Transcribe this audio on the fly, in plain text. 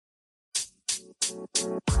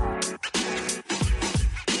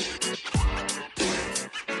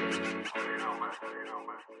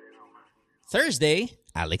Thursday,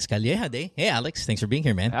 Alex Calleja Day. Hey, Alex, thanks for being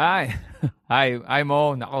here, man. Hi. Hi,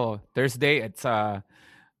 Mo. Nako, Thursday, it's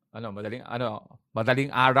madaling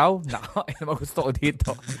araw. Nako, ano gusto ko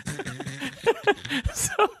dito.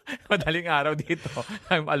 So, madaling araw dito.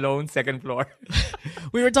 I'm alone, second floor.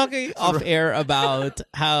 We were talking off air about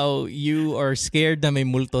how you are scared na may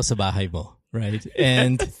multo sa bahay mo, right?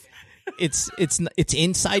 And it's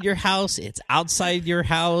inside your house, it's outside your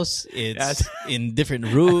house, it's in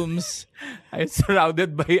different rooms. I'm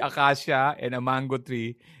surrounded by acacia and a mango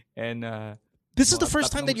tree, and this is the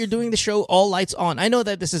first time that you're doing the show all lights on. I know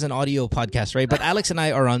that this is an audio podcast, right? But Alex and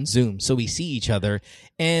I are on Zoom, so we see each other.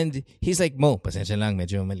 And he's like, Mo, pasensya lang,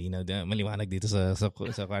 medyo maliwanag dito sa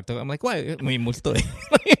kwarto. I'm like, why? May multo eh.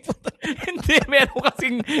 Hindi, meron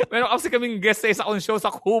kasi kaming guest sa isa kong show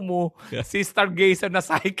sa Kumu, si Stargazer na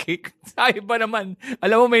psychic. Sa iba naman,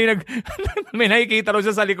 alam mo, may nakikita rin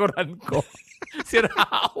siya sa likuran ko. Si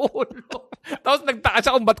Raulo. Tapos nagtaka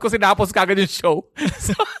siya kung ba't ko sinapos kagad yung show.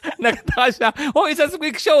 So, nagtaka siya, it's a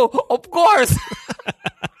quick show. Of course.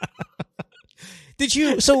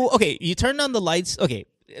 Okay, you turned on the lights. Okay,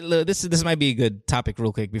 this might be a good topic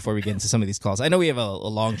real quick before we get into some of these calls. I know we have a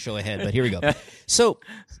long show ahead, but here we go. So,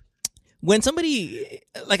 when somebody,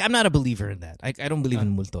 like, I'm not a believer in that. I don't believe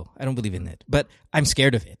in multo. I don't believe in it. But I'm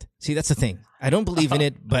scared of it. See, that's the thing. I don't believe in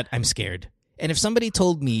it, but I'm scared. And if somebody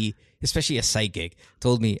told me, especially a psychic,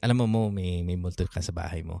 told me, alam mo, may multo ka sa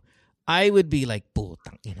bahay mo, I would be like,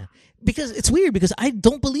 putang ina. Because it's weird because I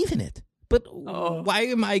don't believe in it. But why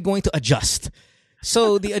am I going to adjust?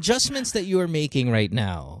 So the adjustments that you are making right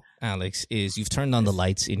now, Alex, is you've turned on the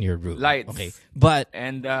lights in your room. Lights. Okay. But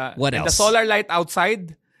what else? The solar light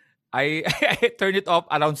outside, I turn it off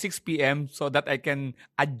around 6 p.m. so that I can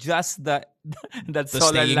adjust the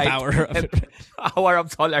solar light hour of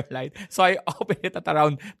solar light. So I open it at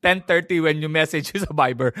around 10:30 when you message sa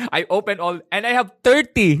Viber. I open all, and I have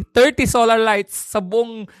 30 solar lights sa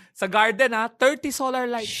garden, 30 solar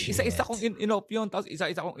lights. Shit. Isa-isa kong in-off yun, tapos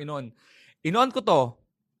isa-isa kong in-on. In-on ko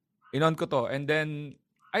to, and then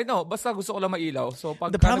I know, basta gusto ko lang mailaw. So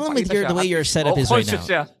pag the problem with the way your setup is right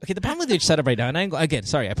now. Okay, the problem with your setup right now, and again,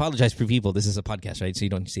 sorry, I apologize for people. This is a podcast, right? So you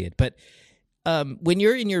don't see it. But when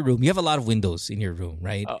you're in your room, you have a lot of windows in your room,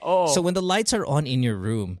 right? So when the lights are on in your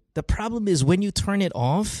room, the problem is when you turn it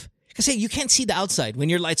off, because you can't see the outside when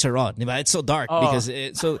your lights are on. Diba? It's so dark. Because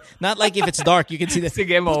so not like if it's dark, you can see the...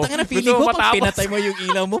 Sige mo. Putang na, feeling ko pag pinatay mo yung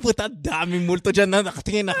ilaw mo, puta, daming multo dyan na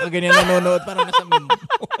nakatingin, nakaganyan, nanonood. Parang nasa...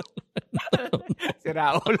 Si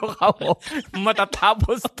Raulo ka mo.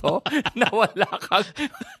 Matatapos to, nawala kang...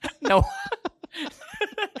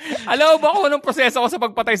 Alam mo ba kung anong proseso ko sa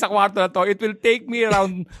pagpatay sa kwarto na to? It will take me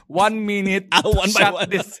around 1 minute. One by one.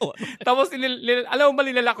 Tapos, alam mo ba,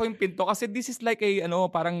 nilala ko yung pinto? Kasi this is like a,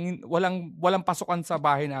 parang walang pasukan sa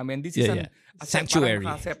bahay namin. This is a sanctuary.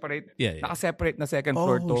 Naka-separate na second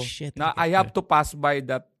floor to. Shit. Na I have to pass by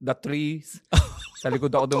the trees. Sa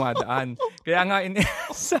likod ako dumadaan. Kaya nga,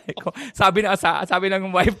 sabi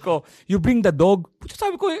ng wife ko, you bring the dog.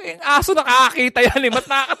 Sabi ko, yung aso nakakakita yan eh. Mas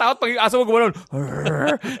nakakatakot pag yung aso mo gumanon.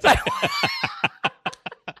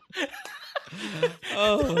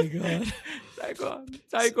 Oh my God.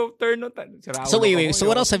 Sabi ko, turn on. So wait. So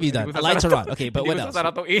what else have you done? The lights are on. Okay, but what else?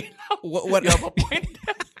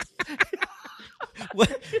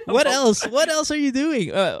 What else? What else are you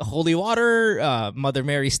doing? Holy water, Mother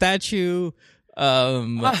Mary statue.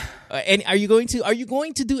 And are you going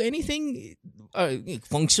to do anything?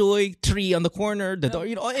 Feng shui, tree on the corner, the door,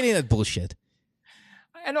 any of that bullshit.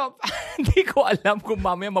 Hindi ko alam kung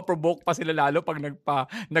mamaya ma-provoke pa sila lalo pag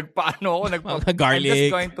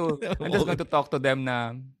garlic. I'm just going to talk to them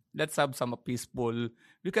na let's have some peaceful.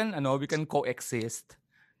 We can coexist.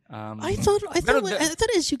 I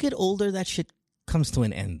thought as you get older that shit comes to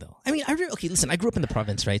an end though. I mean, listen, I grew up in the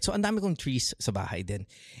province, right? So ang dami kong trees sa bahay din.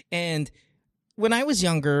 And when I was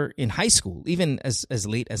younger in high school, even as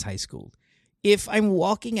late as high school, if I'm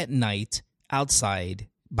walking at night outside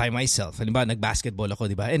by myself, halimbawa nag-basketball ako,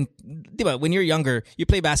 diba? And diba, when you're younger, you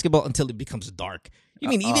play basketball until it becomes dark. I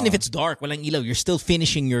mean, even if it's dark, walang ilaw, you're still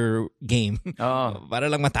finishing your game. Para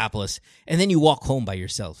lang matapos. And then you walk home by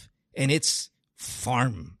yourself. And it's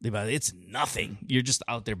farm, diba? It's nothing. You're just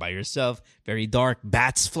out there by yourself, very dark,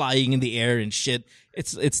 bats flying in the air and shit.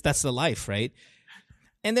 That's the life, right?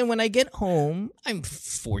 And then when I get home, I'm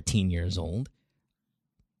 14 years old.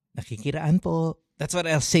 Nakikiraan po. That's what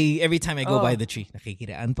I'll say every time I go by the tree.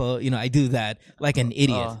 Nakikiraan po. I do that like an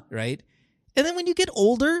idiot, right? And then when you get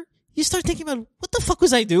older, you start thinking about, what the fuck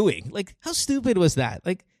was I doing? Like, how stupid was that?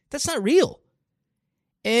 Like, that's not real.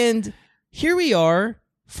 And here we are,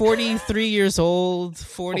 43 years old,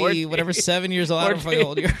 40, whatever, 7 years old. I don't fucking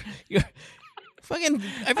old. You're fucking,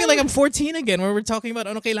 I feel like I'm 14 again where we're talking about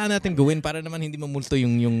ano kailangan natin gawin para naman hindi mamulto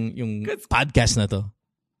yung podcast na to.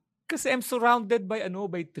 Kasi I'm surrounded by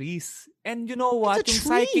trees. And you know what? Yung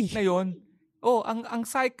psychic na yon. Ang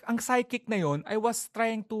psychic na yon, I was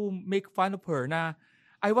trying to make fun of her na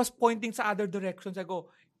I was pointing sa other directions. I go,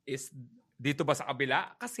 is dito ba sa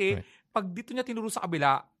kabila? Kasi pag dito niya tinuro sa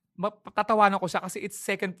kabila, tatawanan ko siya kasi it's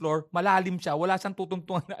second floor, malalim siya, wala siyang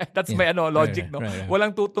tutuntungan. That's my logic, no? Right.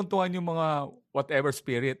 Walang tutuntungan yung mga whatever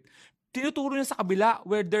spirit. Tinuturo niya sa kabila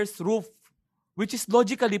where there's roof, which is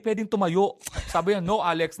logically pwedeng tumayo. Sabi niya, no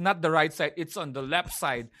Alex, not the right side, it's on the left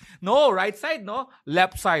side. No, right side, no?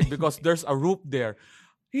 Left side because there's a roof there.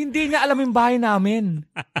 Hindi niya alam yung bahay namin.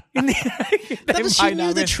 Hindi Tapos she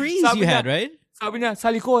knew the trees you had, right? Sabi niya,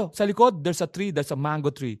 sa likod, there's a tree, there's a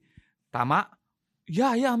mango tree. Tama?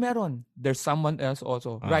 Yeah, meron. There's someone else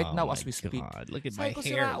also. Right now as we speak. Look at my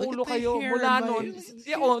hair. Ulo kayo. Mula noon.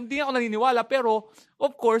 Hindi ako naniniwala. Pero,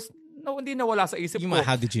 of course, hindi nawala sa isip ko.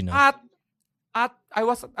 How did you know? At I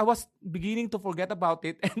was beginning to forget about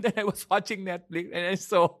it. And then I was watching Netflix. And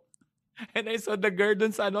I saw the girl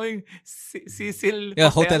dun sa yung Cecil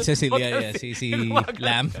Hotel Cecil. Yeah. Cecil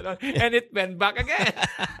Lamb. And it went back again.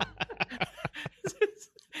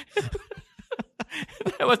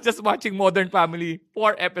 I was just watching Modern Family,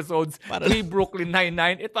 4 episodes, 3 Brooklyn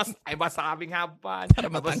Nine-Nine. I was having fun. I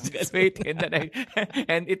was just waiting,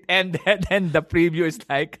 and it ended, and the preview is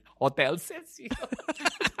like Hotel Cecil.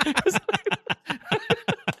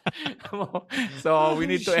 So we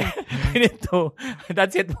need to.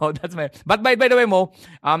 That's it, Mo. That's my. But by the way, Mo,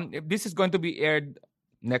 this is going to be aired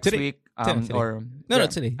next today. Week, or no,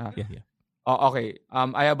 today. Yeah. Okay.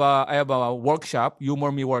 I have a workshop,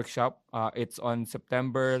 Humor Me workshop. It's on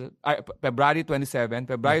February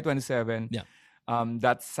 27. Yeah.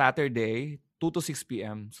 That's Saturday, 2 to 6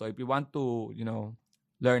 p.m. So if you want to,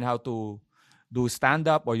 learn how to do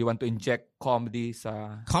stand-up or you want to inject comedy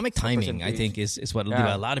sa comic timing, I think is what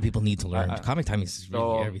a lot of people need to learn. Comic timing is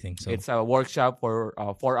really everything. So it's a workshop for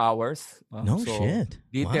 4 hours. Shit.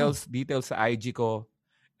 Details sa IG ko.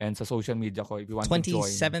 And sa social media ko, if you want to join.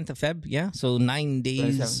 27th of Feb, yeah. So 9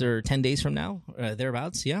 days or 10 days from now,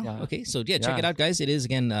 thereabouts, yeah. Okay, so check it out, guys. It is,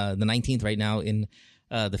 again, the 19th right now in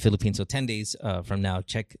the Philippines. So 10 days from now,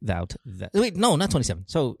 check out that. Wait, no, not 27.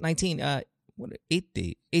 So 19, 8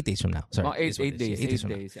 days from now. Sorry. 8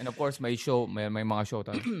 days. And of course, may mga show.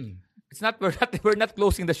 It's not, we're not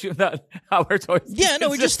closing our choice. Yeah, no,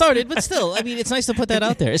 we just started, but still, I mean, it's nice to put that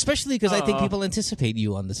out there, especially because I think people anticipate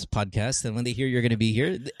you on this podcast, and when they hear you're going to be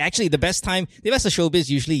here, actually, the best of showbiz,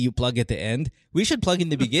 usually you plug at the end. We should plug in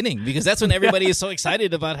the beginning, because that's when everybody is so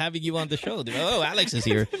excited about having you on the show. They're, oh, Alex is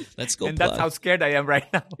here. Let's go. And plug. That's how scared I am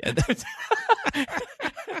right now. Yeah,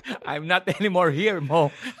 I'm not anymore here,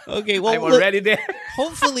 Mo. Okay, well, I'm already there.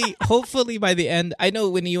 Hopefully by the end, I know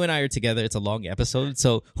when you and I are together, it's a long episode.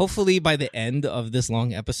 So hopefully by the end of this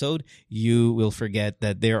long episode, you will forget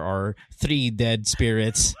that there are 3 dead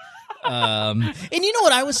spirits. And you know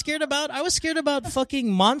what I was scared about? I was scared about fucking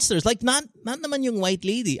monsters. Like not naman yung white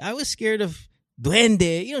lady. I was scared of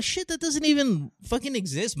duende, shit that doesn't even fucking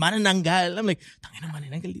exist. Manananggal. I'm like, tangina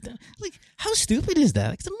manananggal dito. Like, how stupid is that?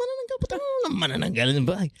 Like, manananggal,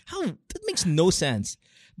 but like, how? That makes no sense.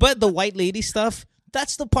 But the white lady stuff,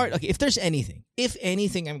 that's the part. Okay, if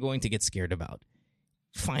anything I'm going to get scared about,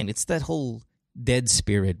 fine, it's that whole dead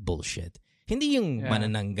spirit bullshit. Hindi yung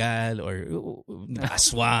manananggal or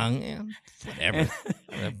aswang, whatever.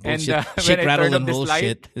 Bullshit. Shake, rattle, and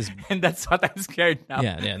bullshit. And that's what I'm scared now.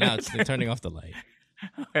 Yeah. Now they're turning off the light.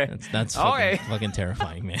 Okay. That's fucking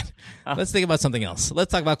terrifying, man. Let's think about something else.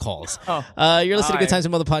 Let's talk about calls. You're listening to Good Times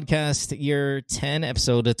and Mother Podcast, year 10,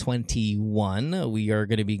 episode 21. We are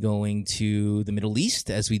going to be going to the Middle East,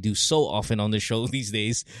 as we do so often on the show these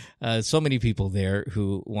days. So many people there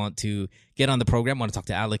who want to get on the program, want to talk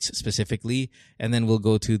to Alex specifically, and then we'll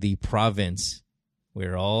go to the province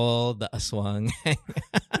where all the aswang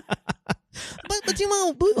but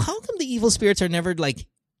how come the evil spirits are never like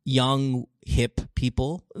young, hip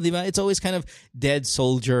people? Diba? It's always kind of dead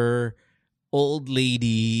soldier, old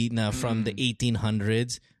lady na from the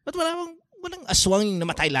 1800s. But walang aswang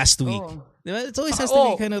namatay last week. Diba? It always has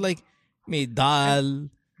to be kind of like may dal.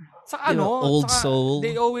 Old soul.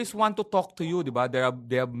 They always want to talk to you, di ba?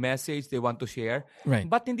 They have message they want to share. Right.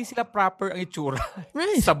 But hindi sila proper ang itsura.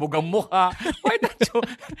 Right. Sabog ang mukha. Why not you?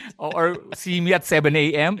 Or see me at 7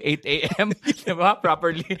 a.m., 8 a.m. Di ba?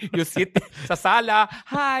 Properly. You sit sa sala.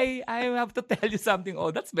 Hi, I have to tell you something.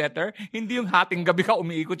 Oh, that's better. Hindi yung hating gabi ka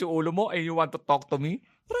umiikot yung ulo mo and you want to talk to me.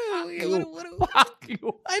 Fuck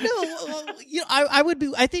you. I know. I would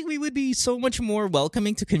be. I think we would be so much more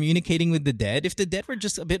welcoming to communicating with the dead if the dead were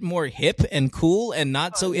just a bit more hip and cool and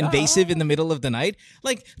not so invasive in the middle of the night.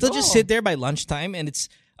 Like they'll just sit there by lunchtime, and it's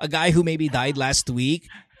a guy who maybe died last week.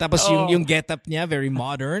 Tapos yung get-up niya, very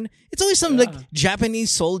modern. It's always some like Japanese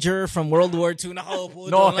soldier from World War II. Nakaupo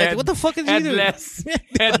doon, like, what the fuck is he doing?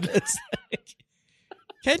 Headless.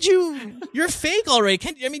 Can't you? You're fake already.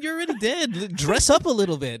 You're already dead. Dress up a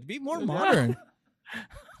little bit. Be more modern.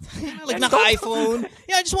 Like naka-iPhone.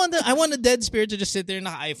 Yeah, I want a dead spirit to just sit there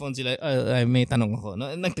naka-iPhone sila. May tanong ako.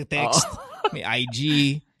 No? Nagte-text. May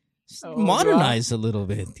IG. Modernize a little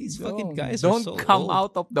bit. These fucking guys are so Don't come old.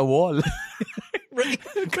 out of the wall.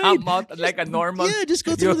 Come out like a normal. Yeah, just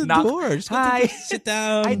go through the door. Just Hi. sit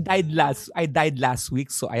down. I died last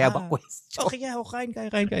week, so I have a question. Okay, yeah, kain.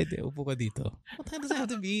 Upo ka dito. What time does it have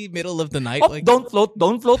to be? Middle of the night? Oh, like, don't float.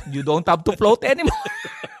 You don't have to float anymore.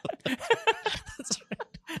 That's right.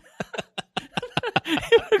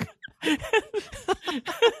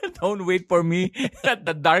 Don't wait for me at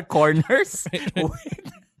the dark corners.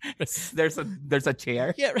 There's a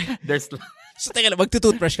chair. Yeah, right. There's So, teka lang,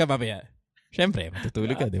 magtutoothbrush ka mamaya. Siyempre,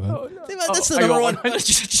 matutulog ka, di ba? Oh, no. Diba? That's the number one.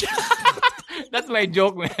 That's my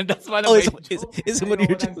joke, man. That's one of my jokes. Is it one of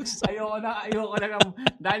your jokes? Ayoko na.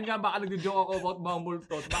 Dahil nga baka nag-joke ako about mga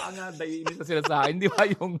multot. Baka nga daiinis na sila sa akin. Di ba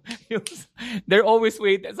yung they're always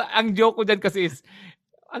waiting. Ang joke ko dyan kasi is,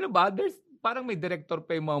 ano ba? Parang may director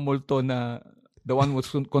pa yung mga multo na the one who's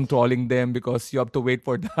controlling them because you have to wait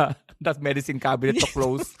for that medicine cabinet to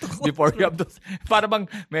close before you have to. Para bang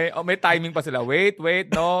may timing pa sila. Wait,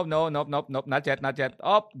 no, not yet.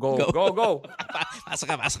 Up, go. Pasa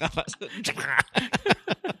ka.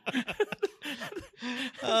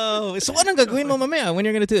 Oh, so what ang gagawin mo mamaya when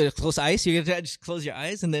you're gonna do it? Close eyes? You're gonna just close your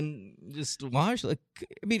eyes and then just wash? Like,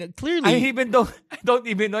 I mean, clearly. I don't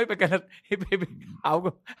even know if I cannot. How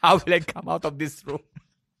will I come out of this room?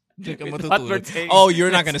 Oh,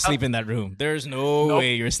 you're not going to sleep in that room. There's no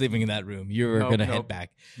way you're sleeping in that room. You're going to head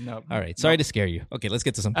back. No. All right. Sorry to scare you. Okay, let's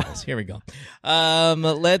get to some calls. Here we go.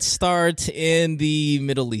 Let's start in the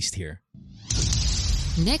Middle East here.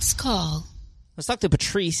 Next call. Let's talk to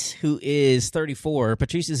Patrice, who is 34.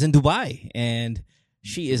 Patrice is in Dubai, and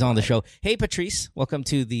she is on the show. Hey, Patrice. Welcome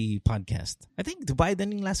to the podcast. I think Dubai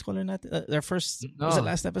then last call or not? Their first, was it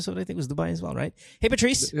last episode? I think it was Dubai as well, right? Hey,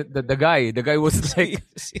 Patrice. The guy was like,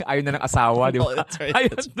 ayaw na ng asawa, di ba? That's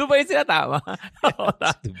right. Dubai sila tama.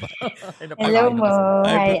 Hello mo.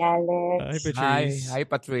 Hi, Alex. Hi, Patrice. Hi,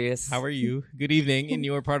 Patrice. How are you? Good evening in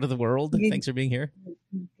your part of the world. Thanks for being here.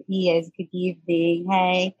 Yes, good evening.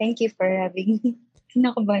 Hi. Thank you for having me.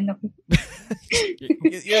 Kinakabahan ako.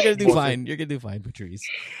 You're gonna do fine. You're gonna do fine, Patrice.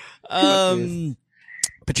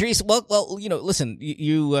 Patrice, well, listen.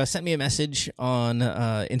 You sent me a message on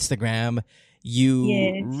Instagram.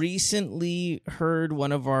 You recently heard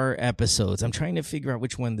one of our episodes. I'm trying to figure out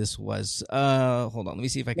which one this was. Hold on, let me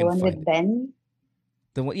see if I can find it.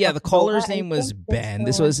 The one with Ben? The caller's name was Ben.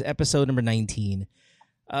 This was episode number 19.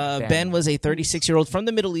 Ben was a 36-year-old from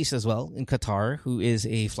the Middle East as well, in Qatar, who is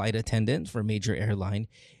a flight attendant for a major airline.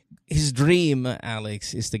 His dream,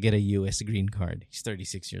 Alex, is to get a U.S. green card. He's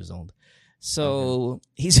 36 years old. So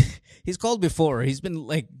he's called before. He's been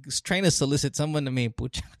like trying to solicit someone to make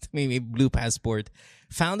blue passport.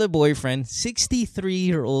 Found a boyfriend,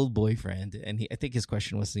 63-year-old boyfriend, and I think his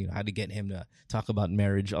question was how to get him to talk about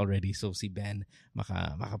marriage already. So si Ben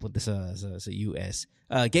makapunta sa US.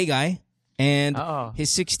 Gay guy. And his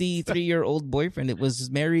 63-year-old boyfriend, it was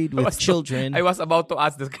married with children. I was about to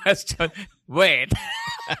ask this question. Wait.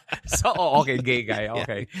 Okay, gay guy.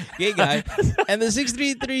 Okay. Yeah, gay guy. And the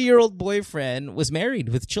 63-year-old boyfriend was married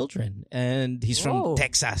with children. And he's from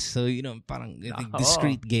Texas. So, parang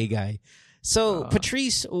discreet gay guy. So,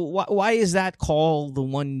 Patrice, why is that call the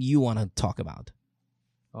one you want to talk about?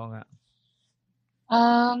 Okay.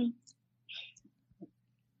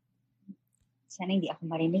 Sana hindi ako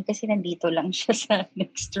marinig kasi nandito lang siya sa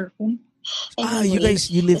next room. Anyway,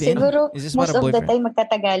 you live in? Siguro, is this most about a of the boyfriend? time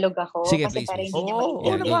magtatagalog ako. Sige, kasi please. para hindi niya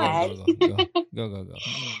Go.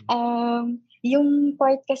 Yung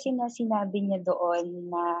part kasi na sinabi niya doon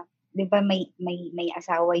na, di ba may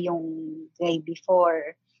asawa yung guy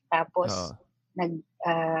before. Tapos, I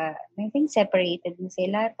think separated na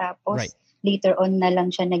sila. Tapos, later on na lang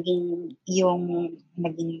siya naging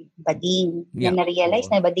bading. Yeah. Na na-realize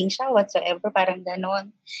na bading siya, whatsoever, parang ganon.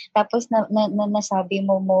 Tapos nasabi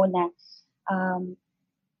mo na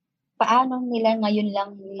paano nila ngayon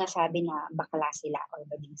lang nasabi na bakla sila or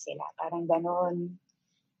bading sila. Parang ganon.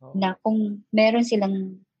 Na kung meron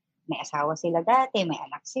silang, may asawa sila dati, may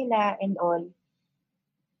anak sila and all,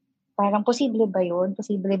 parang posible ba yun?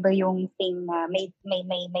 Posible ba yung thing na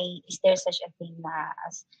is there such a thing na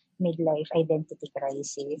as midlife identity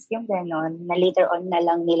crisis? Yung ganon, na later on na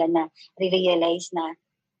lang nila na realize na,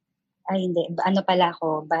 ay hindi, ano pala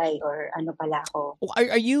ako, bi, or ano pala ako.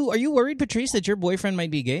 Are you worried, Patrice, that your boyfriend might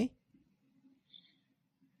be gay?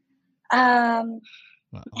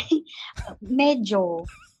 Medyo.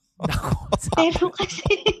 Pero kasi...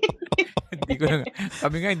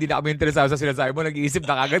 Kami nga, hindi na kami interesado sa sinasabi mo. Nag-iisip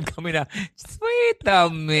na kagad kami na, just wait a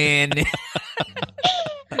minute.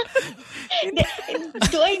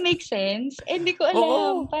 Do I make sense? Hindi ko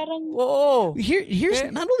alam. Parang... Here's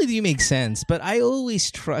not only do you make sense, but I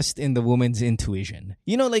always trust in the woman's intuition.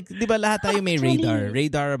 You know, like, di ba lahat tayo may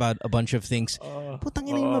radar about a bunch of things. Putang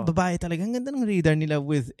ina yung mga babae talaga. Ang ganda ng radar nila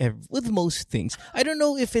with most things. I don't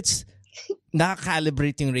know if it's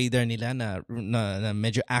nakakalibrate yung radar nila na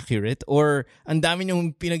medyo accurate, or ang dami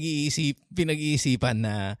yung pinag-iisipan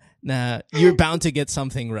na you're bound to get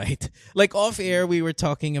something right. Like off air, we were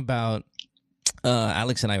talking about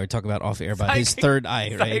Alex and I were talking about off air about his third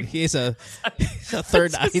eye, right? He has a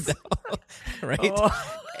third eye, right?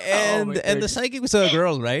 And the psychic was a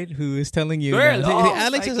girl, right? Who is telling you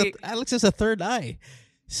Alex has a third eye.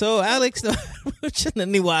 So Alex siya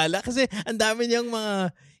naniwala kasi ang dami niyang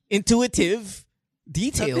mga intuitive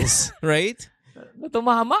details, right?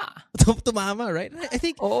 Tumama, right? I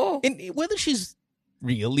think whether she's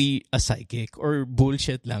really a psychic or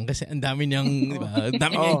bullshit lang kasi ang dami niyang,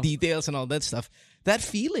 dami niyang details and all that stuff. That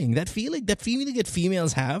feeling that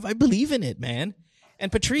females have, I believe in it, man.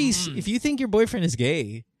 And Patrice, if you think your boyfriend is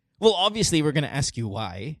gay, well, obviously we're going to ask you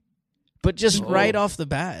why. But just right off the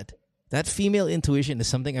bat, that female intuition is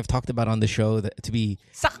something I've talked about on the show to be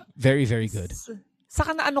very, very good.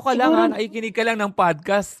 Saka na ka lang, nakikinig ka lang ng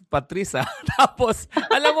podcast, Patrice, ha? Tapos,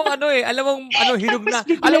 alam mong hinog na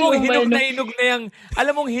hinog na yung,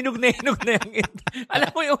 alam mo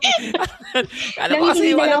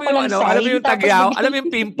yung tagyaw, alam mo yung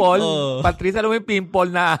pimple, Patrice, alam mo yung pimple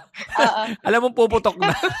na, alam mong puputok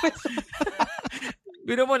na.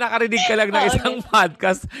 Bino mo, nakarinig ka lang ng isang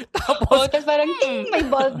podcast. Tapos parang, may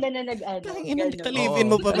bulb na nag-ano. Kalipin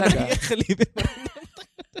mo pa ba? Kalipin mo.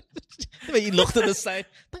 Diba, you look to the side.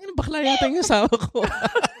 Tangina, bakla yata yung asawa ko.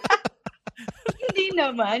 Hindi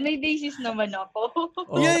naman. May basis naman ako.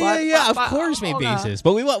 Yeah. Of course may basis.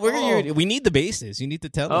 But we need the basis. You need to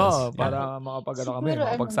tell us. Para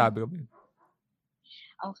makapagsabi kami.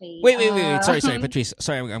 Okay. Wait. Sorry, Patrice.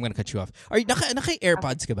 Sorry, I'm going to cut you off. Are you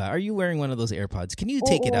naka-AirPods ka ba? Are you wearing one of those AirPods? Can you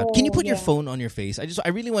take it out? Can you put your phone on your face? I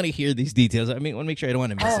really want to hear these details. I want to make sure I don't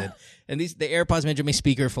want to miss it. And the AirPods medyo may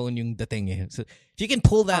speakerphone yung dating eh. So if you can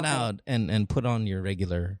pull that out and put on your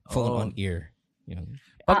regular phone on ear, you know.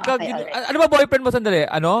 Ano ba boyfriend mo sandali?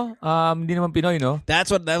 Hindi naman Pinoy, no?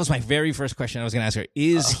 That was my very first question I was going to ask her.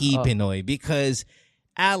 Is he Pinoy? Because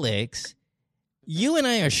Alex, you and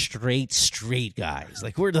I are straight guys.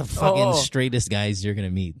 Like, we're the fucking straightest guys you're gonna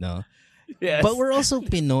meet, no? Yes. But we're also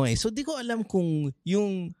Pinoy. So, di ko alam kung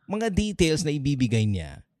yung mga details na ibibigay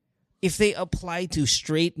niya, if they apply to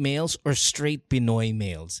straight males or straight Pinoy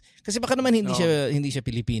males. Kasi baka naman hindi siya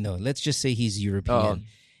Filipino. Let's just say he's European.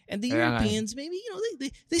 And the Europeans, maybe, you know,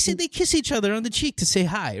 they say they kiss each other on the cheek to say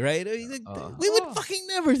hi, right? We would fucking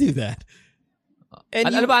never do that.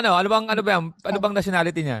 And ano bang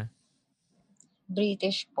nationality niya?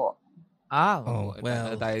 British po. Well.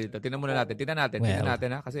 Tayo dito. Tingnan muna natin. Tingnan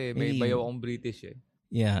natin ha. Kasi may bayaw akong British eh.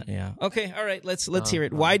 Yeah. Okay, all right. Let's hear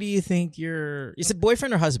it. Why do you think is it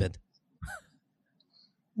boyfriend or husband?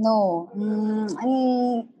 No.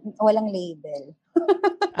 Walang label.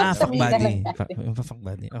 Fuck buddy. Fuck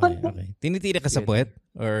buddy. Okay. Tinitira ka sa puwet?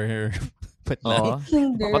 Or puwet lang?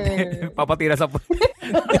 Hindi. Papatira sa puwet.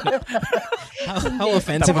 How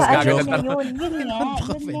offensive is that joke? Yun nga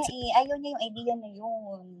eh. Ayaw niya yung idea na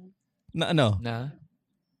yun. Na ano? Na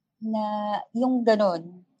yung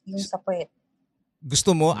ganon. Yung sa puwet.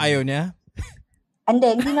 Gusto mo? Ayaw niya?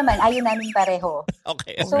 Hindi naman. Ayaw namin pareho.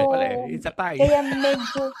 Okay. So, it's a tie. Kaya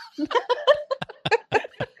medyo...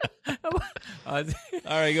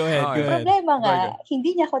 Alright, go ahead. Problema nga,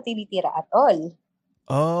 hindi niya ako tinitira at all.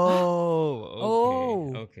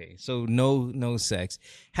 Okay. So no sex.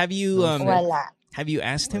 Have you wala. Have you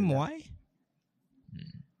asked him why?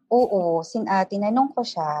 Oo, tinanong ko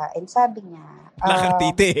siya and sabi niya, wala kang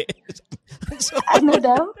titi. Ano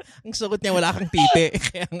daw? Ang sagot niya, wala kang titi.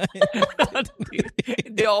 Kaya nga.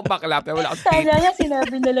 Hindi ako bakla, pero wala akong titi. Sana nga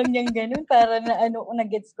sinabi na lang niyang ganun para na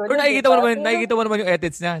nag-gets ko. Pero nakikita mo naman yung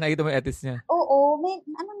edits niya. Oo, may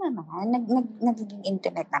nagiging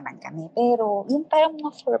intimate naman kami. Pero yung parang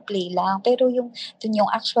mga foreplay lang. Pero yung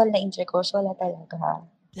actual na intercourse, wala talaga.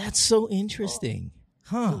 That's so interesting.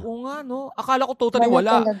 Oo nga, no? Akala ko totally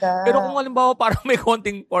wala. Pero kung halimbawa parang may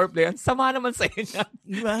konting foreplay, ang sama naman sa inyo.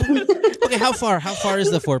 Okay, how far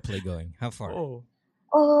is the foreplay going? How far?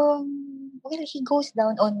 Well, he goes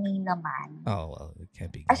down on me naman. Oh, well, it can't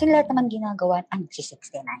be. As in, lahat naman ginagawa, si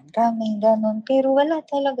 69 kami, ganun. Pero wala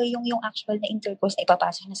talaga yung actual na intercourse na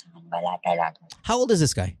ipapasok na sa akin. Wala talaga. How old is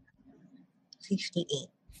this guy? 58.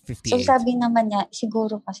 58. So sabi naman niya,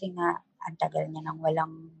 siguro kasi nga, ang tagal niya nang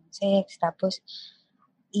walang sex. Tapos,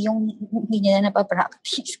 hindi niya na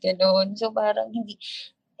napapractice, ganun. So parang hindi,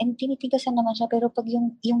 and tinitigasan naman siya, pero pag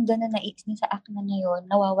yung gano'n na sa acna na yun,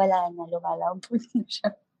 nawawala na, lumalabog na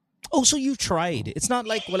siya. Oh, so you tried. It's not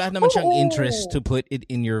like wala naman siyang interest to put it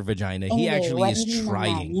in your vagina. He actually is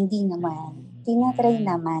trying. Hindi naman. Tinatry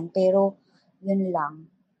naman, pero yun lang.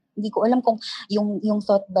 Hindi ko alam kung yung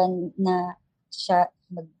thought ba na siya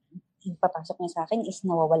magpapasok niya sa akin is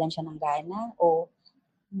nawawalan siya ng gana o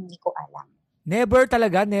hindi ko alam. Never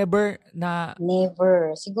talaga? Never na?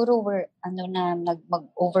 Never. Siguro over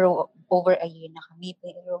a year na kami,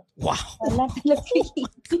 pero wow. Wala talaga.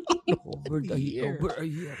 Over a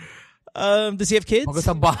year. Does he have kids? Baga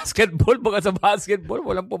sa basketball,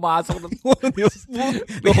 walang pumasok ng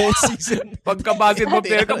the whole season. Pagka-basketball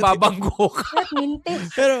player ka, babanggo ka.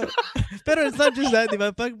 pero it's not just that, di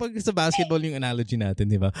ba? Pag sa basketball yung analogy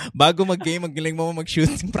natin, di ba? Bago mag-game, magaling mo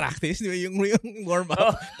mag-shoot in practice, di ba? Yung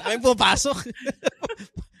warm-up, daming pumapasok.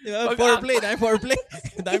 Di ba? Foreplay.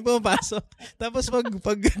 Daming pumapasok. Tapos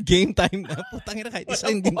pag game time na, putang ina kahit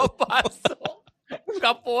isa hindi mo. Pumapasok.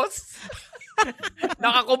 Tapos,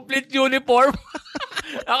 naka-complete uniform.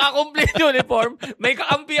 May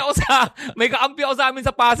kakampi ako sa amin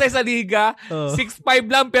sa Pasay sa liga.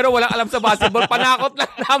 6'5" lang pero walang alam sa basketball. Panakot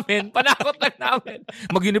lang namin.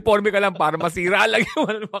 Mag-uniforme ka lang para masira lang yung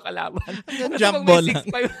walang makalaban. Jump ball lang.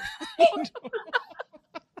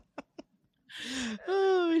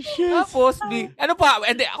 Oh, shit. Tapos, ano pa?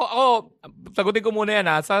 Hindi, ako, sagutin ko muna yan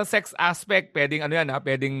ha. Sa sex aspect, pwedeng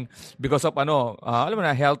pwedeng because of alam mo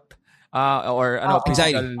na, health or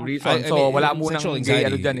physical reason. So, wala munang gay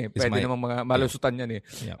dyan eh. Pwede namang mga malusutan yan eh.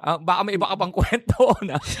 Yeah. Baka may iba ka pang kwento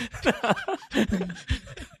na.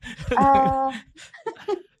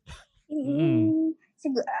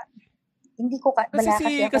 Siguro, hindi ko kasi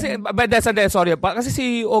si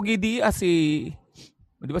Ogie Diaz,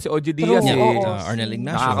 di ba si Ogie Diaz Arnel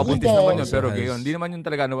Ignacio. Nakakabuntis naman yun, pero gayon. Hindi naman yun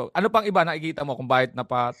talaga. Ano pang iba nakikita mo kung bakit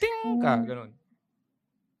napating ka? Ganun.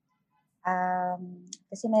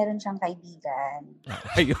 Kasi meron siyang kaibigan.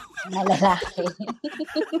 Ayun. Na lalaki.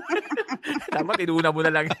 Dapat inuna mo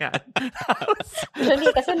na lang yan.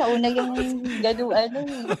 Actually, kasi nauna yung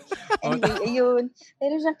Anyway, ayun.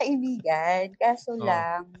 Meron siyang kaibigan. Kaso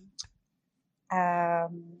lang,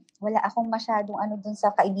 wala akong masyadong dun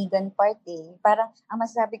sa kaibigan part eh. Parang, ang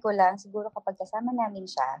masasabi ko lang, siguro kapag kasama namin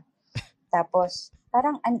siya, tapos,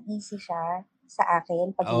 parang uneasy siya sa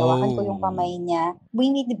akin. Pag hinawakan ko yung kamay niya,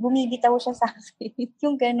 bumibitaw siya sa akin.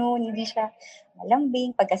 Yung ganun, hindi siya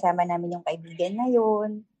malambing. Pagkasama namin yung kaibigan na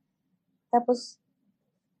yun. Tapos,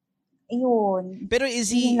 ayun. Pero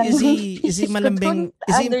is he malambing?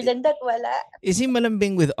 Other than that, wala. Is he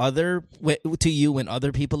malambing to you when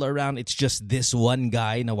other people are around? It's just this one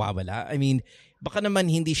guy na wawala. I mean, baka naman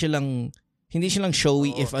hindi siya lang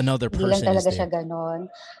showy if another person is there. Hindi lang talaga siya ganon.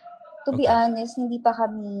 To be honest, hindi pa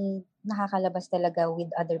kami nakakalabas talaga with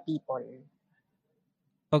other people.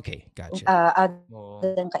 Okay, gotcha.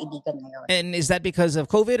 Other than kaibigan ngayon. And is that because of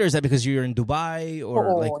COVID or is that because you're in Dubai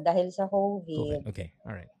or Oo, dahil sa COVID. Okay,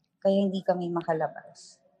 all right. Kaya hindi kami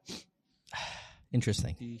makalabas.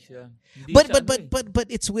 Interesting. But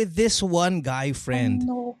it's with this one guy friend.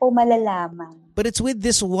 Ano ko malalaman? But it's with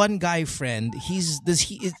this one guy friend. He's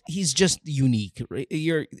just unique.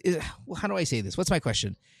 How do I say this? What's my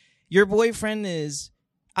question? Your boyfriend is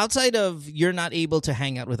outside of you're not able to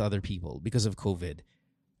hang out with other people because of COVID.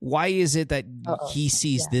 Why is it that he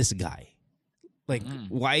sees this guy? Like,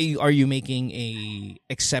 why are you making a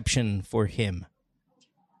exception for him?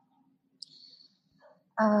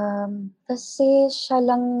 Kasi siya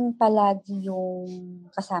lang palagi yung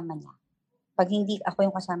kasama niya. Pag hindi ako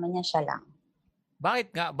yung kasama niya, siya lang. Bakit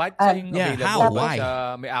nga? Bakit siya yung available? How? Why?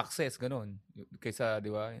 Siya may access, ganun. Kaysa, di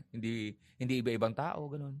ba? Hindi iba-ibang tao,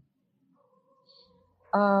 ganun.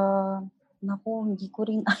 Naku, hindi ko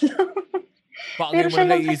rin alam. Bakit mo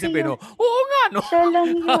na naisip no? Oo nga, no? Siya lang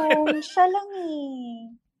yun. Siya lang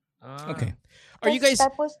eh. Okay. Are you guys...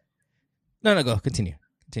 Tapos... No, go. Continue.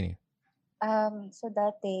 So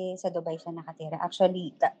dati sa Dubai siya nakatira.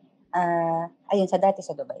 Actually, dati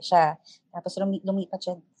sa Dubai siya. Tapos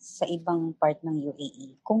lumipat siya sa ibang part ng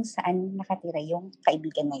UAE kung saan nakatira yung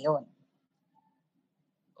kaibigan na yun.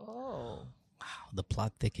 Oh. Wow. the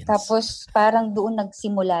plot thickens. Tapos parang doon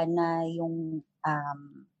nagsimula na yung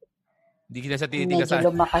Hindi kita sa medyo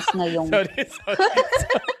lumakas na yung sorry.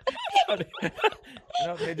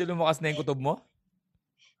 Medyo lumakas na yung kutob mo?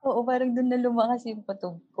 Oo, parang doon na lumakas yung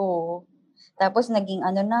kutob ko. Tapos naging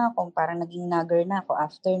parang naging nagger na ako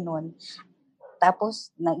after nun.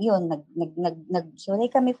 Tapos naghiwalay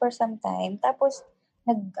kami for some time. Tapos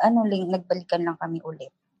nagbalikan lang kami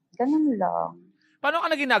ulit. Ganun lang. Paano ka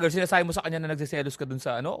naging nagger? Sinasabi mo sa kanya na nagsiselos ka dun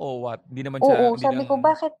sa o what? Hindi naman siya...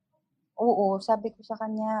 Oo, sabi ko sa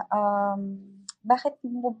kanya, bakit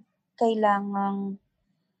mo kailangang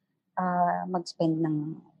mag-spend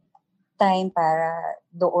ng time para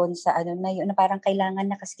doon sa na yun, na parang kailangan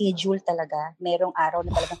naka-schedule talaga. Merong araw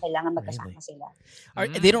na talagang kailangan magkasama sila.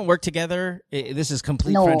 They don't work together? This is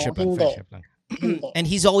complete friendship lang. Hindi. And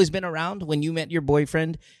he's always been around? When you met your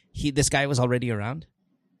boyfriend, this guy was already around?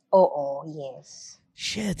 Oo, yes.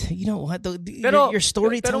 Shit, you know what? Your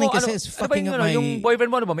storytelling kasi is fucking up my... Yung boyfriend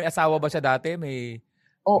mo, may asawa ba siya dati?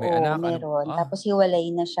 Oo, meron. Tapos hiwalay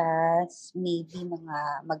na siya maybe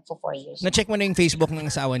mga magpo 4 years. Na-check mo na yung Facebook ng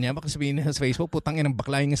asawa niya? Baka sabihin niya sa Facebook, putang inang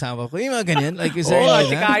bakla yung asawa ko. Yung mga ganyan. Like, is there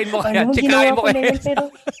chikahin mo kaya. Chikahin mo kaya.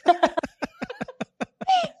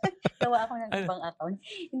 Gawa ako ng ibang account.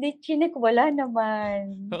 Hindi, chinek, wala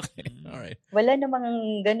naman. Okay, alright. Wala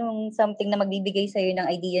namang ganung something na magbibigay sa'yo ng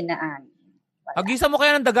idea na Agisa mo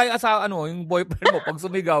kaya ng dagay yung boyfriend mo pag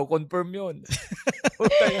sumigaw, confirm yun.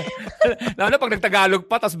 Lalo na pag nagtagalog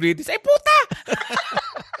pa, tas British, puta!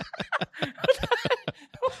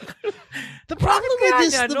 The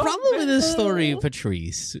problem with this story,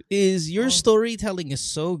 Patrice, is your storytelling is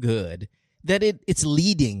so good that it's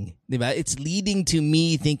leading, diba? It's leading to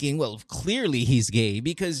me thinking, well, clearly he's gay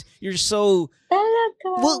because you're so...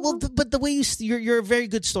 Well, but the way you're a very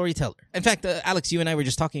good storyteller. In fact, Alex, you and I were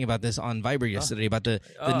just talking about this on Viber yesterday about the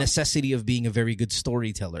necessity of being a very good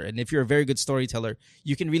storyteller. And if you're a very good storyteller,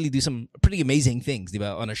 you can really do some pretty amazing things,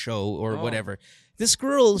 diba, on a show or whatever. This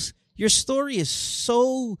girl's, your story is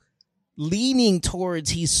so leaning towards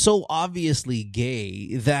he's so obviously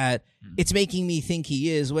gay that it's making me think he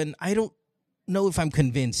is when I don't know if I'm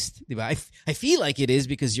convinced. Diba? I feel like it is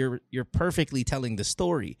because you're perfectly telling the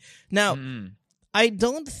story. Now, I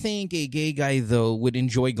don't think a gay guy though would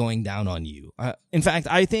enjoy going down on you. In fact,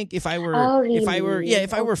 I think if I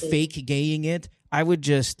were fake gaying it, I would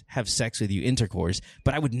just have sex with you, intercourse,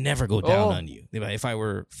 but I would never go down on you. Diba? If I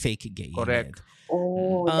were fake gaying Correct. it.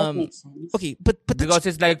 Oh, that makes sense. Okay, but because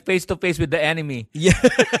it's like face to face with the enemy. Yeah.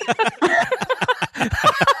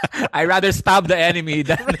 I rather stab the enemy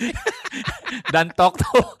than talk to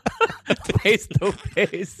face to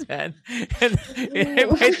face, man. And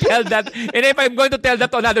if I'm going to tell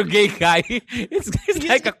that to another gay guy, it's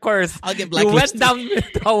like a curse. I'll get blacklisted. You went down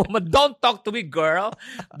with a woman. Don't talk to me, girl.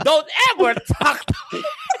 Don't ever talk to me.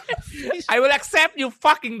 I will accept you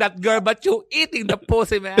fucking that girl, but you eating the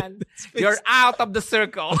pussy, man. You're out of the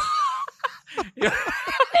circle. You're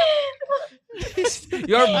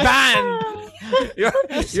banned.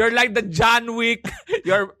 You're like the John Wick.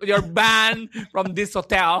 You're banned from this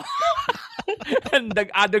hotel. And the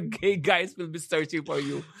other gay guys will be searching for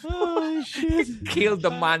you. Oh shit! Kill the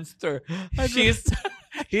monster.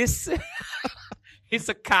 He's a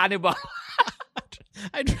cannibal.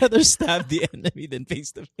 I'd rather stab the enemy than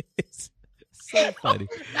face to face. So funny.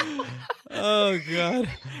 Oh God!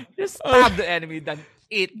 Just stab the enemy than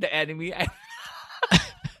eat the enemy.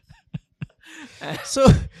 So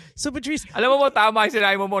Patrice, alam mo tama yung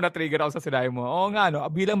sinabi mo na-trigger ako sa sinabi mo. Oo nga, no,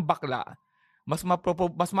 bilang bakla, mas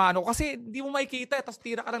maano, kasi hindi mo makikita, tapos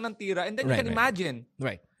tira ka lang ng tira, and then you can imagine.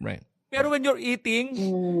 Right. Pero when you're eating,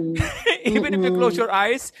 even if you close your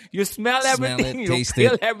eyes, you smell everything, you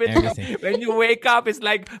feel everything. When you wake up, it's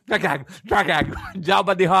like, dragag.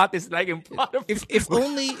 Jabba the Hutt is like in front of you. If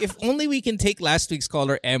only we can take last week's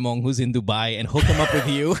caller, Emong, who's in Dubai, and hook him up with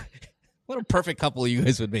you. What a perfect couple you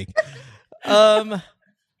guys would make. Okay.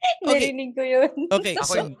 Narinig ko yun. Okay.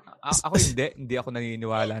 Ako hindi ako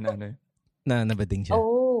naniniwala na nabading siya.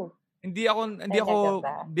 Oh. Hindi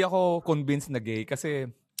ako convinced na gay kasi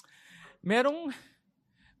may mga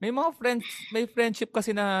may friendship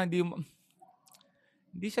kasi na hindi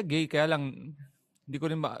siya gay, kaya lang hindi ko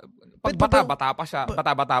rin pag bata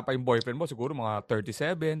pa yung boyfriend mo, siguro mga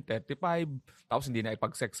 37, 35, tapos hindi na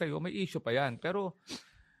ipag-sex sa'yo, may issue pa yan. Pero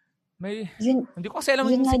hindi ko kasi alam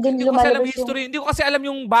yung history. Hindi ko kasi alam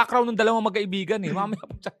yung background ng dalawang magkaibigan eh. Mamaya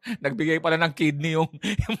pa siya, nagbigay pala ng kidney yung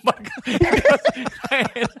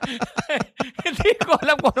Hindi ko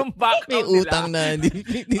alam kung anong background May nila. utang na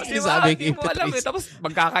hindi sinasabi Hindi mo alam eh. Tapos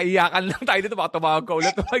magkakaiyakan lang tayo dito. Baka tumawag ka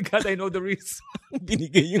ulit. Oh my God, I know the reason.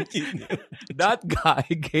 Binigay yung kidney. That guy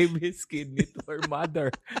gave his kidney to her mother.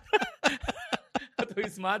 To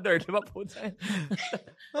his mother. Diba po?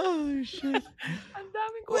 Oh, shit. Ang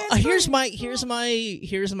daming kwento.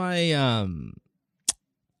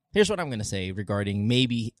 Here's what I'm gonna say regarding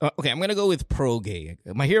maybe. Okay, I'm gonna go with pro-gay.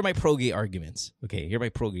 Here are my pro-gay arguments. Okay, here are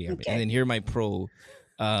my pro-gay arguments, and then here are my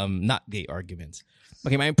not gay arguments.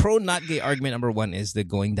 Okay, my pro not gay argument number one is the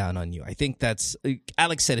going down on you. I think that's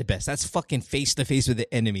Alex said it best. That's fucking face to face with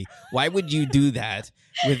the enemy. Why would you do that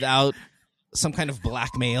without some kind of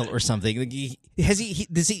blackmail or something? Like does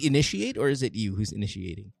he initiate, or is it you who's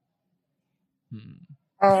initiating?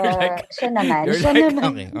 Siya naman.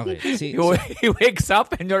 Okay. See, he wakes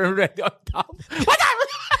up and you're already on top. What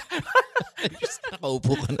just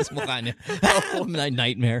nakaupo ka na sa mukha niya.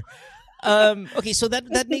 Nightmare. Okay, so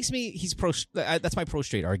that makes me he's pro. That's my pro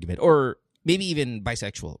straight argument, or maybe even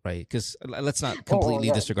bisexual, right? Because let's not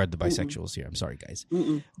completely disregard the bisexuals here. I'm sorry, guys,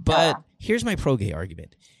 but here's my pro gay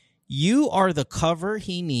argument. You are the cover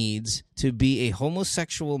he needs to be a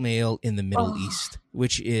homosexual male in the Middle East,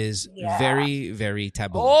 which is very, very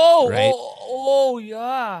taboo. Right?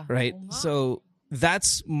 Yeah. Right? So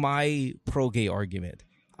that's my pro-gay argument.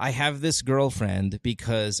 I have this girlfriend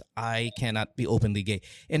because I cannot be openly gay.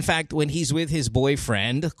 In fact, when he's with his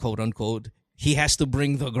boyfriend, quote unquote, he has to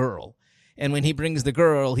bring the girl. And when he brings the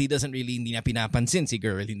girl, he doesn't really, hindi niya pinapansin si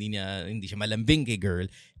girl. Hindi siya malambing kay girl.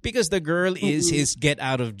 Because the girl is his get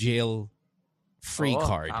out of jail free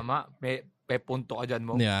card. Tama. May punto ka dyan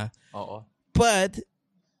mo. Yeah. Oo. But,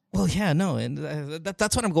 well, yeah, no. And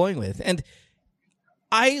that's what I'm going with. And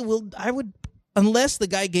I would, unless the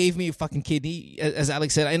guy gave me a fucking kidney, as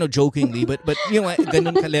Alex said, I know jokingly, but you know,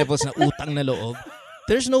 ganun ka levels na utang na loob.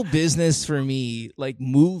 There's no business for me, like,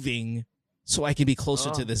 moving so I can be closer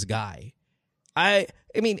to this guy. I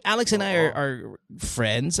mean, Alex and I are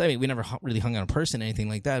friends. I mean, we never really hung out in person or anything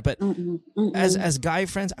like that. But as guy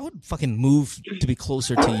friends, I would fucking move to be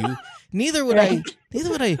closer to you. Neither would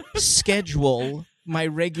I schedule my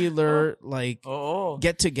regular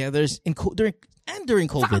get-togethers during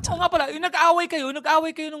COVID time. Nga pala, yung nag-away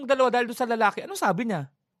kayo nung dalawa dahil doon sa lalaki. Anong sabi niya?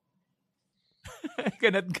 I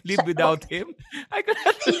cannot live without him. I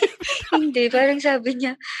cannot live. Hindi, parang sabi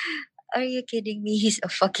niya, are you kidding me? He's a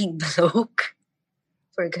fucking bloke.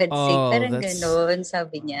 For God's sake. Parang ganon,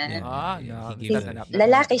 sabi niya.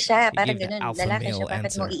 Lalaki siya. Parang ganon. Lalaki siya.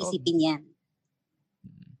 Bakit mo iisipin yan?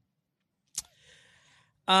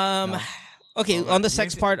 Okay, on the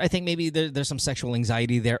sex part, I think maybe there's some sexual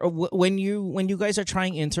anxiety there. When you guys are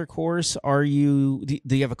trying intercourse, do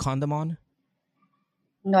you have a condom on?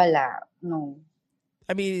 Wala. No.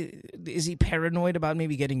 I mean, is he paranoid about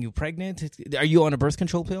maybe getting you pregnant? Are you on a birth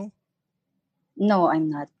control pill? No, I'm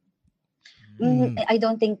not. I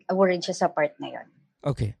don't think worried siya sa part na yun.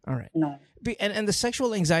 Okay, all right. No. And the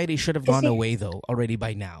sexual anxiety should have gone away, though, already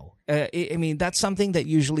by now. I mean, that's something that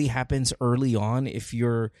usually happens early on. If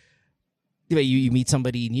you meet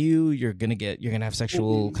somebody new, you're gonna have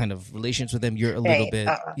sexual kind of relations with them. You're a little bit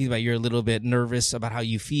you're a little bit nervous about how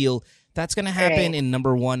you feel. That's gonna happen in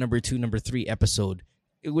number 1, number 2, number 3 episode.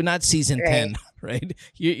 We're not season 10, right?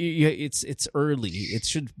 It's early. It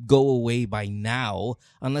should go away by now,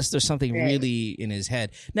 unless there's something really in his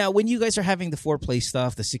head. Now, when you guys are having the foreplay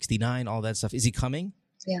stuff, the 69, all that stuff, is he coming?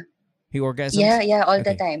 Yeah. He orgasms? Yeah, all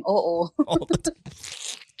the time. Oo. All the time.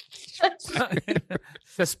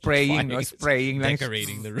 Sa spraying, no? Spraying lang.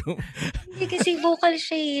 Decorating the room. Hindi kasi vocal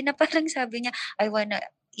siya na parang sabi niya, I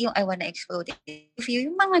wanna explode if you,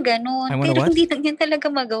 yung mga ganon. Pero hindi lang niya talaga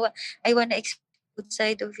magawa. I wanna explode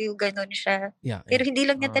outside of you, ganon siya. Yeah. Pero hindi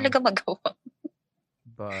lang niya talaga magawa.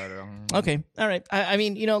 Okay, all right. I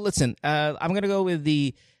mean, listen, I'm going to go with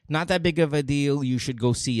the not that big of a deal, you should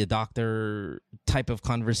go see a doctor type of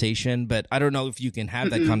conversation, but I don't know if you can have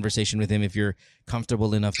that conversation with him if you're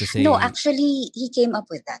comfortable enough to say... No, actually, he came up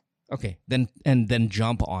with that. Okay, then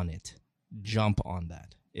jump on it. Jump on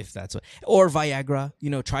that, if that's what... Or Viagra,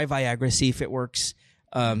 try Viagra, see if it works.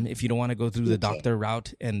 If you don't want to go through the doctor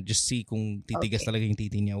route and just see kung titigas talaga yung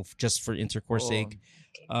titi niya just for intercourse sake.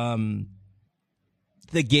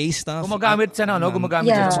 The gay stuff. Gumagamit siya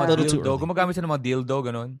Gumagamit siya ng mga dildo. Gumagamit siya ng mga dildo,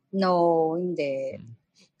 ganon. No, hindi.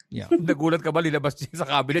 Yeah. Nagulat ka ba? Lilabas siya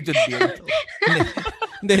sa cabinet yung dildo.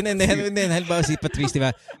 Hindi. Halimbawa si Patrice,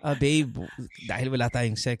 diba? Babe, dahil wala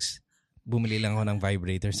tayong sex, bumili lang ako ng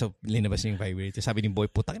vibrator. So, linabas niya yung vibrator. Sabi ni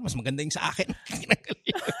boy, putang, mas maganda yung sa akin.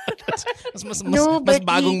 mas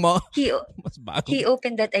bagong mo. He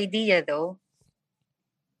opened that idea though.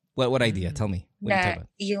 What idea? Tell me. What are you talking Na about?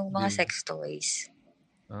 yung mga Di- sex toys.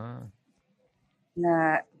 Ah.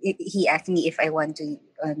 Na he asked me if I want to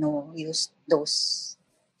use those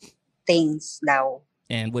things daw.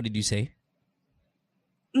 And what did you say?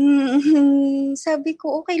 Sabi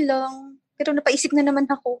ko, okay lang. Pero napaisip na naman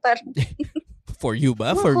ako, parang, For you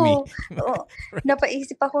ba? For me? Oo,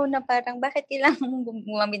 napaisip ako na parang, bakit kailangan mong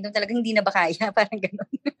gumamit doon talaga? Hindi na ba kaya? Parang gano'n.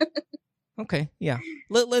 Okay, yeah.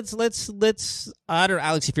 Let's. I don't know,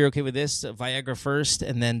 Alex, if you're okay with this, Viagra first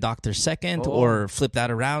and then doctor second, Oh. or flip that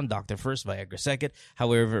around, doctor first, Viagra second.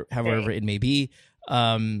 However it may be.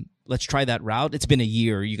 Let's try that route. It's been a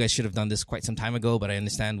year. You guys should have done this quite some time ago, but I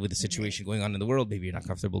understand with the situation going on in the world, maybe you're not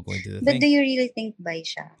comfortable going to the But thing. do you really think by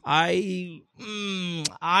siya?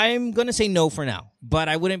 I'm gonna say no for now, but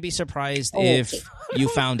I wouldn't be surprised if you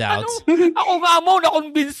found out. Ako nga mo,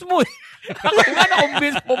 na-convince mo eh. Ako nga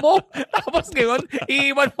na-convince mo. Tapos ngayon,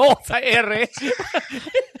 iiwan mo ako sa ere.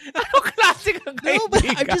 Ano klase kang No, but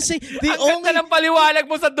kaibigan? I'm just saying the Ang only. ganda ng paliwanag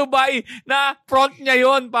mo sa Dubai na front niya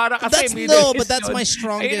yon para kasi That's Middle but East that's yun. my Ayun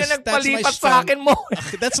strongest. na That's my nagpalipat sa strong. akin mo.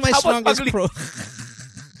 That's my Tapos strongest pro.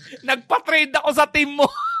 Nagpa-trade ako sa team mo.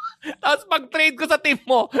 Tapos pag-trade ko sa team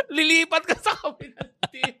mo, lilipat ka sa kabilang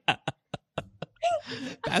team.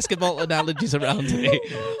 Basketball analogies around today.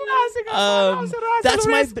 Klase ka, parang si Russell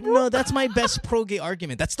Westbrook. That's my best pro gay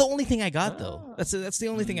argument. That's the only thing I got though. That's the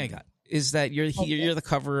only thing I got is that you're the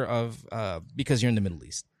cover of because you're in the Middle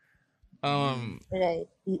East. Right.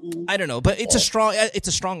 Mm-mm. I don't know, but it's a strong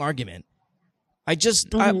argument. I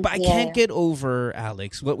can't get over,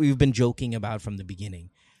 Alex, what we've been joking about from the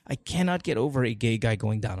beginning. I cannot get over a gay guy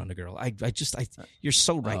going down on a girl. You're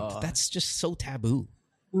so right. That's just so taboo.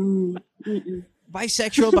 Mm-mm.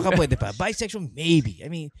 Bisexual, baka pwede pa. Bisexual, maybe.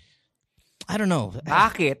 I mean, I don't know.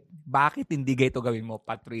 Bakit? Bakit hindi gay ito gawin mo,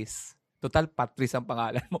 Patrice? Total, Patrice ang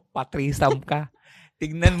pangalan mo. Patrisam ka.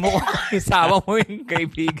 Tignan mo kung isama mo yung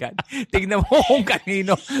kaibigan. Tignan mo kung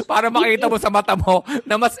kanino para makita mo sa mata mo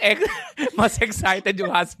na mas excited yung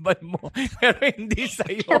husband mo. Pero hindi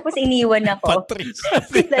sa'yo. Tapos iniwan ako. Patrice.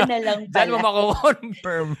 Sila na lang Diyan mo pala.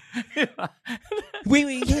 mako-confirm.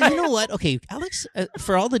 Wait. You know what? Okay, Alex,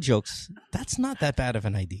 for all the jokes, that's not that bad of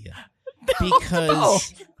an idea.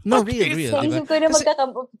 Because no, real. Naisip ko na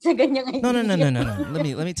magkakamot sa ganyang No.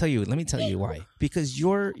 Let me tell you why. Because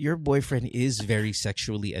your boyfriend is very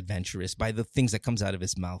sexually adventurous by the things that comes out of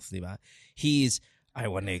his mouth, diba? I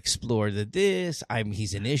want to explore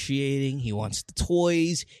he's initiating, he wants the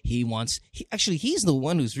toys, he's the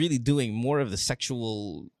one who's really doing more of the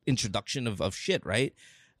sexual introduction of shit, right?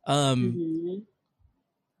 When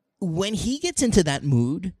he gets into that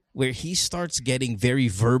mood where he starts getting very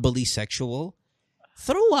verbally sexual,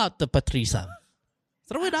 throw out the Patrisa.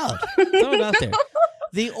 Throw it out. Throw it out there.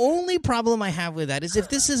 The only problem I have with that is if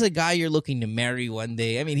this is a guy you're looking to marry one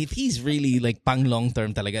day, I mean, if he's really like pang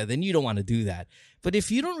long-term talaga, then you don't want to do that. But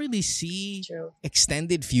if you don't really see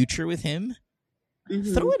extended future with him,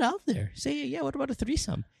 throw it out there. Say, yeah, what about a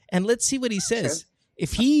threesome? And let's see what he says.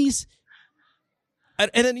 If he's...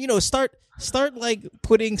 And then, start like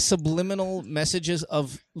putting subliminal messages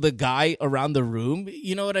of the guy around the room.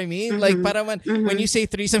 You know what I mean? Like, parang when you say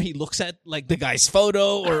threesome, he looks at like the guy's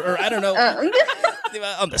photo or I don't know, on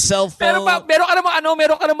the cell phone. Pero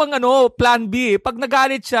meron ka namang plan B. Pag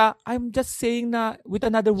nagalit siya, I'm just saying na with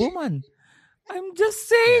another woman. I'm just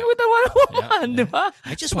saying with another woman, di ba?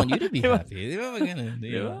 I just want you to be happy. I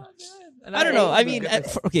don't know. I mean,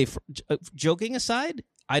 joking aside,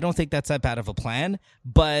 I don't think that's that bad of a plan,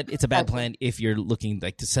 but it's a bad plan if you're looking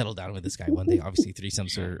like to settle down with this guy one day. Obviously,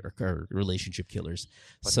 threesomes are relationship killers.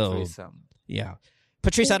 So, yeah.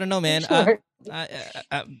 Patrice, I don't know, man. Sure. I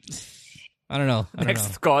don't know.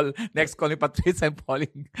 Next call ni Patrice, I'm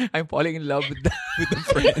falling in love with the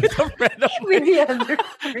friend. With the friend of With the other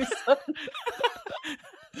person.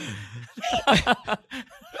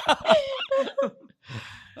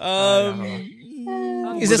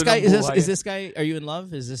 Is this guy, are you in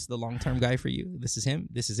love? Is this the long-term guy for you? This is him?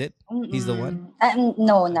 This is it? He's the one?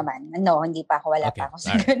 No naman. No, hindi pa ako. Wala pa ako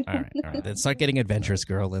sa ganun. All right. Then start getting adventurous,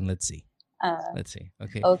 girl, and let's see. Okay.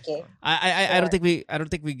 Okay. I don't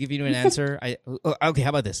think we give you an answer. Okay, how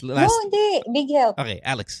about this? No, hindi. Big help. Okay,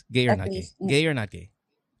 Alex, gay or not gay? Gay or not gay?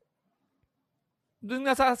 Doon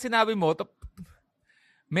nga sa sinabi mo,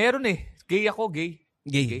 meron eh. Gay ako, gay.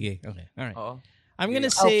 Gay. Okay. All right. Oo. I'm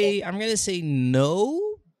gonna say no,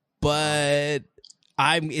 but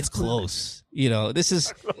it's close. This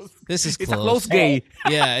is close. It's a close gay.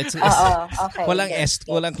 Yeah, it's okay.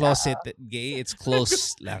 walang closet gay. It's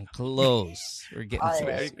close lang. Close. We're getting close.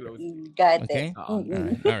 Very close. Got Okay. it. All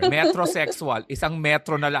right. Metrosexual. Isang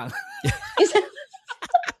metro na lang.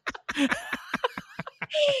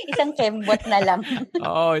 Isang kembot na lang.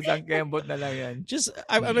 Oo, isang kembot na lang yan. Just,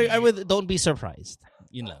 I would, don't be surprised.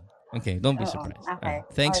 Yun lang. Okay, don't be surprised. Okay.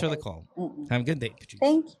 Thanks for the call. Have a good day, Patrice.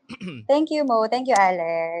 Thank you, Mo. Thank you,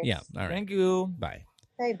 Alex. Yeah, all right. Thank you. Bye.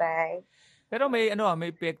 Bye-bye. Pero may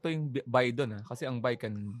epekto yung bi doon kasi ang bi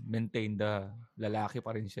can maintain the lalaki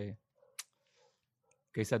pa rin siya.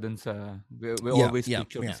 Kaysa doon sa we always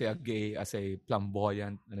picture kasi a gay as a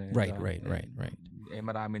flamboyant. Right. Eh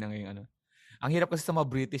marami na ngayon Ang hirap kasi sa mga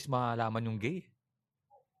British malaman yung gay.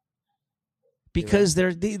 Because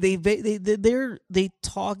they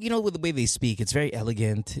talk, with the way they speak, it's very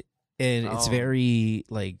elegant and it's very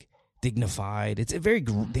like dignified. It's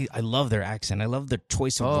I love their accent. I love their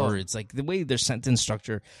choice of words, like the way their sentence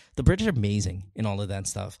structure. The British are amazing in all of that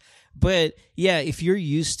stuff. But yeah, if you're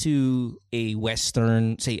used to a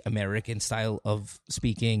Western, say American style of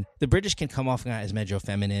speaking, the British can come off as medyo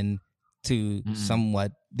feminine to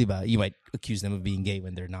somewhat, diba? You might accuse them of being gay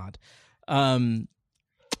when they're not. I'm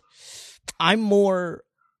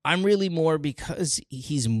really more because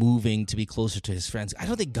he's moving to be closer to his friends. I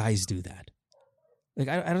don't think guys do that. Like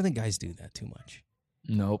I don't think guys do that too much.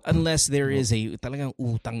 Nope. Unless there is a talagang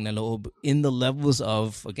utang na loob in the levels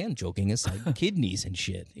of, again, joking aside, kidneys and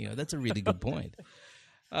shit. That's a really good point.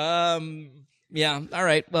 Yeah. All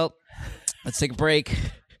right. Well, let's take a break.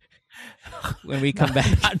 When we come back.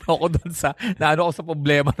 Ako sa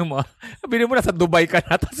problema ng mga. Sabihin mo nasa Dubai ka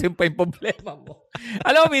na, tapos yun pa yung problema mo.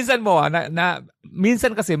 Alam mo,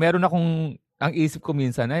 minsan kasi meron akong, ang isip ko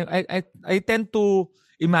minsan, I tend to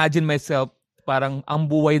imagine myself parang ang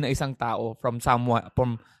buhay na isang tao from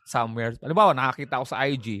somewhere. Halimbawa, nakakita ko sa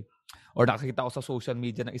IG or nakakita ko sa social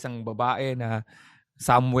media ng isang babae na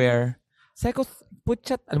somewhere. Sabi ko,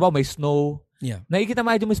 putchat, halimbawa may snow. Yeah. Nakikita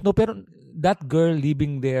mo may snow, pero that girl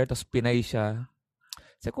living there, tapos Pinay siya.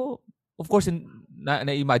 Sabi ko, of course,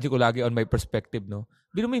 na-imagine ko lagi on my perspective, no?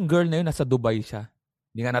 Bino mo yung girl na yun, nasa Dubai siya.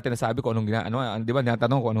 Hindi nga natin nasabi kung anong di ba,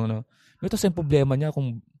 natanong ko ano. Ito sa yung problema niya,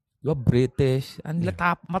 kung diba, British,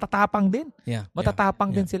 matatapang din. Yeah.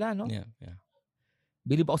 Matatapang din sila, no? Yeah.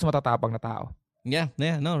 Bilib ako sa matatapang na tao. Yeah,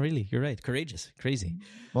 no, really, you're right. Courageous, crazy.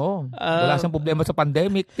 Oo. Wala siyang problema sa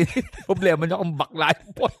pandemic. Problema niya kung bakla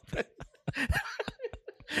yung boyfriend.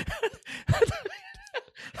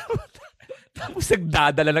 Tapos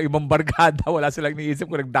nagdadala ng ibang barkada. Wala silang niisip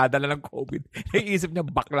kung nagdadala ng COVID. Naiisip niya,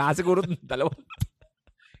 bakla siguro dalawa.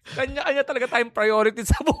 Kanya-kanya talaga tayong priority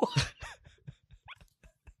sa buhay.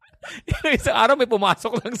 Isang araw may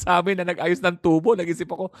pumasok lang sa amin na nag-ayos ng tubo. Nag-isip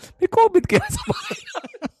ako, may COVID kaya sa bahay.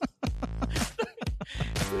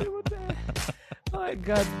 Oh my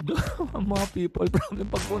God. Mga people problem.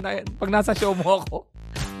 Pag nasa show mo ako,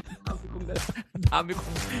 dami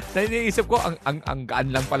kong naiisip ko, ang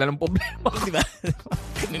gaan lang pala ng problema. Di ba?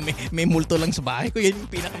 may multo lang sa bahay ko. Yan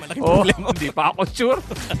yung pinakamalaking problema. Hindi pa ako sure.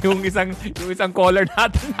 Yung isang caller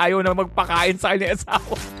natin, ayaw na magpakain sa kanya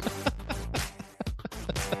asawa.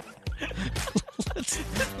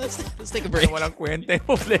 Let's take a break. Walang kwenta yung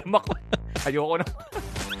problema ko. Ayoko na.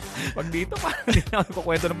 Pag dito pa, hindi na ako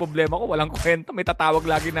kwento ng problema ko. Walang kwenta. May tatawag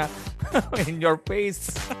lagi na in your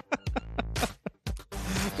face.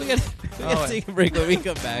 We gotta take a break. When we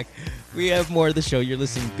come back, we have more of the show. You're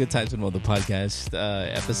listening to Good Times with Mo, the podcast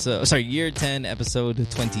year 10, episode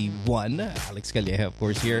 21. Alex Calleja, of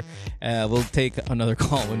course, here. We'll take another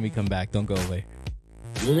call when we come back. Don't go away.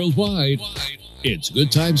 Worldwide, it's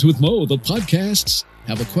Good Times with Mo, the podcasts.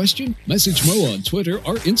 Have a question? Message Mo on Twitter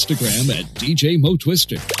or Instagram at DJ Mo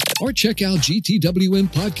Twister. Or check out GTWM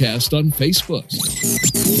Podcast on Facebook.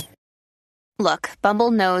 Look, Bumble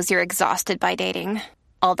knows you're exhausted by dating.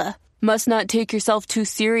 All the, must not take yourself too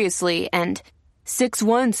seriously, and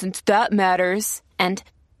 6'1" since that matters. And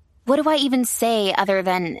what do I even say other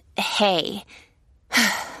than, hey?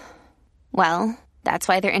 Well, that's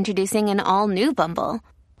why they're introducing an all-new Bumble.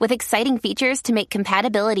 With exciting features to make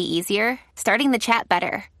compatibility easier, starting the chat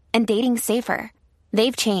better, and dating safer.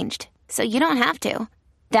 They've changed, so you don't have to.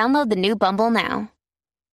 Download the new Bumble now.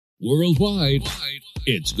 Worldwide,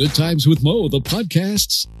 it's Good Times with Mo, the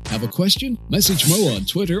podcasts. Have a question? Message Mo on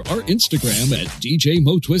Twitter or Instagram at DJ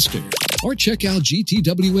Mo Twister. Or check out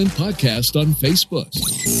GTWM Podcast on Facebook.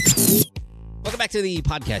 Welcome back to the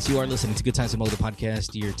podcast. You are listening to Good Times with Mo, the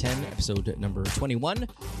podcast, year 10, episode number 21.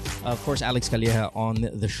 Of course, Alex Calleja on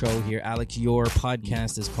the show here. Alex, your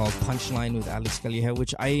podcast is called Punchline with Alex Calleja,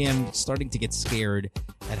 which I am starting to get scared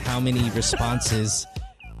at how many responses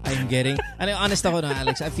I'm getting. And honest ako na,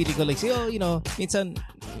 Alex, I feel ko like, minsan,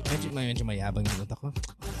 medyo mayabang yung ako.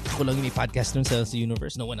 Ako lang yung may podcast nun sa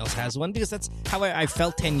universe. No one else has one. Because that's how I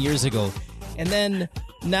felt 10 years ago. And then,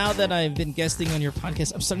 now that I've been guesting on your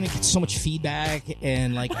podcast, I'm starting to get so much feedback.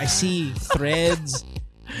 And like, I see threads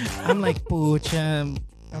I'm like, pucha,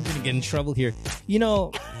 I'm gonna get in trouble here. You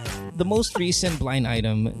know, the most recent blind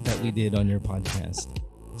item that we did on your podcast.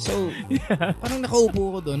 So, parang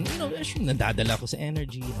nakaupo ko dun. You know, nadadala ko sa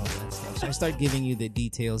energy and all that stuff. So I start giving you the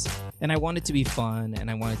details. And I want it to be fun. And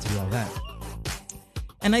I want it to be all that.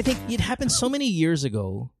 And I think it happened so many years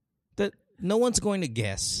ago that no one's going to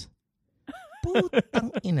guess. Putang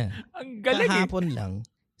ina. Ang galing Kahapon lang,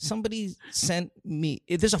 somebody sent me,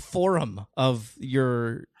 there's a forum of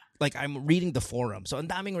your, like I'm reading the forum. So ang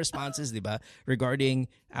daming responses, diba, regarding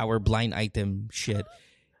our blind item shit.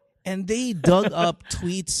 And they dug up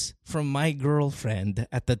tweets from my girlfriend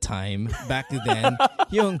at the time, back then.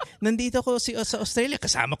 Yung, nandito ko sa Australia,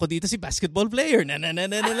 kasama ko dito si basketball player.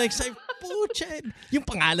 Like, say, pucha. Yung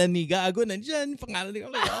pangalan ni Gago, nandyan. Yung pangalan ni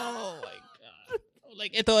Gago. Like, oh my God.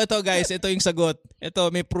 Like, ito guys, ito yung sagot.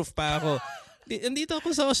 Ito, may proof pa ako. Nandito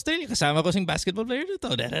ako sa Australia, kasama ko si basketball player dito.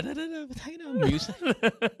 Tayo na, music.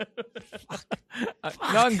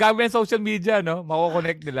 No, ang gagawin ng social media, no,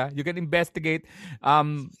 mako-connect nila. You can investigate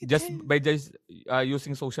just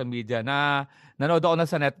using social media. Nanood ako na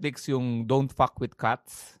sa Netflix yung Don't Fuck with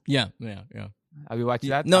Cats. Yeah. Have you watched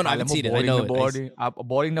that? No, I haven't seen it. I know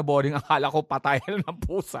Boring na boring. Akala ko patay ng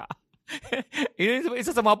pusa.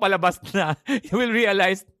 Isa sa mga palabas na you will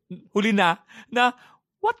realize, huli na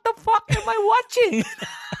what the fuck am I watching?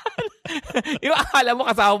 Yung akala mo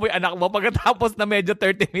kasama mo yung anak mo pagkatapos na medyo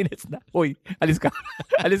 30 minutes na. Uy, alis ka.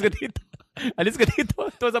 Alis ka dito.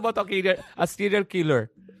 It was about a serial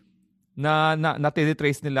killer na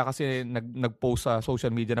natitrace nila kasi nag-post sa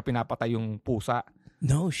social media na pinapatay yung pusa.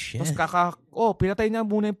 No shit. Tapos pinatay niya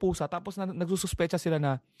muna yung pusa tapos nagsususpecha sila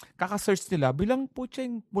na kaka-search nila bilang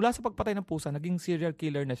mula sa pagpatay ng pusa, naging serial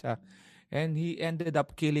killer na siya. And he ended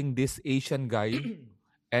up killing this Asian guy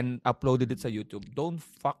and uploaded it sa YouTube. Don't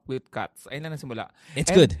fuck with cats. Ayun na nasimula. It's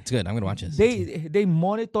good. I'm gonna watch this. They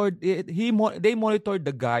monitored it. They monitored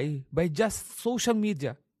the guy by just social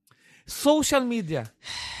media. So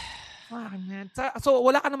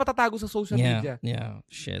wala ka na matatago sa social media. Yeah.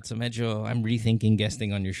 Shit. So medyo I'm rethinking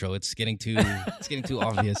guesting on your show. It's getting too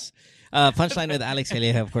obvious. Punchline with Alex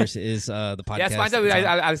Calleja, of course, is the podcast. Yes, Punchline with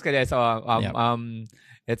Alex Calleja. So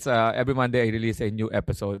it's every Monday I release a new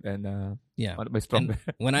episode and one of my strong.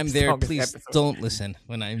 When I'm there, please don't listen.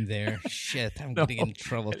 When I'm there, shit, I'm getting in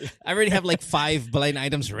trouble. I already have like 5 blind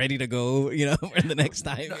items ready to go. You know, for the next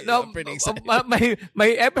time. I'm pretty excited. My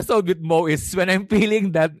episode with Mo is when I'm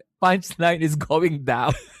feeling that Punchline is going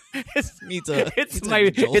down. It's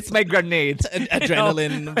my grenade. It's an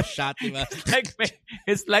adrenaline shot, diba?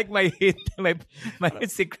 It's like my hit, my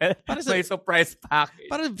secret, my surprise pack.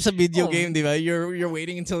 Para sa video game, diba? You're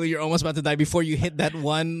waiting until you're almost about to die before you hit that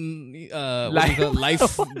one life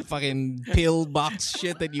fucking pill box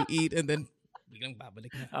shit that you eat, and then biglang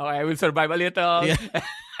babalik na. Okay, I will survive a little. Yeah.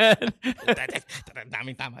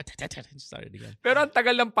 Daming tama. Started again. Pero ang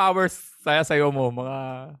tagal ng powers sayo mo,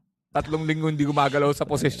 mga 3 linggo hindi gumagalaw sa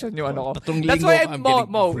position yung ano ko. 3 linggo I'm getting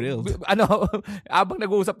thrilled. Abang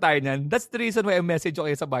nag-uusap tayo niyan, that's the reason why I message ko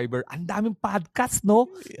kayo sa Viber. Ang daming podcast, no?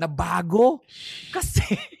 Na bago.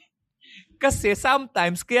 Kasi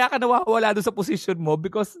sometimes, kaya ka nawawala doon sa position mo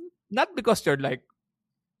not because you're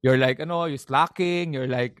slacking,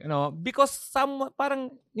 because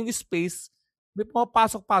parang yung space, may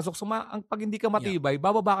pasok-pasok. So, pag hindi ka matibay,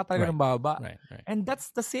 bababa ka talaga ng bababa. Right. And that's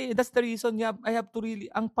the reason I have to really,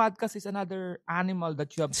 ang podcast is another animal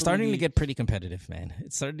that you have to starting to get pretty competitive, man.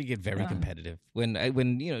 It's starting to get very competitive. When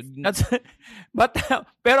you know.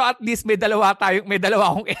 Pero at least may dalawa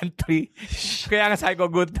akong entry. Kaya nga sabi ko,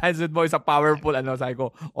 Good Times with Mo is a powerful, sabi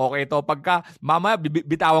ko, okay to. Pagka, mama,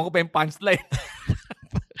 bitawan ko pa yung punchline.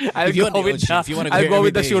 I'll go with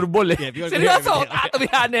the sure ball. Seryoso, to be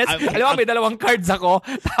honest, alam mo, may 2 cards ako,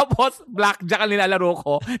 tapos blackjack ang nilalaro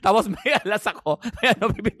ko, tapos may alas ako, may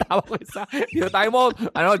bibitawan ko isa. Dito tayo mo,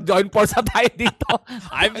 join force tayo dito.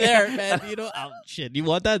 I'm there, man. Shit, you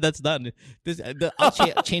want that? That's done.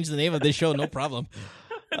 I'll change the name of this show, no problem.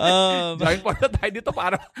 Join force tayo dito,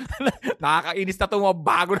 para nakakainis na ito, mga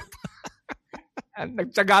bago na ito.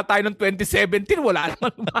 Nagtsaga tayo ng 2017, wala naman.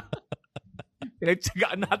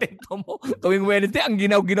 Pinagtsagaan natin tuwing Wednesday, ang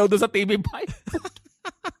ginaw-ginaw doon sa TV5.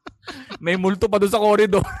 May multo pa doon sa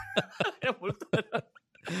corridor.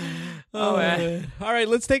 All right,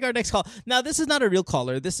 let's take our next call. Now, this is not a real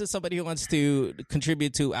caller. This is somebody who wants to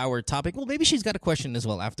contribute to our topic. Well, maybe she's got a question as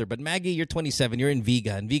well after. But Maggie, you're 27. You're in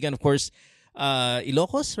Viga. And Viga, of course,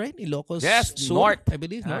 Ilocos, right? Ilocos. Yes, Sur, north. I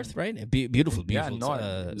believe, north, right? Beautiful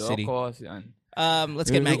north. city. Ilocos, yan. Let's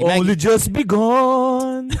get Maggie. Only just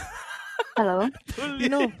begun. Hello? You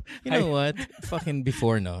know what? Fucking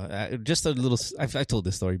before, no. Just a little, I've told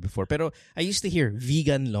this story before, pero I used to hear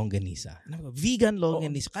vegan longanisa. And I go, vegan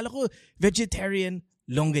longanisa. Kala ko vegetarian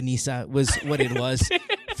longanisa was what it was.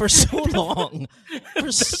 For so long,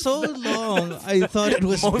 I thought it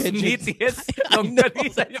was most meatiest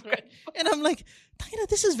longanisa. And I'm like, Tangina,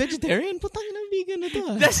 this is vegetarian? Putang na vegan na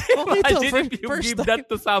to. Just imagine if you give that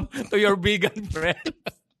to your vegan friend.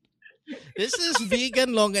 This is vegan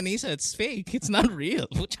longanisa. It's fake. It's not real.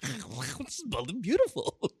 It's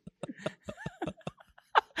beautiful.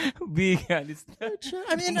 Vegan is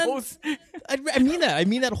I mean that. I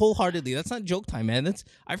mean that wholeheartedly. That's not joke time, man.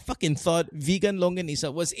 I fucking thought vegan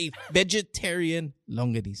longanisa was a vegetarian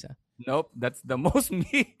longanisa. Nope, that's the most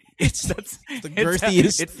meat. It's the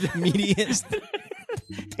girthiest, meatiest.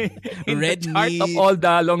 In red the chart meat. of all the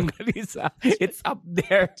longanisa, it's up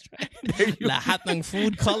there. Lahat ng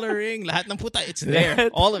food coloring, lahat ng puta, it's there.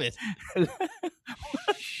 All of it.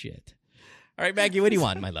 Shit. All right, Maggie, what do you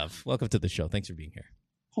want, my love? Welcome to the show. Thanks for being here.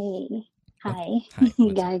 Hey. Hi. Hi.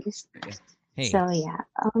 Hey, guys. Hey. So, yeah.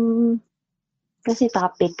 Kasi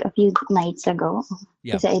topic a few nights ago.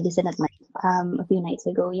 Yeah. Kasi I listened at night. A few nights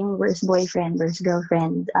ago, yung worst boyfriend, worst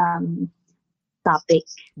girlfriend topic.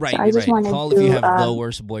 Right, so I just wanted Call to, if you have the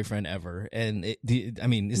worst boyfriend ever. And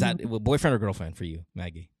is that boyfriend or girlfriend for you,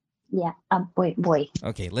 Maggie? Yeah, boy.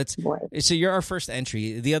 Okay, Boy. So you're our first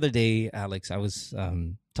entry. The other day, Alex, I was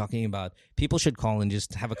talking about people should call and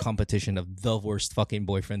just have a competition of the worst fucking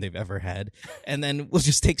boyfriend they've ever had, and then we'll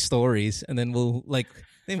just take stories, and then we'll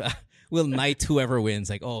knight whoever wins.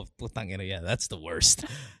 Like, oh, putang ina, yeah, that's the worst.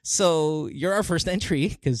 So you're our first entry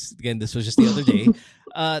because again, this was just the other day.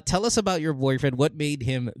 Tell us about your boyfriend. What made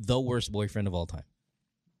him the worst boyfriend of all time?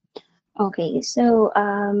 Okay, so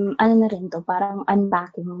ano na rin to, parang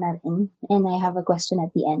unpacking na rin. And I have a question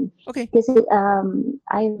at the end. Okay. Kasi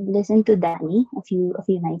I listened to Danny a few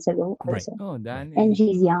nights ago also. Oh, Danny. And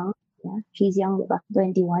she's young. Yeah, she's young, diba?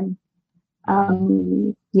 21.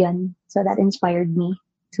 Yun. So that inspired me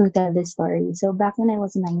to tell this story. So back when I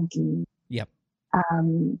was 19, yep.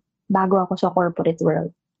 Bago ako sa corporate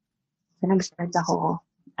world. So nag-start ako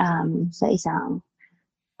sa isang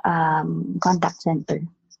contact center.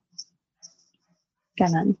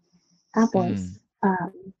 Ganon. Tapos,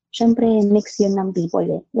 syempre, mix yun ng people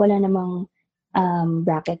eh. Wala namang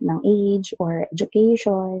bracket ng age or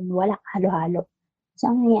education. Wala, halo-halo. So,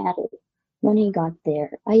 ang nangyari, when I got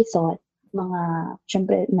there, I thought,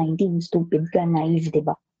 syempre, 19, stupid ka, naive,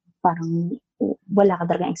 diba? Parang, wala ka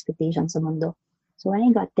talagang expectation sa mundo. So, when I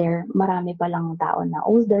got there, marami palang tao na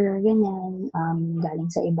older, ganyan, galing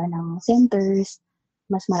sa iba ng centers,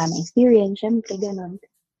 mas maraming experience, syempre, ganon.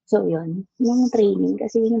 So, yun. Yung training,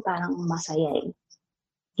 kasi yun parang masaya eh.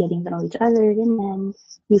 Getting to know each other, ganyan.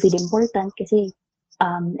 You feel important kasi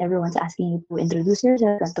everyone's asking you to introduce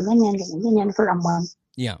yourself, ganito, ganyan, for a month.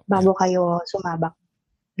 Yeah. Bago kayo sumabak.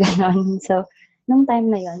 Ganon. So, nung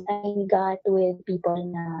time na yun, I got with people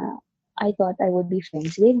na I thought I would be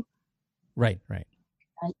friends with. Right.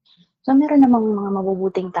 So, meron namang mga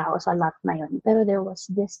mabubuting tao sa lot na yun. Pero there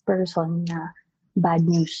was this person na bad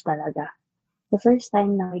news talaga. The first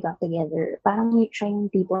time na we got together, parang siya yung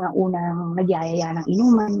tipo na unang nagyayaya ng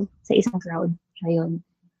inuman sa isang crowd. Siya yun.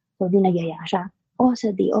 So, di nagyaya siya. Oh,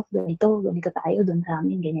 sa day off, ganito tayo dun sa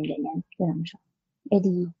amin, ganyan. Ganun siya. Eh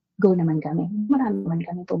di, go naman kami. Marami naman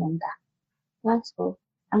kami pumunta. So,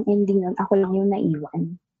 ang ending nun, ako lang yung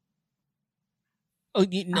naiwan. Oh,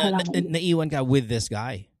 naiwan ka with this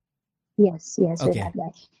guy? Yes, okay. With that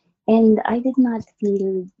guy. And I did not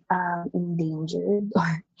feel endangered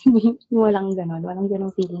or walang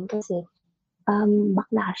ganun feeling kasi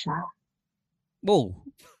bakla siya. Whoa,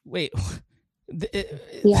 wait.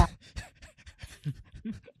 Yeah.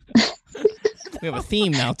 We have a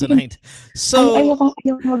theme now tonight. So ayoko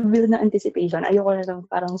mag-build na anticipation. Ayoko na lang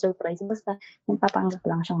parang surprise. Basta nagpapanggap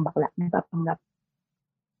lang siyang bakla. Nagpapanggap.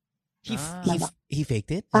 He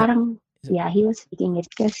faked it? Parang, yeah, he was faking it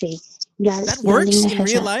kasi that works in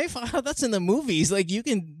real life? That's in the movies. Like,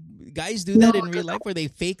 guys do that in real life where they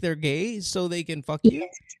fake they're gay so they can fuck you?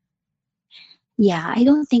 Yeah, I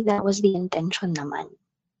don't think that was the intention naman.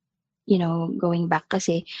 You know, going back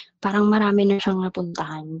kasi parang marami na siyang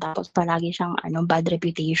napuntahan tapos palagi siyang bad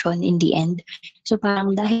reputation in the end. So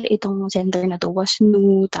parang dahil itong center na to was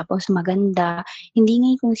new tapos maganda, hindi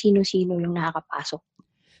ngayon kung sino-sino yung nakakapasok.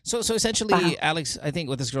 So essentially, Alex, I think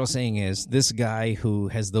what this girl's saying is this guy who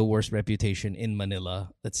has the worst reputation in Manila,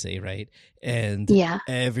 let's say, right? And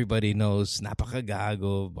everybody knows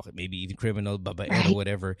napakagago, maybe even criminal, babaero,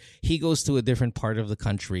 whatever. He goes to a different part of the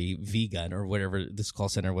country, vegan or whatever this call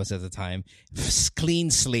center was at the time, clean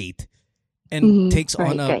slate, and takes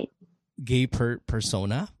on gay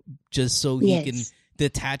persona just so he can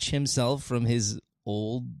detach himself from his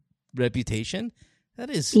old reputation.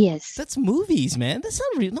 That's movies, man. That's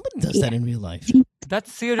not real. Nobody does that in real life.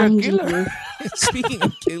 That's serial killer. Speaking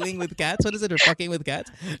of killing with cats, what is it? Or fucking with cats?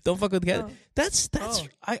 Don't fuck with cats.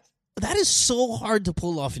 That is so hard to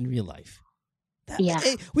pull off in real life.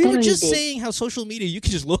 We were just saying how social media, you can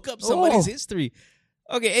just look up somebody's history.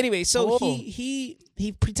 Okay, anyway, so he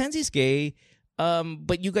pretends he's gay,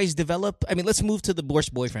 but you guys develop. I mean, let's move to the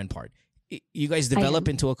worst boyfriend part. You guys develop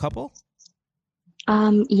into a couple?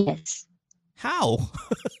 Yes. How?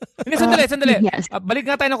 Sandali. Yes. Balik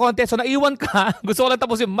nga tayo ng konti. So, naiwan ka. Gusto ko lang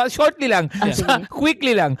tapusin. Shortly lang.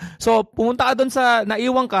 Quickly lang. So, pumunta ka doon sa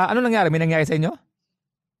naiwan ka. Ano nangyari? May nangyari sa inyo?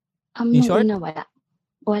 In short? Wala.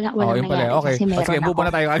 Wala yun nangyari. Pala. Okay. Kasi meron sige, move on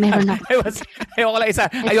na tayo. Meron ako. Ayoko lang isa.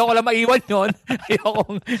 Ayoko lang maiwan yun.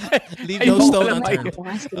 Leave no stone unturned.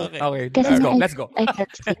 Okay. Kasi Let's go. I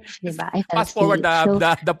felt safe, diba? Fast forward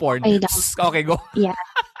the porn. Okay, go. Yeah.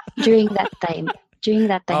 During that time, Okay.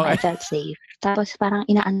 I felt safe. Tapos parang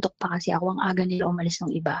inaantok pa kasi ako, ang aga nila umalis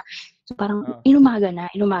ng iba. So parang inumaga na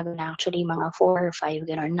actually mga 4 or 5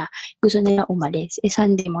 gano'n na gusto nila umalis.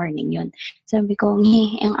 Sunday morning yun. Sabi ko,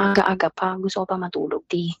 ang aga-aga pa, gusto ko pa matulog.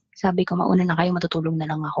 Sabi ko, mauna na kayo, matutulog na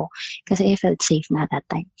lang ako. Kasi I felt safe na that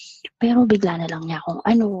time. Pero bigla na lang niya akong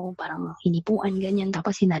parang hinipuan ganyan,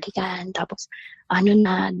 tapos hinalikan, tapos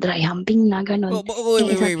dry humping na gano'n.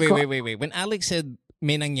 Wait. When Alex said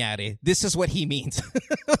may nangyari, this is what he means.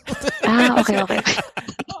 Okay.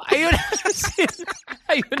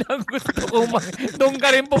 Ayun ang gusto ko. Doon ka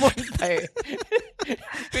rin pumunta eh.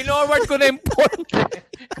 Pinorward ko na yung porn.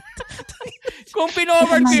 Kung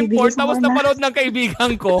pinorward ko yung porn, tapos napanood ng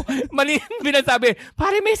kaibigan ko, binasabi,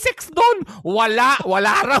 pare may sex doon. Wala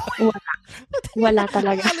raw. Wala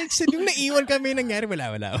talaga. Alex, yung naiwan kami nangyari,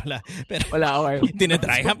 wala. Pero okay.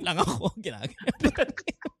 Dinadry hump lang ako.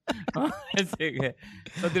 Sige.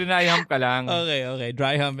 So, dry hump ka lang. Okay.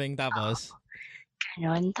 Dry humping, tapos?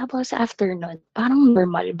 Ganon. Tapos after nun, parang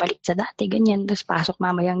normal, balik sa dati, ganyan. Tapos pasok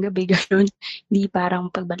mamayang gabi, ganon. Di parang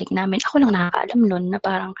pagbalik namin. Ako lang nakakaalam nun na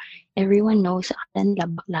parang everyone knows, akala nila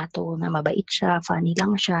bakla to, na mabait siya, funny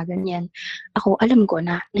lang siya, ganyan. Ako, alam ko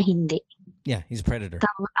na hindi. Yeah, he's a predator.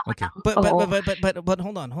 Okay. But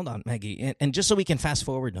hold on, Maggie. And just so we can fast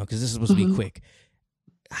forward now, because this is supposed to be quick.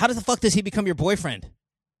 How the fuck does he become your boyfriend?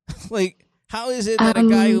 Like, how is it that a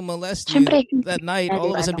guy who molests you that night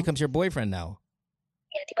all of a sudden becomes your boyfriend now?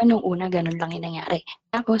 Yeah, di ba nung una, ganun lang yung nangyari.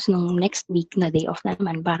 Tapos nung next week na day off na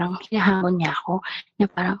naman, parang hinahamon niya ako na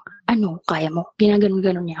parang, kaya mo?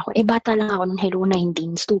 Ginaganon-ganon niya ako. Bata lang ako nung hello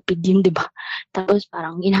 19, stupid yun, di ba? Tapos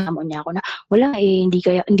parang hinahamon niya ako na, wala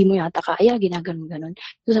hindi mo yata kaya, ginaganon-ganon.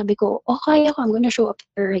 So sabi ko, kaya ko, I'm gonna show up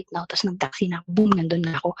there right now. Tapos nag-taxi na ako, boom, nandun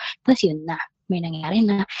na ako. Tapos yun na, may nangyari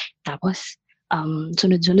na. Tapos,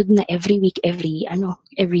 sunod-sunod na every week, every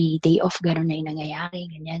day off, gano'n na yung nangyayari,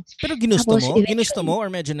 ganyan. Pero ginusto mo or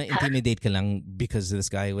medyo na-intimidate ka lang because this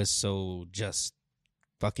guy was so just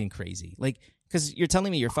fucking crazy? Like, because you're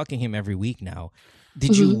telling me you're fucking him every week now.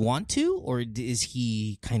 Did you want to, or is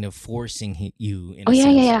he kind of forcing you in a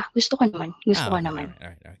sense? Yeah. Gusto ko naman.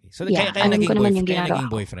 Alright. So, kaya naging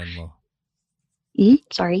boyfriend mo?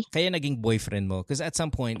 Sorry? Kaya naging boyfriend mo? Because at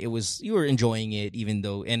some point, you were enjoying it even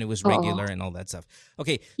though, and it was regular and all that stuff.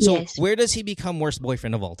 Okay, so where does he become worst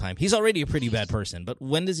boyfriend of all time? He's already a pretty bad person, but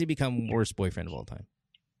when does he become worst boyfriend of all time?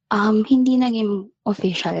 Hindi naging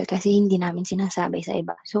official kasi hindi namin sinasabi sa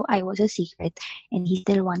iba. So I was a secret and he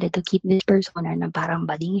still wanted to keep this persona na parang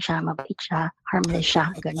bading siya, mabait siya, harmless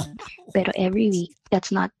siya, ganun. Pero every week,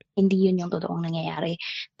 hindi yun yung totoong nangyayari.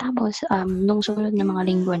 Tapos, nung sunod na mga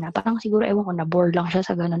linggo na, parang siguro, ewan ko, na-bored lang siya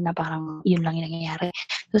sa ganun na parang yun lang yung nangyayari.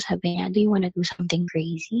 So sabi niya, do you wanna do something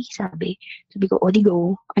crazy? Sabi ko, di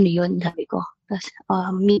go. Ano yun? Sabi ko. Tapos,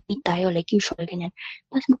 meet tayo like usual, ganyan.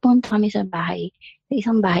 Tapos magpunta kami sa bahay. Sa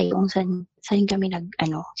isang bahay kung saan kami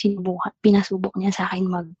pinasubok niya sa akin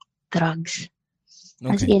mag-drugs. Okay.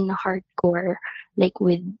 As in hardcore, like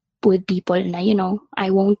with people na, I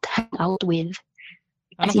won't hang out with.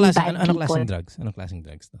 Anong klaseng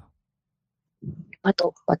drugs to?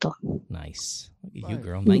 Pato. Nice. Look at you,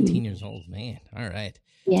 girl. 19 years old, man. All right.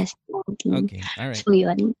 Yes. 19. Okay, all right. So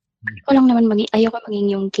yun. Ako lang naman ayoko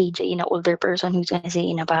maging yung KJ na older person who's gonna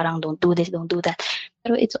say na parang don't do this, don't do that.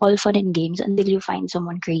 Pero it's all fun and games until you find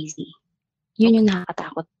someone crazy. Yun yung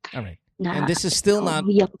nakakatakot. All right. And this is still not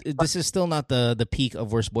the peak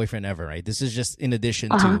of worst boyfriend ever, right? This is just in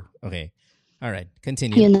addition to. Okay. All right.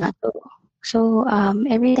 Continue. Yun na. So,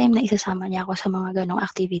 every time na isasama niya ako sa mga ganong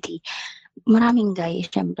activity, maraming guys,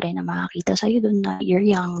 syempre, na makakita sa'yo doon na you're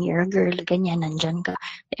young, you're a girl, ganyan, nandyan ka.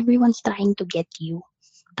 Everyone's trying to get you.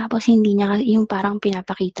 Tapos hindi niya, yung parang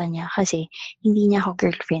pinapakita niya kasi hindi niya ako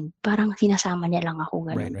girlfriend. Parang sinasama niya lang ako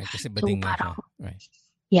ganun. Right. Kasi So bading nga siya. parang, Right.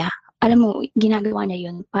 yeah. Alam mo, ginagawa niya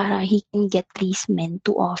yun para he can get these men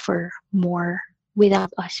to offer more without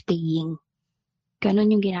us paying. Ganon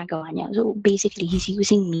yung ginagawa niya. So basically, he's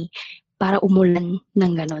using me para umulan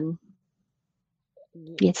ng ganon.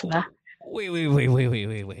 Gets ba? Wait.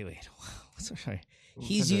 So sorry.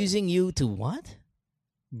 He's using you to what?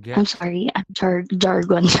 I'm sorry, I'm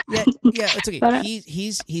jargon. Yeah, it's okay. Para-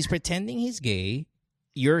 he's pretending he's gay.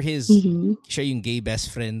 You're his siya yung gay best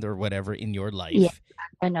friend or whatever in your life. Yeah.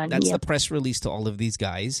 Ganon, That's yep. the press release to all of these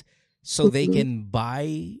guys, so they can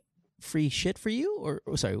buy free shit for you. Or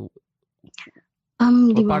sorry.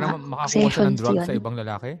 Di ba? Para makakuha siya ng drugs sa ibang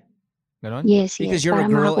lalaki? Ganon? Yes, Because yes. you're a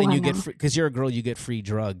para girl and makakuha you get ng- because you're a girl, you get free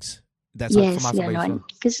drugs. That's Yes, sumasabay siya. ganon.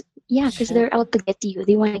 Because they're out to get you.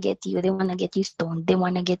 They want to get you. They want to get you stoned. They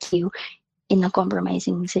want to get you in a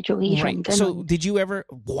compromising situation. Right. So Ganon. did you ever?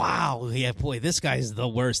 Wow. Yeah, boy, this guy's the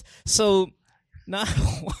worst. So not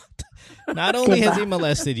only has he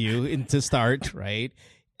molested you to start, right?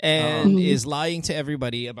 And is lying to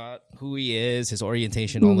everybody about who he is, his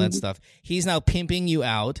orientation, all that stuff. He's now pimping you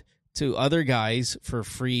out to other guys for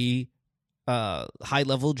free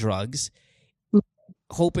high-level drugs,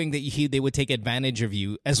 hoping that they would take advantage of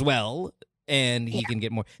you as well, and he can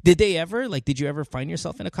get more. Did you ever find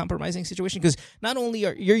yourself in a compromising situation? Because not only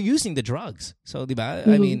you're using the drugs, so diba?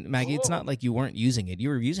 I mean, Maggie, it's not like you weren't using it. You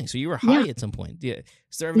were using, so you were high at some point. Yeah.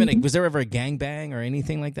 Was there ever a gangbang or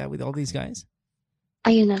anything like that with all these guys?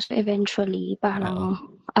 Ayun na. So eventually, parang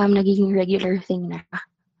nagiging regular thing na.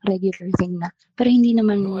 Pero hindi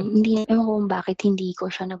naman, hindi, ewan ko kung bakit hindi ko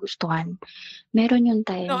siya nagustuhan. Meron yung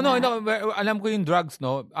time No. Alam ko yung drugs,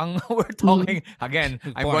 no? Ang we're talking, again,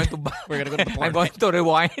 We're gonna go to the porn. I'm going to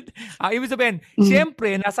rewind. Ibig sabihin,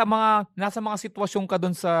 siyempre, nasa mga sitwasyon ka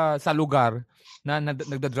doon sa lugar na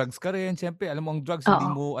nagda-drugs ka rin. Siyempre, alam mo ang drugs, hindi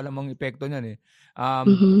mo alam ang epekto niyan eh.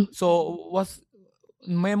 So,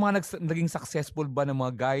 may mga naging successful ba ng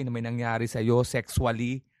mga guy na may nangyari sa'yo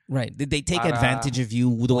sexually? Right. Did they take advantage of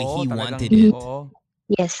you the way he wanted it? it?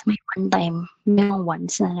 Yes, may one time. May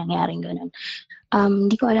once na nangyaring ganun.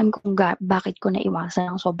 Di ko alam kung bakit ko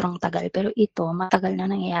naiwasan ng sobrang tagal. Pero ito, matagal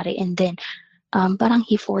na nangyayari. And then, parang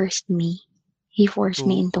he forced me. He forced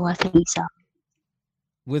me into a threesome.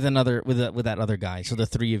 With that other guy. So the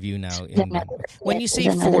three of you now. When you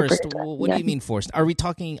say forced, what do you mean forced? Are we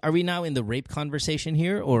now in the rape conversation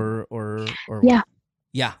here or Yeah.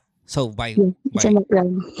 Yeah. So by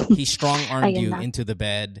he strong-armed you into the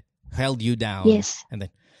bed, held you down. Yes. And then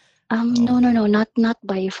No, not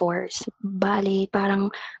by force. Bale, parang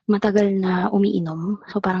matagal na umiinom.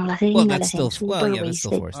 So parang lasing na lasing. That's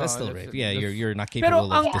still force. That's still rape. Yeah, you're not capable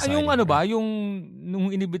of deciding. Pero yung ano ba, nung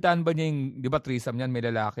inibitahan ba niya yung, di ba threesome niyan, may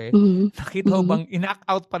lalaki? Nakita mo bang in-act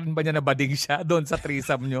out pa rin ba niya na bading siya doon sa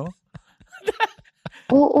threesome niyo?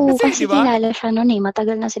 Oo, kasi diba? Kilala siya noon eh.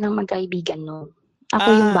 Matagal na silang magkaibigan noon. Ako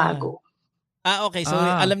yung bago. Okay. So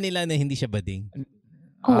alam nila na hindi siya bading.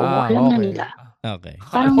 Oo, alam na nila. Okay.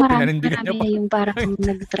 Parang marami yung parang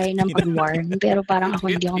nag-try ng pag-warn. Pero parang ako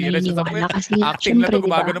hindi ako naniniwala. Kasi acting lang to, diba?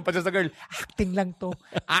 gumagano pa siya sa girl. Acting lang to.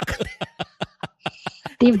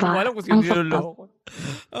 Diba? Wala kung sino niloloko.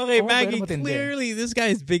 Okay, Maggie, clearly this guy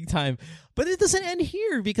is big time. But it doesn't end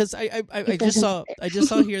here because I just saw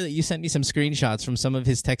here that you sent me some screenshots from some of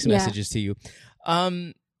his text messages to you.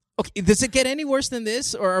 Okay, does it get any worse than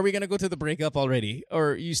this, or are we gonna go to the breakup already,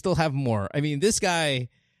 or you still have more? I mean, this guy,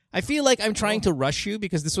 I feel like I'm trying to rush you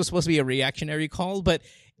because this was supposed to be a reactionary call, but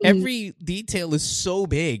every detail is so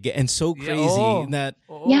big and so crazy that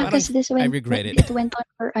because this went, I regret it. It went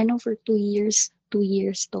on for 2 years. 2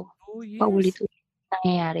 years to. Paulit-ulit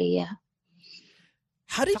nangyayari. Yeah.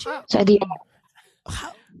 How did you? So,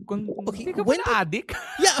 Hindi ka ba na-addict?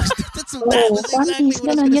 Yeah, that was exactly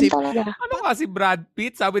what I was going to say. Ano nga si Brad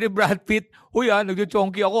Pitt? Sabi ni Brad Pitt,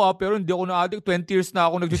 nagjo-chonky ako pero hindi ako na-addict. 20 years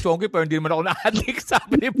na ako nagjo-chonky pero hindi naman ako na-addict.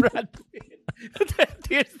 Sabi ni Brad Pitt.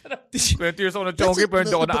 20 years ako nag-chonky pero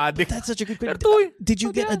hindi ako na-addict. That's such a good question. Did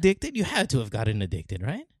you get addicted? You had to have gotten addicted,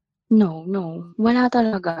 right? No. Wala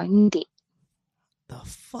talaga. Hindi. The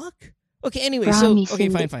fuck? Okay, anyway, Promise, so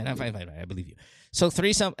fine. I believe you. So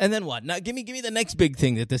threesome, and then what? Now, give me the next big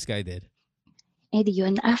thing that this guy did. Di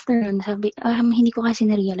yun. After nun, sabi, hindi ko kasi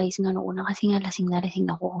na-realize na noong una kasi nga lasing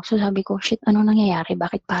ako. So sabi ko, shit, ano nangyayari?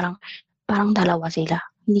 Bakit parang dalawa sila?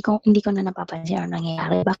 Hindi ko na napapansin ano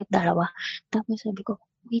nangyayari. Bakit dalawa? Tapos sabi ko,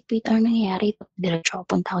 wait, ano nangyayari? Diretso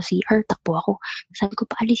ako, punta ako CR, takbo ako. Sabi ko,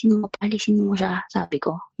 paalisin mo siya. Sabi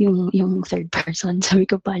ko, yung third person, sabi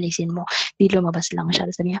ko, paalisin mo. Di lumabas lang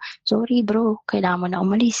siya. Sabi niya, sorry bro, kailangan mo na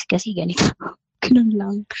umalis kasi ganito. Ganun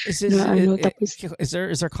lang. Is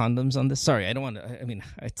there condoms on this? Sorry, I don't want to. I mean,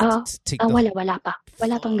 wala pa.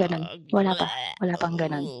 Wala pang ganun. Wala pang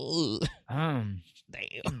ganun.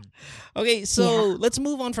 Okay, so let's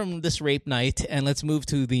move on from this rape night and let's move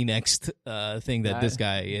to the next thing that this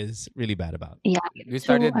guy is really bad about. Yeah. We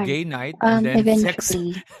started gay night and then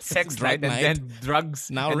sex drug night and then drugs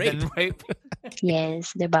now and rape. then rape.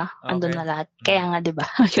 Yes, 'di ba? Andun na lahat. Kaya nga 'di ba?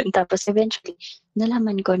 Yun, tapos eventually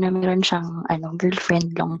nalaman ko na meron siyang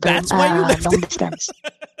girlfriend long term, That's why you left long distance.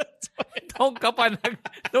 Doon ka pa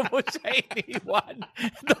doon mo siya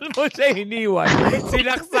iniwan.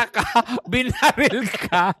 Sinaksak ka, binaril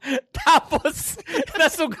ka, tapos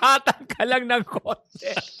nasugatan ka lang ng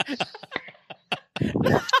konti.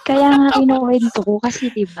 Kaya nga kinuwento ko kasi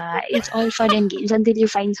diba, it's all fun and games until you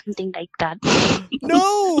find something like that. No,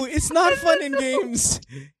 it's not fun and games.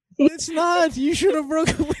 It's not. You should have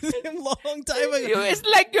broken up with him long time ago. It's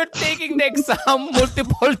like you're taking the exam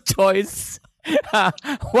multiple choice.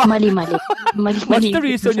 Mali. What's the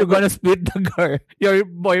reason you're gonna split the girl, your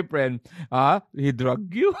boyfriend? He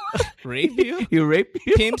drugged you? Rape you? He raped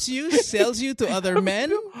you? Pimps you? Sells you to other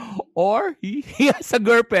men? Or he has a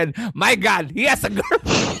girlfriend. My God, he has a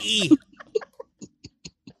girlfriend.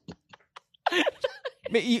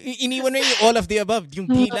 Iniwan na yung all of the above. Yung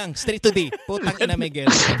D lang. Straight to D. Putang ina may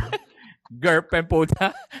girlfriend. Girlfriend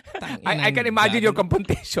puta. I can imagine your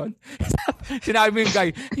confrontation. Sinabi mo yung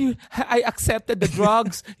guy, I accepted the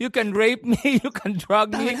drugs. You can rape me. You can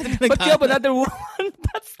drug me. But you have another woman.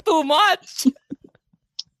 That's too much.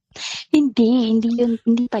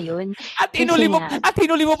 Hindi pa yun. At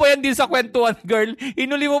hinuli mo pa yan din sa kwentuhan, girl.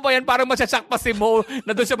 Hinuli mo pa yan para masasyak pa si Mo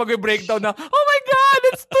na doon siya mag-breakdown na, oh my God,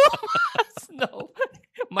 it's too much. No.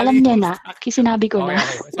 Alam niya na. Kasi sinabi ko na.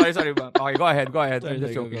 Sorry. Okay, go ahead. Go.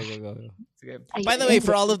 By the way,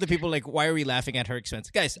 for all of the people like, why are we laughing at her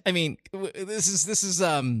expense? Guys, I mean, this is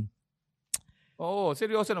Oh,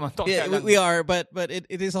 seryoso naman. Yeah, we are, but it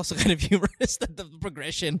is also kind of humorous that the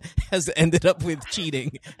progression has ended up with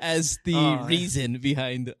cheating as the reason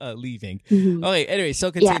behind leaving. Mm-hmm. Okay, anyway, so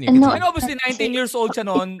continue. Yeah, and obviously, 19 years old siya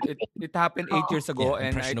noon. It happened 8 years ago,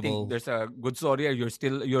 and I think there's a good story. You're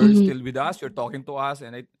still with us. You're talking to us,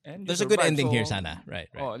 and there's a good ending here, sana. Right.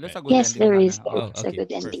 Oh, there's a good yes, ending. There is. There's a good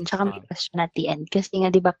ending. Tsaka may question at the end. Kasi nga,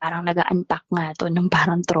 di ba, parang nag-unpack nga to ng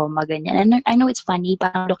parang trauma, ganyan. And I know it's funny,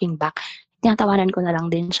 parang looking back, tinatawanan ko na lang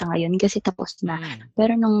din siya ngayon kasi tapos na.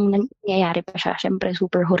 Pero nung nangyayari pa siya, syempre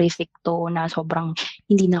super horrific to na sobrang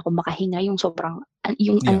hindi na ako makahinga, yung sobrang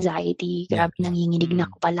anxiety, grabe nanginginig na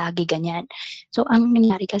ako palagi, ganyan. So, ang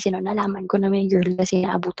nangyari kasi no, nalaman ko na may girl kasi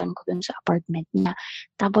naabutan ko dun sa apartment niya.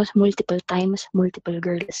 Tapos, multiple times, multiple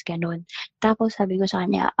girls, ganun. Tapos, sabi ko sa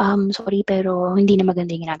kanya, sorry, pero hindi na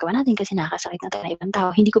maganda yung ginagawa natin kasi nakakasakit na tayo ng ibang tao.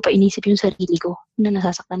 Hindi ko pa inisip yung sarili ko na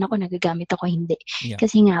nasasaktan ako, nagagamit ako, hindi. Yeah.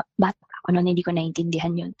 Kasi nga, bata ako noon, hindi ko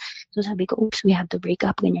naiintindihan yun. So, sabi ko, oops, we have to break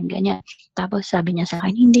up, ganyan. Tapos, sabi niya sa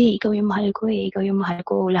akin, hindi, ikaw yung mahal ko ikaw yung mahal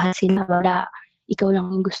ko, lahat sila, wala. Ikaw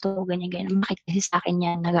lang yung gusto ko, ganyan. Bakit kasi sa akin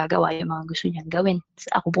yan nagagawa yung mga gusto niyang gawin.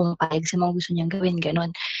 Ako pumapayag sa mga gusto niyang gawin,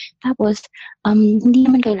 ganon. Tapos, hindi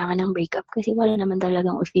naman kailangan ng breakup kasi wala naman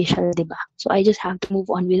talagang official, di ba? So, I just have to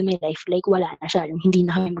move on with my life. Like, wala na siya. Hindi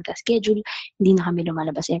na kami magka-schedule, hindi na kami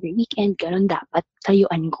lumalabas every weekend, ganon dapat.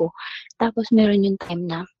 Tayuan ko. Tapos, meron yung time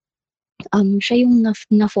na siya yung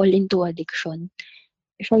na-fall into addiction.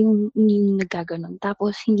 Siya yung nagkaganon.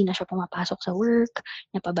 Tapos, hindi na siya pumapasok sa work,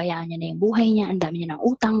 napabayaan niya na yung buhay niya, ang dami niya ng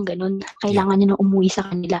utang, ganun. Kailangan niya na umuwi sa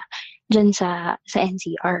kanila dyan sa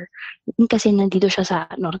NCR. Kasi nandito siya sa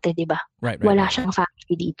norte, di ba? Right. Wala siyang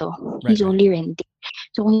family dito. He's only renting.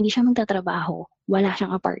 So, kung hindi siya magtatrabaho, wala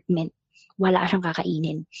siyang apartment, wala siyang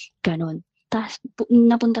kakainin. Ganun. Tapos,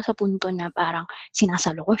 napunta sa punto na parang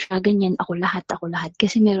sinasalo ko siya, ganyan, ako lahat.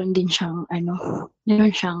 Kasi meron din siyang,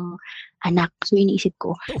 meron siyang anak. So, iniisip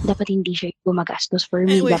ko, dapat hindi siya gumagastos for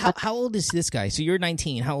me. Anyway, dapat, how old is this guy? So, you're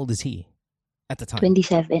 19. How old is he at the time?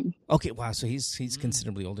 27. Okay, wow. So, he's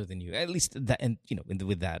considerably older than you. At least, that, and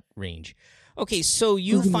with that range. Okay, so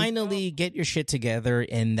you finally get your shit together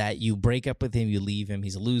and that you break up with him, you leave him.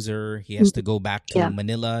 He's a loser. He has to go back to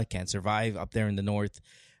Manila, can't survive up there in the north.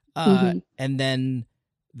 And then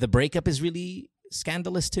the breakup is really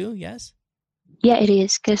scandalous too, yes? Yeah, it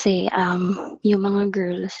is. Kasi yung mga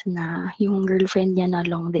girls na, yung girlfriend niya na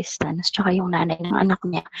long distance, tsaka yung nanay ng anak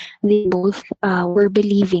niya, they both were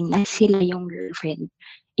believing na sila yung girlfriend.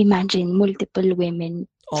 Imagine, multiple women,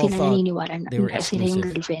 sila naniniwala na sila yung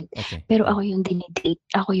girlfriend. Okay. Pero ako yung dinidate,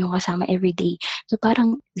 ako yung kasama everyday. So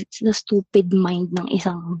parang the stupid mind ng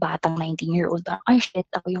isang batang 19-year-old, ay shit,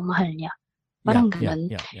 ako yung mahal niya. Parang ganun.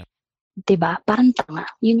 Yeah. 'Di ba? Parang tanga.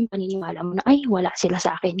 Yun yung paniniwala mo na, ay, wala sila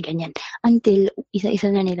sa akin, ganyan. Until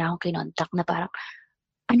isa-isa na nila akong kinontak na parang,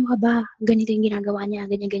 ano ka ba? Ganito yung ginagawa niya,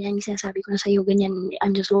 ganyan-ganyan yung sinasabi ko na sa'yo, ganyan,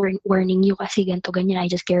 I'm just warning you kasi ganito, ganyan, I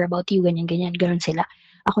just care about you, ganyan-ganyan, ganun sila.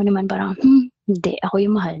 Ako naman parang, hindi, ako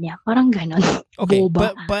yung mahal niya. Parang ganun. Okay,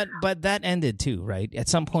 Boba. but that ended too, right? At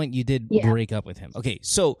some point you did Yeah. break up with him. Okay,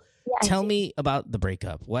 so Yeah, tell me about the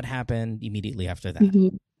breakup. What happened immediately after that?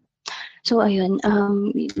 Mhm. So, ayun,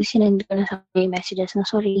 sinend ko na sa kanya yung messages na,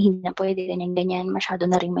 sorry, hindi na pwede, ganyan-ganyan, masyado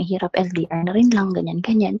na rin mahirap, LDR na rin lang,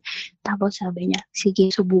 ganyan-ganyan. Tapos sabi niya,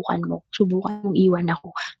 sige, subukan mong iwan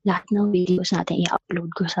ako. Lahat ng videos natin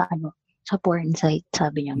i-upload ko sa sa porn site,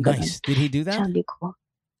 sabi niya. Nice. Did he do that? Sabi ko,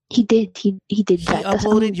 he did He that. Tas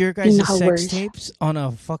uploaded your guys' sex pinaka-worst, tapes on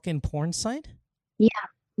a fucking porn site? Yeah.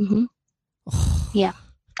 Mhm. Yeah,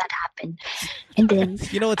 that happened. And then,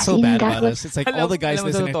 You know what's as so in, bad that about was- us? It's like all the guys alam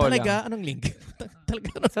mo, sa listening. totoo lang. Talaga? Anong link? Talaga?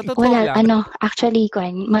 Anong Sa link? totoo lang. Actually,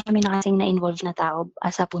 marami na kasing na-involve na tao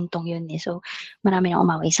sa puntong yun eh. So, marami na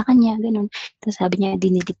umaway sa kanya, ganun. Tapos sabi niya,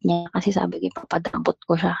 dinilit niya kasi sabi ko, ipapadampot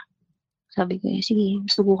ko siya. Sabi ko, sige,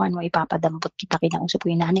 subukan mo, ipapadampot kita. Kinausap ko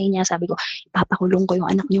yung nanay niya. Sabi ko, ipapakulong ko yung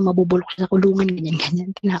anak niyo, mabubulok siya sa kulungan,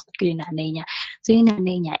 ganyan-ganyan. Tinakot ko yung nanay niya. So, yung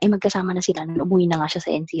nanay niya, magkasama na sila. Nung umuwi na nga siya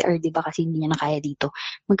sa NCR, di ba, kasi hindi niya na kaya dito.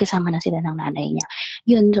 Magkasama na sila ng nanay niya.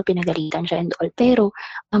 Yun, so pinagalitan siya and all. Pero,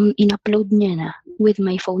 in-upload niya na with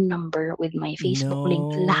my phone number, with my Facebook link,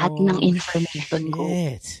 lahat ng information ko.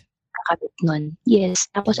 Shit. Kakabit nun. Yes.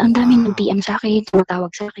 Tapos, ang daming nag-PM sa akin, tumatawag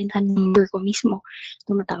sa akin, sa number ko mismo.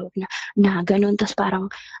 Tumatawag na ganun. Tapos parang,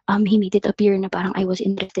 he made it appear na parang I was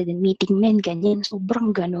interested in meeting men, ganyan.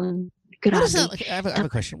 Sobrang ganun. What is Grabe. that? I have a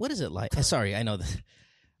question. What is it like? Sorry, I know that.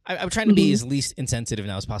 I'm trying to be as least insensitive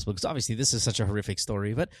now as possible because obviously this is such a horrific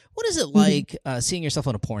story. But what is it like seeing yourself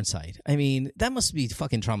on a porn site? I mean, that must be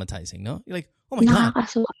fucking traumatizing, no? You're like, oh my God.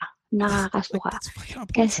 Nakakasuka. That's fucking on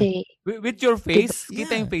a porn site. Kasi, With your face? Yeah.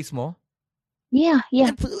 Kita yung face mo? yeah.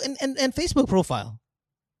 And Facebook profile.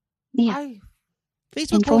 Yeah. Ay,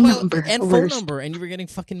 Facebook And phone profile number, and phone worst. number, and you were getting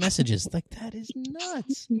fucking messages. Like, that is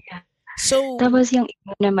nuts. Yeah. So, Tapos yung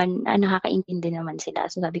iba naman, nakakaintindi naman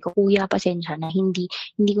sila. So sabi ko, kuya, pasensya na, hindi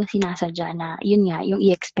ko sinasadya na, yun nga, yung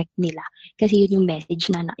i-expect nila. Kasi yun yung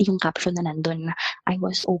message na, yung caption na nandun na, I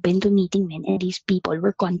was open to meeting men and these people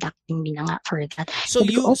were contacting me na nga for that. so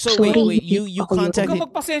Sabi you, ko, so sorry, wait, hindi you ako yun. huwag contacted. ka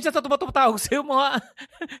magpasensya sa tumatawag sa'yo mga...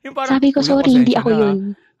 yung parang, Sabi ko, "Kuya, sorry, hindi pasensya ako na, yun.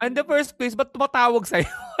 In the first place, ba't tumatawag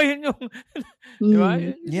sa'yo? Ayun yung... Di ba?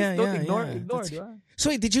 Mm. Yeah, Don't yeah, ignore, yeah. ignore, That's- di ba? So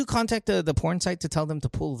wait, did you contact the porn site to tell them to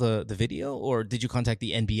pull the video, or did you contact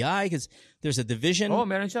the NBI? Because there's a division. Oo,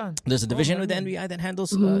 meron siya. There's a division with the meron. NBI that handles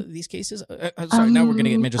Mhm. these cases. Sorry, now we're gonna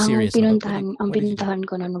get medyo serious. Ang What did you do? pinuntahan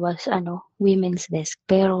ko nun was, women's desk.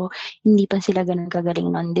 Pero, hindi pa sila ganun kagaling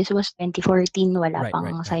nun. This was 2014, wala Right, pang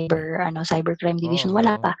right. cybercrime division. Oo,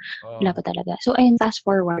 Wala oo. pa. Oo. Wala pa talaga. So, ayun, fast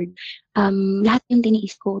forward. Lahat yung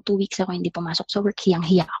tiniis ko, 2 weeks ako hindi pumasok sa work.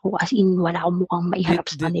 Hiyang-hiya ako. As in, wala akong mukhang maiharap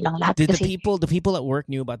sa kanilang lahat. Did the Kasi, people at work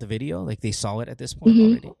knew about the video? Like they saw it at this point Mhm.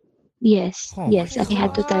 already? yes. Oh Yes. my I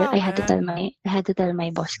had to tell, man. I had to tell my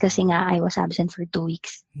boss kasi nga, I was absent for 2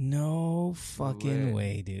 weeks. No fucking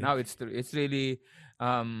way, dude. Now it's really...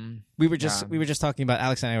 We were just yeah. talking about,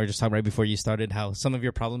 Alex and I were just talking right before you started how some of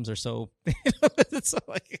your problems are so it's so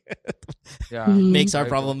like Yeah. Mhm. makes our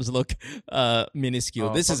Like, problems look minuscule.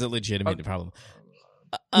 Oh, This is a pag- legitimate problem.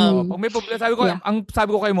 Pag may problema, Yeah.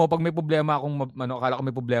 sabi ko kay Mo, pag may problema akong akala ko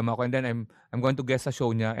may problema ako and then I'm going to guest sa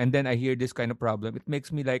show niya and then I hear this kind of problem, it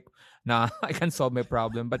makes me like na I can solve my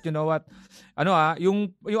problem. But you know what?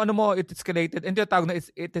 Yung ano mo, it escalated. And yung tawag na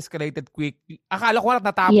it escalated quick. Akala ko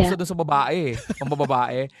natapos Yeah. na dun sa babae,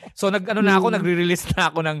 pambababae. So nagre-release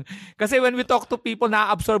na ako ng kasi when we talk to people,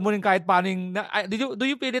 na-absorb mo rin kahit paano yung do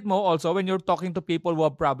you feel it mo also when you're talking to people who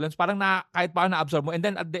have problems? Parang kahit paano na-absorb mo and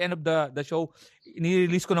then at the end of the show,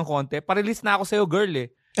 ni-release ko ng konti. Pa-release na ako sa'yo, girl eh.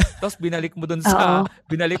 Tapos binalik mo dun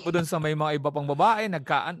sa may mga iba pang babae,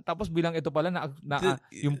 tapos bilang ito pala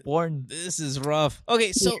yung porn. This is rough.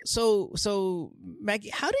 Okay, so Maggie,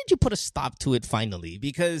 how did you put a stop to it finally?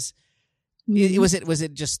 Because was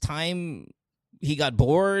it just time he got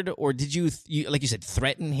bored, or did you like you said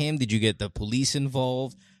threaten him? Did you get the police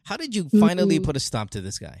involved? How did you finally put a stop to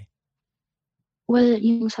this guy? Well,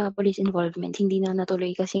 yung sa police involvement, hindi na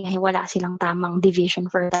natuloy kasi wala silang tamang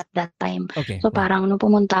division for that time. Okay. So parang nung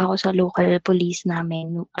pumunta ako sa local police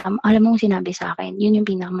namin, alam mo sinabi sa akin, yun yung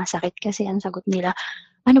pinakamasakit kasi ang sagot nila,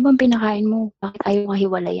 ano bang pinakain mo? Bakit ayaw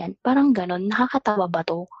mahiwalayan? Parang ganon, nakakatawa ba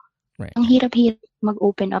to? Right. Ang hirap-hirap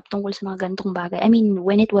mag-open up tungkol sa mga gantong bagay. I mean,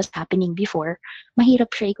 when it was happening before,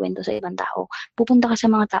 mahirap siya ikwento sa ibang tao. Pupunta ka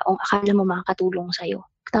sa mga taong akala mo makakatulong sa'yo.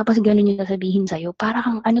 Tapos ganun yung sasabihin sa'yo.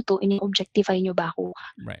 Parang ano to, ini-objectify nyo ba ako?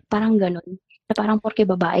 Right. Parang ganun. Parang porke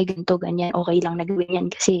babae, ganito, ganyan, okay lang na gawin yan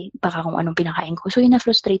kasi baka kung anong pinakain ko. So,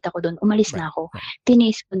 na-frustrate ako doon. Umalis na ako.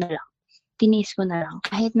 Tiniis ko na lang.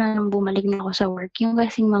 Kahit na nang bumalik na ako sa work, yung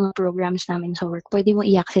kasing mga programs namin sa work, pwede mo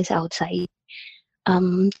i-access outside.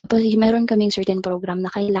 Tapos meron kaming certain program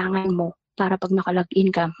na kailangan mo para pag nakalogin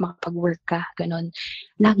ka, makapag-work ka, ganun.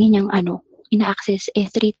 Lagi niyang ina-access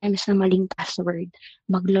 3 times na maling password,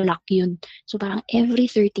 maglo-lock yun. So parang every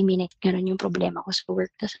 30 minutes, ganun yung problema ko sa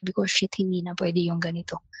work. Tapos sabi ko, shit, hindi na pwede yung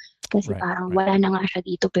ganito. Kasi parang wala na nga siya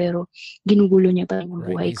dito pero ginugulo niya pa rin yung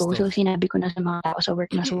buhay ko. So sinabi ko na sa mga tao sa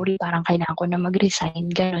work na sorry, parang kailangan ko na mag-resign,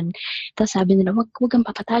 ganun. Tapos sabi nila, wag kang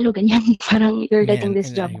papatalo, ganyan. Parang you're letting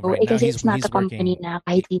this job go. Kasi it's not a company na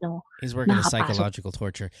kahit sino he's working a psychological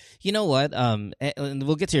torture. You know what? And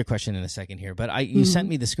we'll get to your question in a second here, but you sent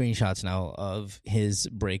me the screenshots now of his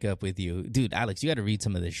breakup with you. Dude, Alex, you got to read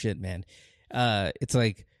some of this shit, man. It's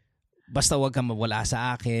like, basta wag kang mawala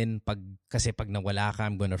sa akin kasi pag nawala ka,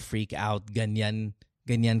 I'm gonna freak out. Ganyan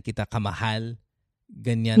kita kamahal.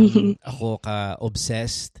 Ganyan ako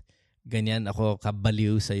ka-obsessed. Ganyan ako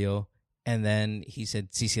kabaliw sa'yo. And then he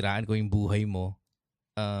said, sisiraan ko yung buhay mo.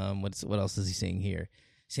 What else is he saying here?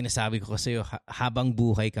 Sinasabi ko sa'yo, habang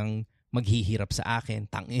buhay kang maghihirap sa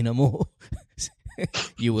akin, tangina mo.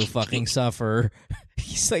 You will fucking suffer.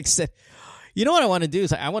 He's like, you know what I want to do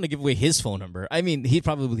is I want to give away his phone number. I mean, he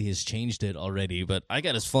probably has changed it already, but I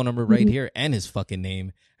got his phone number right here and his fucking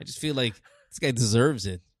name. I just feel like this guy deserves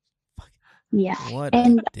it. Yeah. What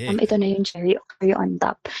and a dick. Ito na yung cherry on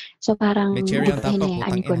top. So parang may cherry on top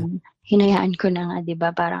hinayaan ko na nga, 'di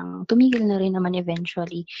ba? Parang tumigil na rin naman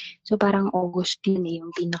eventually. So parang August yun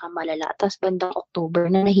yung pinakamalala. Tapos bandang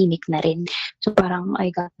October na nahimik na rin. So parang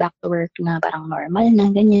I got back to work na parang normal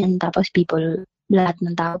na ganyan. Tapos lahat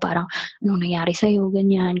ng tao parang, anong nangyari sa'yo,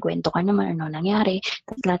 ganyan, kwento ka naman, anong nangyari.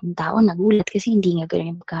 Tapos lahat ng tao nagulat kasi hindi nga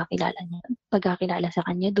ganun yung pagkakilala sa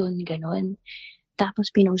kanya doon, ganun.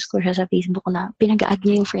 Tapos pinost ko siya sa Facebook na pinag-add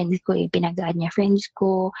niya yung friends ko Pinag-add niya friends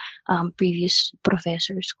ko, previous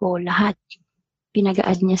professors ko, lahat.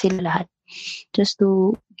 Pinag-add niya sila lahat. Just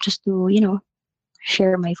to,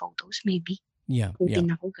 share my photos maybe. Yeah.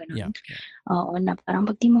 Ako, ganun. Oo, na parang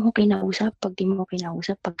pag di mo ko kinausap,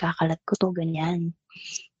 pagkakalat ko to, ganyan.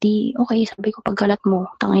 Okay, sabi ko pagkalat mo,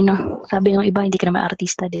 tangina, sabi ng iba, hindi ka naman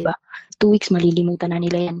artista, diba? 2 weeks, malilimutan na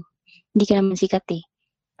nila yan. Hindi ka naman sikat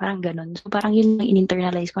Parang ganun. So parang yun lang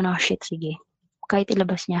in-internalize ko na, shit, sige. Kahit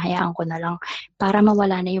ilabas niya, hayaan ko na lang para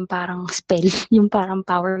mawala na yung parang spell, yung parang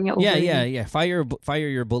power niya over. Yeah. Fire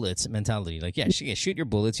your bullets mentality. Like, shoot your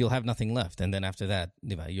bullets, you'll have nothing left. And then after that,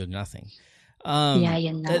 diba, you're nothing.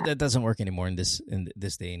 That doesn't work anymore in this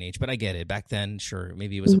day and age. But I get it. Back then, sure,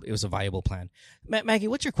 maybe it was a viable plan. Maggie,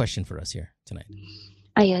 what's your question for us here tonight?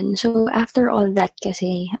 Ayun. So after all that,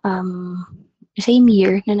 kasi same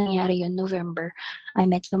year na nangyari yun, November, I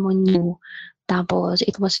met someone new. Tapos,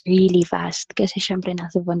 it was really fast kasi syempre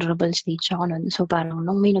nasa vulnerable stage ako nun. So, parang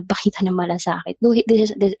nung may nagpakita ng malasakit, though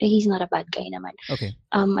he's not a bad guy naman. Okay.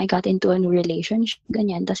 I got into a new relationship,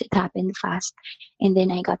 ganyan. Tapos, it happened fast. And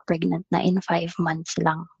then, I got pregnant na in 5 months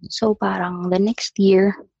lang. So, parang the next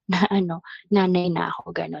year, nanay na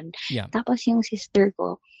ako, ganun. Yeah. Tapos, yung sister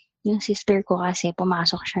ko kasi,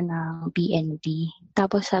 pumasok siya ng PNP.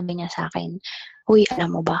 Tapos, sabi niya sa akin, uy,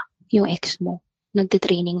 alam mo ba, yung ex mo,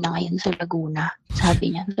 nagte-training na ngayon sa Laguna.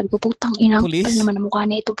 Sabi niya. Sabi ko, putang inang, pal naman ang mukha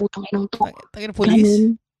na ito, putang inang to. Tangina,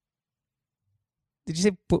 police? Did you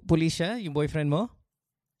say police siya, yung boyfriend mo?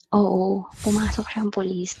 Oo, pumasok siyang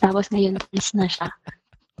police. Tapos ngayon, police na siya.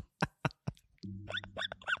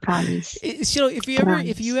 Promise. So if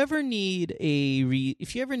you ever need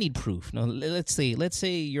proof, no, let's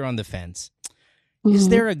say you're on the fence. Mm-hmm.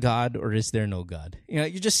 Is there a God or is there no God?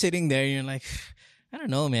 You're just sitting there, you're like, I don't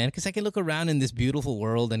know, man, because I can look around in this beautiful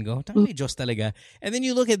world and go, may Diyos talaga. And then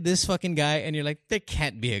you look at this fucking guy and you're like, there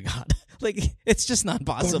can't be a God. Like, it's just not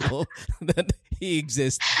possible that he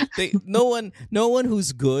exists. No one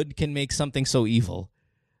who's good can make something so evil.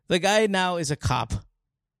 The guy now is a cop.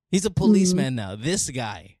 He's a policeman now. This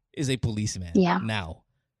guy is a policeman now.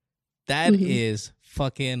 That is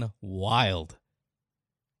fucking wild.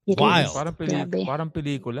 Wild. Parang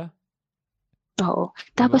pelikula. Oo.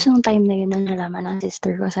 Tapos nung time na yun, nalaman ng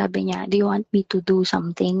sister ko, sabi niya, do you want me to do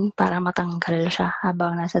something para matanggal siya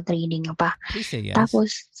habang nasa training pa? Please say yes.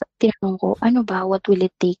 Tapos, tinanong ko, ano ba, what will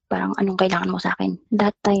it take? Parang anong kailangan mo sa akin?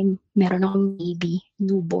 That time, meron akong baby,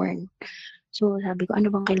 newborn. So sabi ko,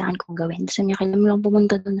 ano bang kailangan kong gawin? Sabi niya, kailangan mo lang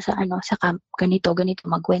pumunta dun sa sa camp, ganito,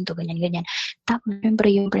 magkwento, ganyan. Tapos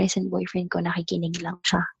syempre yung present boyfriend ko, nakikinig lang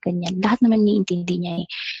siya, ganyan. Lahat naman niintindi niya eh.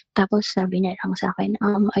 Tapos sabi niya lang sa akin,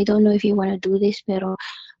 I don't know if you wanna do this, pero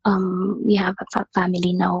we have a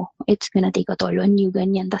family now. It's gonna take a toll on you,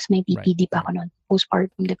 ganyan. Tapos may PPD pa ako noon,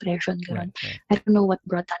 postpartum depression, gano'n. I don't know what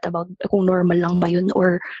brought that about, kung normal lang ba yun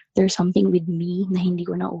or there's something with me na hindi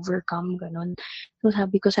ko na overcome, gano'n. So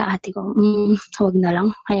sabi ko sa ate ko, huwag na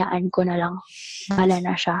lang, hayaan ko na lang. Bahala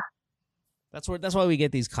na siya. That's why we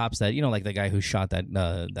get these cops that, like the guy who shot that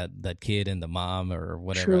kid and the mom or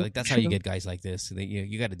whatever. True, like that's how you get guys like this.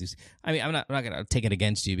 You got to do. I mean, I'm not gonna take it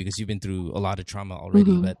against you because you've been through a lot of trauma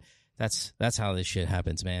already. But that's how this shit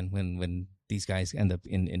happens, man. When these guys end up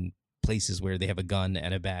in places where they have a gun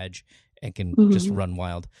and a badge and can just run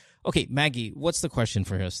wild. Okay, Maggie, what's the question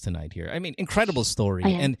for us tonight here? I mean, incredible story.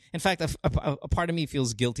 And in fact, a part of me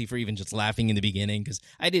feels guilty for even just laughing in the beginning because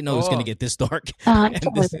I didn't know it was going to get this dark and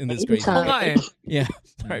this crazy. Yeah.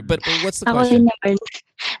 All right, but what's the question? Ako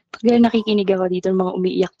pag nakikinig ako dito, mga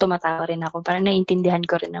umiiyak, tumatawa rin ako. Parang naiintindihan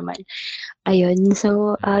ko rin naman. Ayun,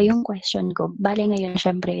 so yung question ko, bale ngayon,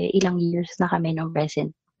 syempre, ilang years na kami ng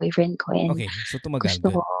present boyfriend ko. And okay, so tumagal.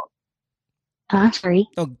 Gusto ko, sorry?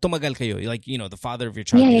 Oh, tumagal kayo. Like, the father of your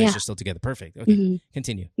child, you guys are still together. Perfect. Okay,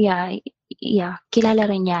 continue. Yeah. Kilala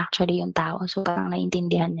rin niya actually yung tao. So, parang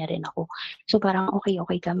naintindihan niya rin ako. So, parang okay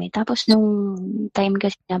kami. Tapos, nung time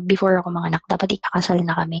kasi na before ako manganak, dapat ikakasal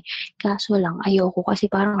na kami. Kaso lang, ayoko kasi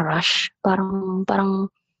parang rush. Parang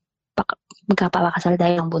magkapakasal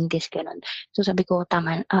dahil ang buntis, ganun. So, sabi ko,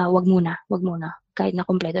 tama, wag muna. Kahit na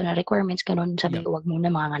kompleto na requirements, ganun, sabi ko, wag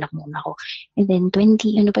muna, manganak muna ako. And then,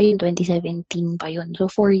 2017 pa yun. So,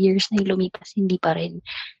 4 years na yung lumipas, hindi pa rin.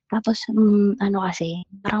 Tapos, kasi,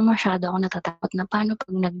 parang masyado ako natatakot na paano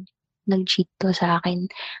pag nag-cheat to sa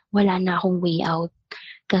akin, wala na akong way out.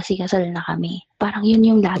 Kasi kasal na kami. Parang yun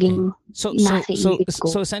yung laging nasa isip ko.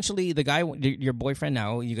 So, essentially, the guy, your boyfriend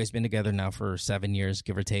now, you guys been together now for 7 years,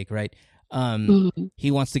 give or take, right? He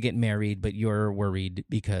wants to get married, but you're worried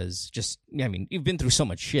because you've been through so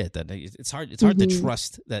much shit that it's hard to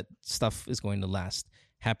trust that stuff is going to last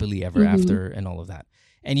happily ever after and all of that.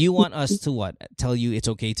 And you want us to what? Tell you it's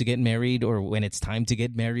okay to get married or when it's time to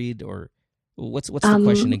get married or what's the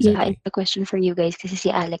question exactly? Yeah, it's a question for you guys kasi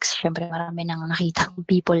si Alex, syempre marami nang nakitang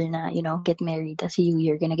people na, get married. As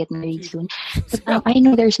you're gonna get married soon. But I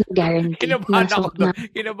know there's no guarantee. Kinabahan ako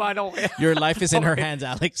kaya. Your life is in her hands,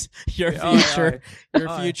 Alex. Your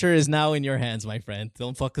future is now in your hands, my friend.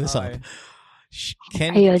 Don't fuck this up.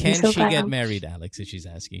 Can she get married, Alex, if she's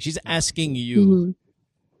asking? She's asking you.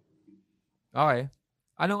 Okay.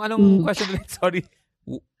 Anong question ulit? Sorry.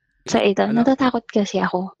 So ito, natatakot kasi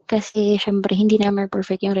ako. Kasi syempre, hindi naman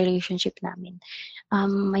perfect yung relationship namin.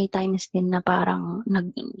 May times din na parang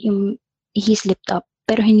he slipped up.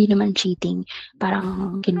 Pero hindi naman cheating.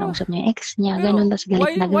 Parang kinausap niya yung ex niya. Ganun, tas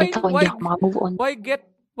galit na galit ako. Hindi ako makamove on.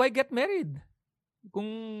 Why get married? Kung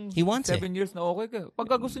he wants 7 years na okay ka.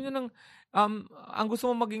 Pagka gusto niyo ng, ang gusto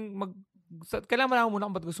mo kailangan malaman muna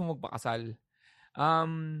kung ba't gusto mo magpakasal.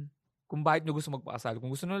 Kung bakit nyo gusto magpakasal.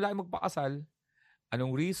 Kung gusto nyo lang magpakasal,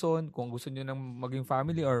 anong reason, kung gusto nyo nang maging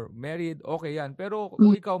family or married, okay yan. Pero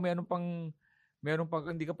kung ikaw meron pang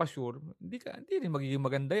hindi ka pa sure, hindi rin magiging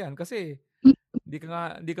maganda yan kasi hindi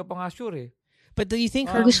ka pa nga sure eh. But do you think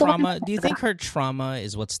her trauma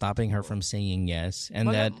is what's stopping her from saying yes and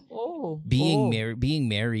that being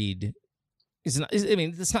married is not, I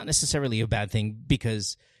mean, it's not necessarily a bad thing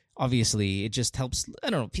because obviously, it just helps, I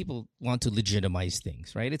don't know, people want to legitimize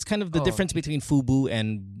things, right? It's kind of the difference between FUBU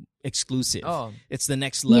and exclusive. It's the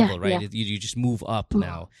next level, right? You just move up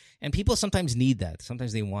now. And people sometimes need that.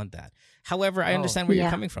 Sometimes they want that. However, I understand where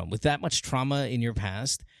you're coming from. With that much trauma in your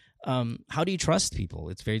past, how do you trust people?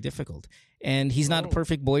 It's very difficult. And he's not a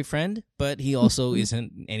perfect boyfriend, but he also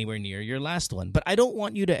isn't anywhere near your last one. But I don't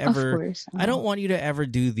want you to ever,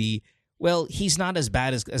 do the, well, he's not as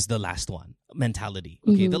bad as the last one mentality.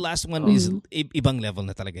 Okay, the last one is ibang level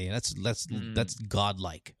na talaga yan. That's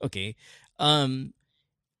godlike. Okay,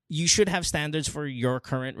 you should have standards for your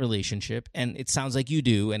current relationship, and it sounds like you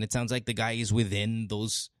do, and it sounds like the guy is within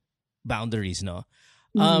those boundaries. No,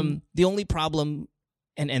 the only problem,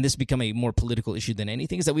 and this become a more political issue than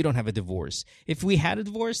anything, is that we don't have a divorce. If we had a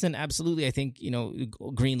divorce, then absolutely, I think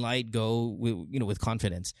green light, go with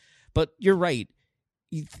confidence. But you're right.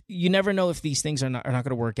 You never know if these things are not going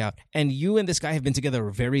to work out. And you and this guy have been together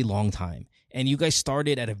a very long time. And you guys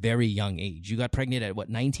started at a very young age. You got pregnant at what,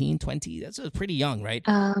 19, 20? That's pretty young, right?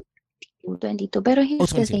 22. Pero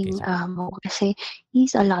he's kasi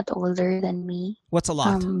a lot older than me. What's a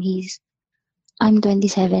lot? He's I'm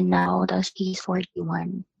 27 now, tapos he's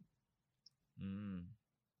 41.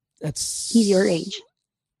 He's your age.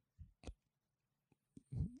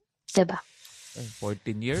 Diba?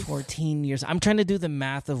 14 years? 14 years. I'm trying to do the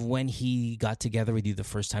math of when he got together with you the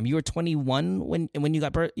first time. You were 21 when you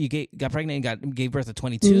got got pregnant and gave birth at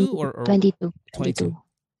 22 or 22. 22.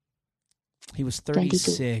 He was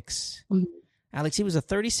 36. Alex, he was a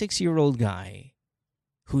 36-year-old guy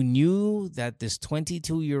who knew that this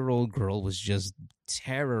 22-year-old girl was just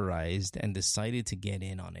terrorized and decided to get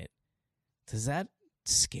in on it. Does that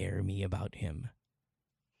scare me about him?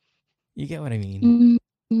 You get what I mean?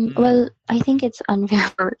 Well, I think it's unfair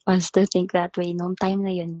for us to think that way. Noong time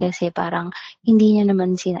na yun, kasi parang hindi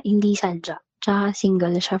sadya. Tsaka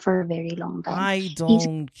single siya for a very long time. I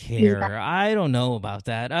don't care. I don't know about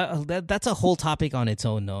that. That's a whole topic on its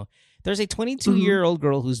own, no? There's a 22-year-old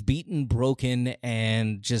girl who's beaten, broken,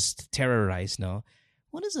 and just terrorized, no?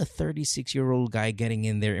 What is a 36-year-old guy getting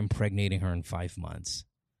in there impregnating her in 5 months?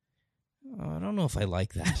 I don't know if I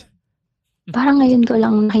like that. Parang ngayon ko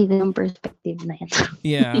lang nakita yung perspective na yan.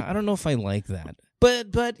 Yeah, I don't know if I like that.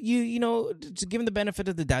 But you know, given the benefit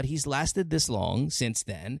of the doubt, he's lasted this long since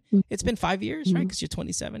then. It's been 5 years, right? Because you're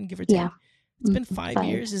 27, give or take. Yeah. It's been 5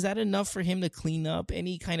 years. Is that enough for him to clean up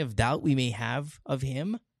any kind of doubt we may have of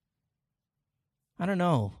him? I don't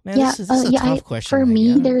know. Man, this is a tough question. For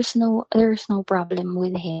me, there's no problem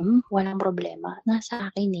with him. Walang problema. Nasa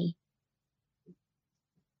akin eh.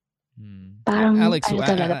 Parang Alex,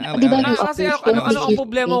 kasi ano ang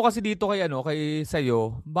problema ko kasi dito kay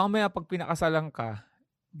sa'yo, mamaya pag pinakasalan ka,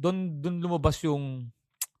 doon lumabas yung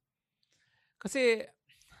kasi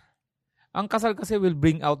ang kasal kasi will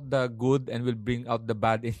bring out the good and will bring out the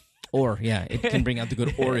bad or it can bring out the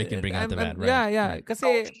good or it can bring out the bad, right? Yeah.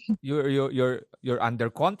 Kasi you're under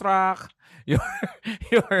contract.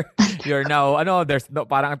 You're now there's no,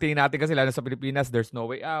 parang ang tingin natin kasi lalo sa Pilipinas, there's no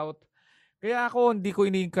way out. Kaya ako hindi ko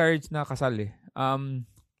ini-encourage na kasal eh. 5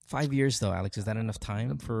 years though, Alex, is that enough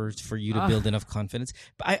time for you to build enough confidence?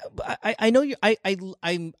 But I know you. I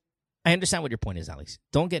understand what your point is, Alex.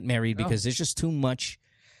 Don't get married because there's just too much.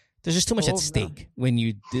 There's just too much at stake when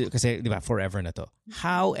you do. Kasi diba, forever na to.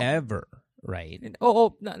 However, right?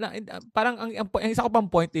 Parang ang isa ko pang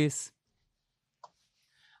point is,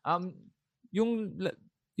 yung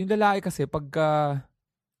lalaki kasi pagka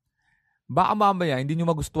baka mamaya hindi nyo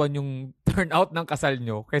magustuhan yung turnout ng kasal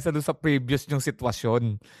nyo kaysa doon sa previous yung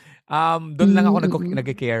sitwasyon. Doon lang ako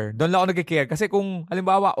nag-care. Doon lang ako nag-care. Kasi kung,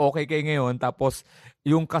 halimbawa, okay kayo ngayon, tapos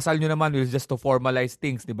yung kasal nyo naman will just to formalize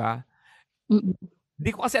things, di ba?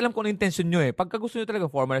 Hindi ko kasi alam kung ano intention nyo eh. Pagka gusto nyo talaga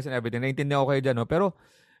formalize and everything, naiintindihan ko kayo dyan, no? Pero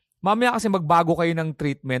mamaya kasi magbago kayo ng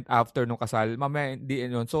treatment after nung kasal. Mamaya, hindi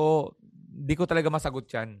yun. So, hindi ko talaga masagot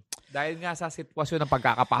yan. Dahil nga sa sitwasyon ng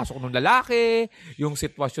pagkakapasok ng lalaki, yung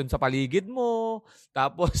sitwasyon sa paligid mo,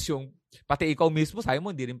 tapos yung pati ikaw mismo, sabi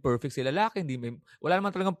mo, hindi rin perfect si lalaki. Wala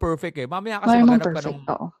naman talagang perfect eh. Mamaya kasi maghanap ka ng...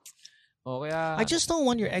 kaya... I just don't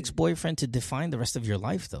want your ex-boyfriend to define the rest of your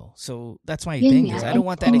life though. So that's my thing is I don't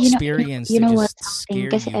want that experience to just scare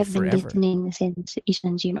kasi you I've been forever. listening since,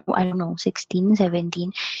 I don't know, 16,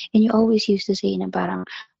 17. And you always used to say na parang,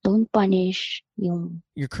 don't punish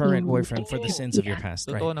your current boyfriend for the sins of your past,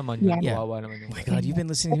 right? Totoo naman yun. Kawawa naman yun. Oh my God, you've been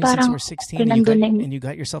listening to me since we're 16 and you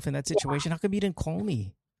got yourself in that situation. How come you didn't call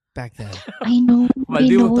me back then? I know. While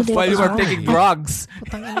you were taking drugs.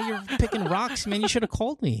 You're picking rocks, man. You should have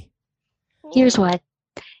called me. Here's what.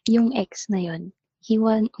 Yung ex na yun, he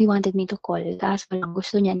wanted me to call. Kaso lang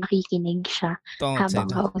gusto niya nakikinig siya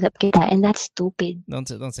habang kausap kita. And that's stupid. Don't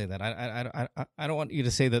say that. I don't want you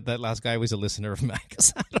to say that last guy was a listener of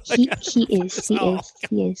Max. He is.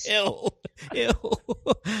 Ew.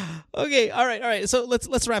 Okay, all right. So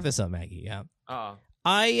let's wrap this up, Maggie. Yeah.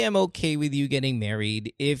 I am okay with you getting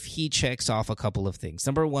married if he checks off a couple of things.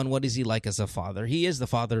 Number one, what is he like as a father? He is the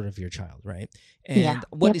father of your child, right? And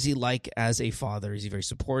what is he like as a father? Is he very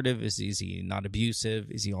supportive? Is he not abusive?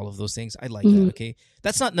 Is he all of those things? I like that, okay?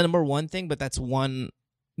 That's not the number one thing, but that's one...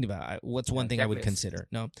 What's one thing I would consider?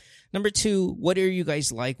 No. Number two, what are you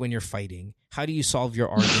guys like when you're fighting? How do you solve your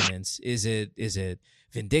arguments? Is it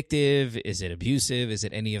vindictive? Is it abusive? Is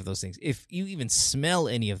it any of those things? If you even smell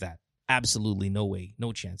any of that, absolutely no way,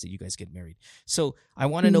 no chance that you guys get married. So I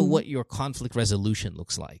want to know what your conflict resolution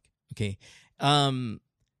looks like. Okay.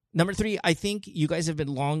 Number three, I think you guys you've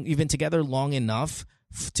been together long enough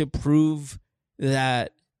to prove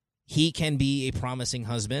that he can be a promising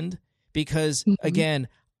husband because again,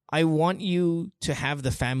 I want you to have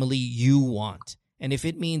the family you want. And if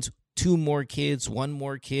it means 2 more kids, 1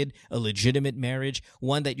 more kid, a legitimate marriage,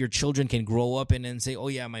 one that your children can grow up in and say, oh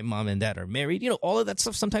yeah, my mom and dad are married. You know, all of that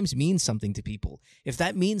stuff sometimes means something to people. If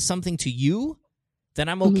that means something to you, then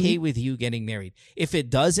I'm okay with you getting married. If it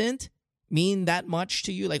doesn't mean that much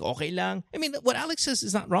to you, like okay lang. I mean, what Alex says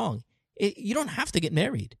is not wrong. You don't have to get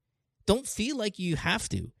married. Don't feel like you have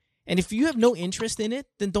to. And if you have no interest in it,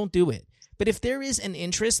 then don't do it. But if there is an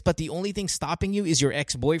interest, but the only thing stopping you is your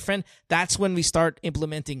ex-boyfriend, that's when we start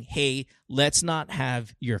implementing, hey, let's not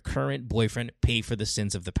have your current boyfriend pay for the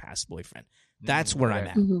sins of the past boyfriend. That's where I'm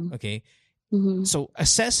at. Okay? So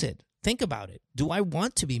assess it. Think about it. Do I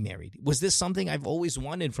want to be married? Was this something I've always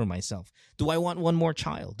wanted for myself? Do I want one more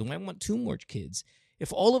child? Do I want 2 more kids?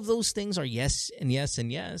 If all of those things are yes and yes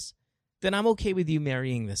and yes, then I'm okay with you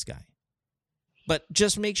marrying this guy. But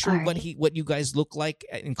just make sure what you guys look like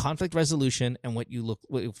in conflict resolution and what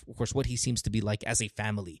he seems to be like as a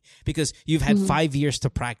family. Because you've had 5 years to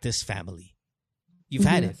practice family. You've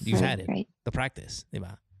had it. You've had it. Right. The practice.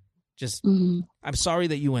 Diba? Just, I'm sorry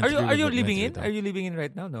that you went through. Are you living in? Are you living in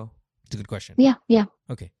right now? No. It's a good question. Yeah.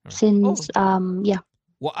 Okay. Right. Since, yeah.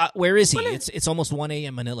 Well, where is he? It's almost 1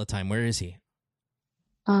 a.m. Manila time. Where is he?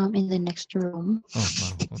 In the next room. Oh,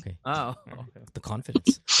 wow. Okay. Okay. The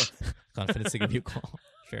confidence. Confidence to give you a call.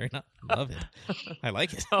 Fair enough. Love it. I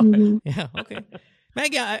like it. Yeah, okay.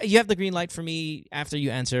 Meg, you have the green light for me after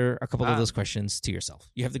you answer a couple of those questions to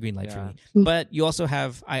yourself. You have the green light for me. But you also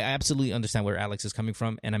have, I absolutely understand where Alex is coming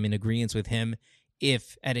from, and I'm in agreement with him.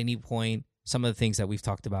 If at any point some of the things that we've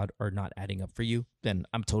talked about are not adding up for you, then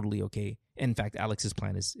I'm totally okay. In fact, Alex's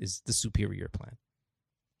plan is the superior plan.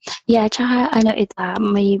 Yeah, tsaka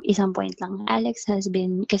may isang point lang. Alex has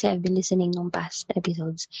been, kasi I've been listening nung past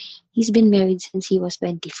episodes, he's been married since he was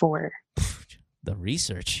 24. The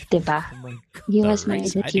research. Diba? Oh he was married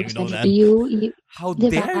since he was 24. You, how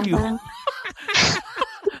diba? Dare you?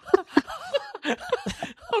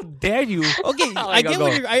 How dare you? Okay, I get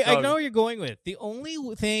what I know where you're going with. The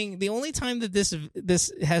only time that this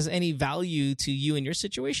has any value to you in your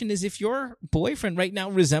situation is if your boyfriend right now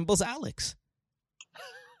resembles Alex.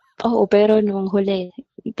 Oo, pero nung huli,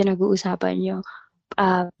 pinag-uusapan niyo,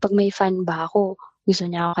 pag may fan ba ako, gusto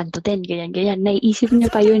niya ako kantutin, ganyan. Naiisip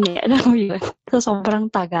niya pa yun eh. Alam mo yun? So,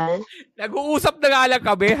 sobrang tagal. Nag-uusap na nga lang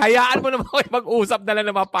kami. Hayaan mo naman kayo mag-usap na lang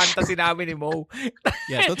ng mga fantasy namin ni Mo.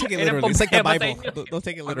 Yeah, don't take it literally. It's like the Bible. Don't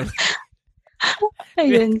take it literally.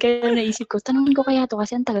 Ayun, kaya naisip ko, tanungin ko kaya to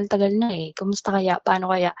kasi ang tagal-tagal na eh. Kumusta kaya?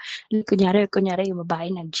 Paano kaya? Kunyari yung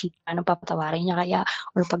babae nag-cheat, anong papatawarin niya kaya?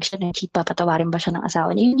 Or pag siya nag-cheat, papatawarin ba siya ng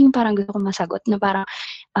asawa niya? Yun yung parang gusto ko masagot na parang,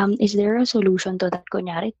 is there a solution to that?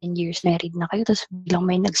 Kunyari, 10 years married na kayo, tapos bilang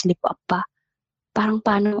may nag-slip up pa. Parang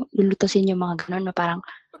paano lulutusin yung mga ganun na parang,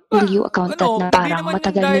 will you account that na parang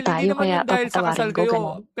matagal na tayo kaya papatawarin ko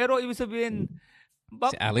ganun? Pero ibig sabihin,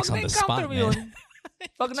 si Alex on the spot, man.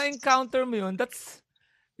 Pag na-encounter mo yun,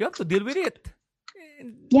 you have to deal with it.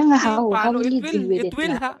 Yeah, how will you deal with it?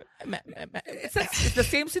 It's the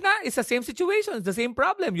same situation. It's the same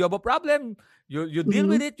problem. You have a problem. You deal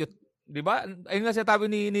with it. Di ba? Ayun nga sinasabi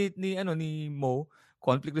ni Mo,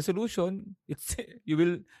 conflict resolution. You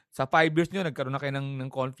will, sa 5 years nyo, nagkaroon na kayo ng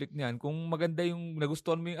conflict niyan. Kung maganda yung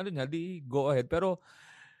nagustuhan mo yung niya, di go ahead. Pero,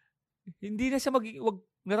 hindi na siya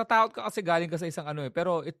natatakot ka kasi galing ka sa isang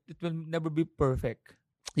pero it will never be perfect.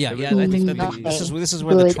 Yeah, I think that this is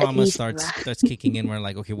where the trauma starts kicking in. We're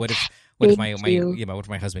like, okay, what if my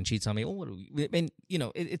husband cheats on me? Oh, and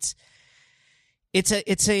it's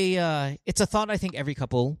a thought I think every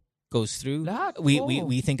couple goes through.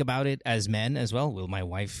 We think about it as men as well. Will my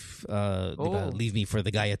wife leave me for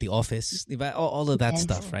the guy at the office? All of that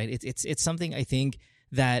stuff, right? It's something I think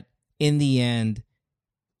that in the end,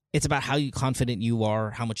 it's about how confident you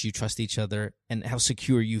are, how much you trust each other, and how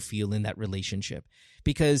secure you feel in that relationship.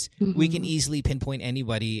 Because we can easily pinpoint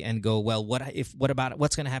anybody and go, well, what about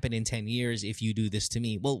what's going to happen in 10 years if you do this to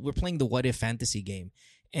me? Well, we're playing the what if fantasy game.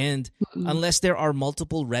 And unless there are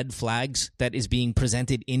multiple red flags that is being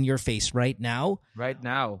presented in your face right now,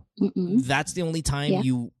 that's the only time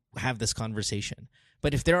you have this conversation.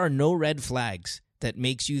 But if there are no red flags that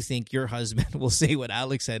makes you think your husband will say what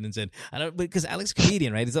Alex said and said, because Alex is a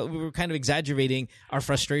comedian, right? So we were kind of exaggerating our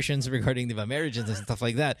frustrations regarding the marriages and stuff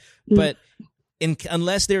like that. But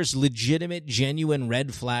unless there's legitimate, genuine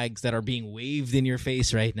red flags that are being waved in your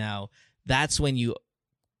face right now, that's when you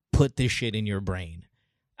put this shit in your brain.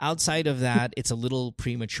 Outside of that, it's a little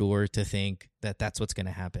premature to think that that's what's going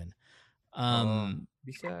to happen.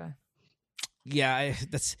 Yeah,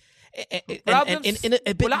 that's...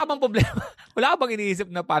 wala ka bang problema? Wala ka bang iniisip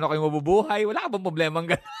na paano kayo mabubuhay? Wala ka bang problemang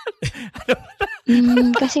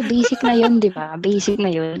gano'n? Kasi basic na yun, di ba? Basic na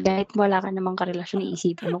yun. Kahit wala ka namang karelasyon,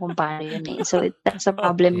 iisipin mo kung paano yun eh. So that's a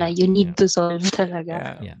problem na you need to solve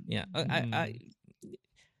talaga. Yeah.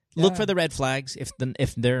 Look for the red flags.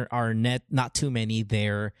 If there are not too many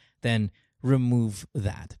there, then remove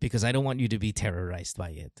that because I don't want you to be terrorized by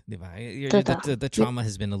it. The trauma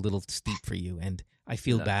has been a little steep for you, and I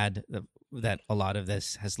feel bad that a lot of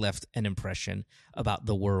this has left an impression about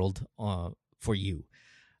the world for you.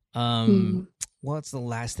 What's the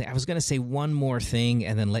last thing? I was going to say one more thing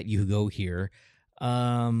and then let you go here.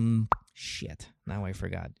 Shit. Now I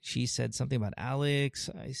forgot. She said something about Alex.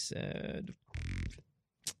 I said...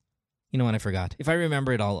 You know what? I forgot. If I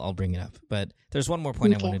remember it, I'll bring it up. But there's one more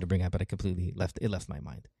point I wanted to bring up, but I completely left my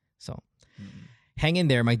mind. So hang in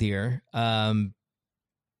there, my dear.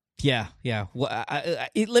 Yeah. Well,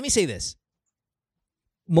 let me say this.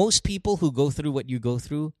 Most people who go through what you go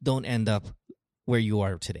through don't end up where you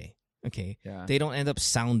are today. Okay? Yeah. They don't end up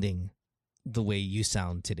sounding the way you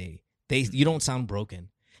sound today. You don't sound broken.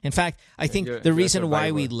 In fact, I think the reason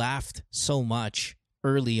why we laughed so much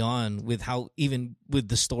early on with how even with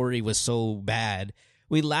the story was so bad,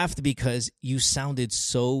 we laughed because you sounded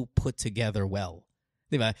so put together well.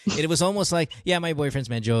 Diba? It was almost like, yeah, my boyfriend's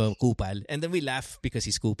medyo kupal. And then we laugh because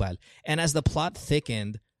he's kupal. And as the plot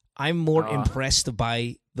thickened, I'm more impressed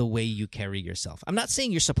by the way you carry yourself. I'm not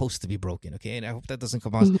saying you're supposed to be broken, okay? And I hope that doesn't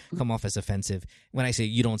come off as offensive when I say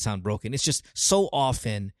you don't sound broken. It's just so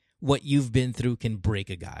often what you've been through can break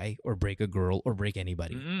a guy or break a girl or break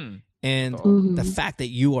anybody. And the fact that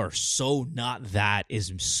you are so not that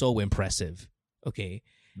is so impressive, okay?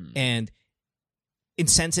 And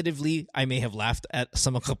insensitively, I may have laughed at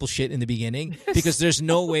a couple shit in the beginning because there's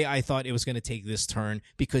no way I thought it was going to take this turn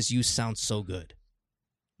because you sound so good.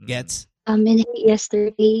 Gets? And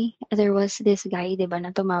yesterday, there was this guy, di ba,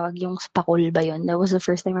 na tumawag yung spakul ba yun? That was the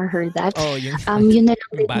first time I heard that. Oh, yun na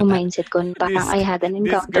lang yung mindset ko. Parang I had an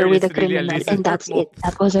encounter with a criminal and that's it.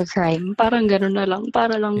 That was a crime. Parang ganun na lang.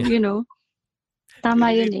 Para lang, you know.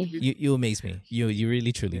 Tama yun eh. You amaze me. You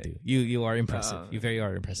really truly do. You are impressive. You very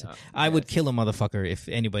are impressive. I would kill a motherfucker if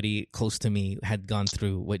anybody close to me had gone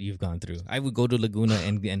through what you've gone through. I would go to Laguna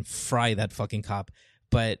and fry that fucking cop.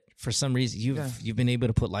 But for some reason, you've been able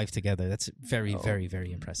to put life together. That's very, very,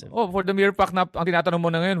 very impressive. Oh, for the mere fact na ang tinatanong mo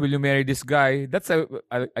na ngayon, will you marry this guy? That's a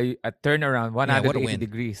turnaround, 180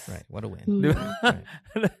 degrees. Right, what a win.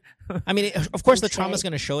 Right. I mean, of course, the trauma is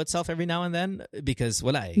going to show itself every now and then because,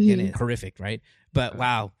 horrific, right? But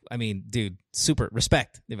wow, I mean, dude, super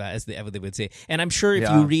respect, as they would say. And I'm sure if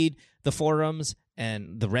you read the forums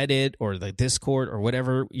and the Reddit or the Discord or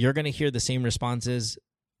whatever, you're going to hear the same responses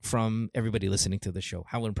from everybody listening to the show.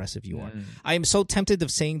 How impressive you are. I am so tempted of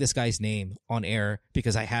saying this guy's name on air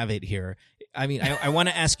because I have it here. I mean, I want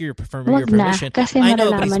to ask your permission. I know,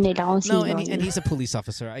 but and he's a police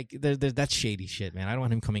officer. That's shady shit, man. I don't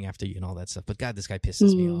want him coming after you and all that stuff. But God, this guy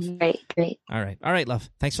pisses me off. Right. All right, love.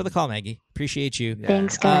 Thanks for the call, Maggie. Appreciate you.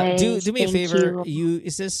 Thanks, guys. Do me a favor.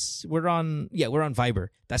 We're on Viber.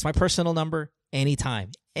 That's my personal number. Anytime.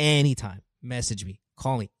 Message me.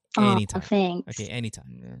 Call me. Anytime. Thanks. Okay,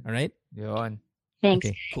 anytime. Yeah. All right? Yun. Thanks.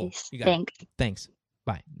 Okay, cool. Thanks.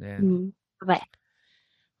 Bye. Yeah. Bye.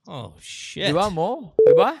 Oh, shit. Diba mo?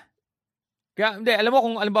 Diba? Kaya, hindi, alam mo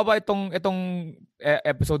kung alam ba itong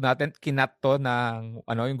episode natin, kinat to ng,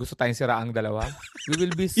 yung gusto tayong siraang dalawa? We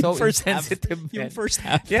will be so insensitive. Yung first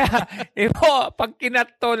half. Yeah. Pag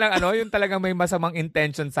kinat to ng yung talagang may masamang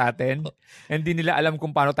intention sa atin, hindi nila alam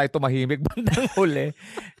kung paano tayo tumahimik bandang huli.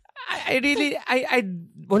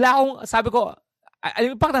 Wala akong, sabi ko,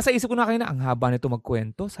 pag nasa isip ko na kayo na, ang haba nito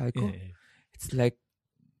magkwento, sabi ko, it's like,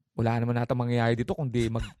 wala naman nata mangyayari dito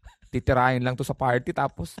kundi magtitirahin lang to sa party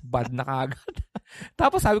tapos bad na kagad.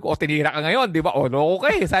 Tapos sabi ko, tinira ka ngayon, di ba? No,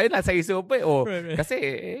 okay. Sabi na, sa isip ko right. Kasi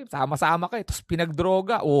sama-sama kayo, tapos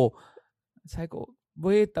pinagdroga, sabi ko,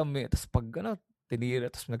 wait a minute, tapos pag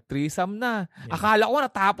tinira, tapos nag-threesome na. Yeah. Akala ko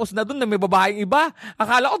natapos na dun na may babaeng iba.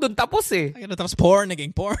 Akala ko dun tapos eh. Tapos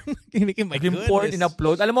naging porn. Naging porn,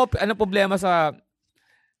 in-upload. Alam mo, ano problema sa...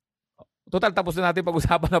 Total, tapos na natin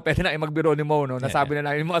pag-usapan na pwede na magbiro ni Mo, no? Nasabi na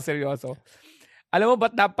namin mga seryoso. Alam mo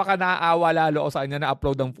ba't napaka naaawa lalo ako sa kanya na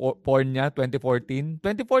upload ng porn niya 2014?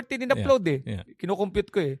 2014 in-upload eh.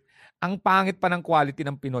 Kinukompute ko eh. Ang pangit pa ng quality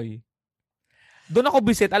ng Pinoy. Doon ako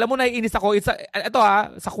visit. Alam mo, naiinis ako.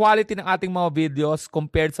 Sa quality ng ating mga videos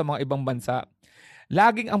compared sa mga ibang bansa,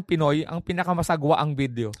 laging ang Pinoy ang pinakamasagwa ang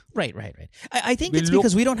video. Right. I think it's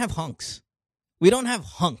because we don't have hunks. We don't have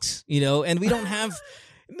hunks, and we don't have...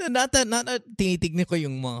 Not that tinitignan ko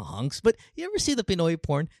yung mga hunks, but you ever see the Pinoy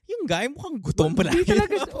porn? Yung guy mukhang gutom pa lagi.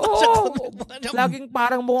 Laging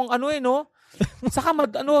parang mukhang no? Saka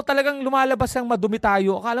talagang lumalabas yung madumi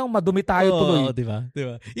tayo. Akala mo madumi tayo tuloy. Diba?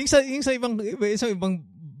 Yung sa ibang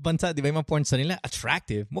bansa, di ba, yung mga porn star nila,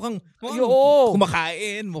 attractive. Mukhang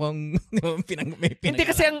kumakain, mukhang Hindi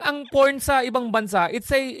kasi ang porn sa ibang bansa, it's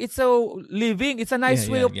a living, it's a nice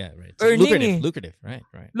way of right. earning. Lucrative, right.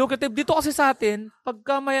 Lucrative. Dito kasi sa atin,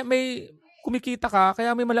 pagka may kumikita ka,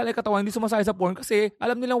 kaya may malalaki katawan, hindi sumasali sa porn kasi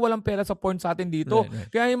alam nilang walang pera sa porn sa atin dito. Right.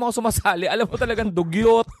 Kaya yung mga sumasali, alam mo talagang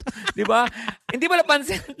dugyot. Di ba? Hindi mo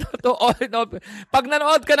napansin to all in all. Pag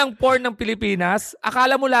nanood ka ng porn ng Pilipinas,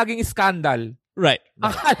 akala mo laging scandal. Right.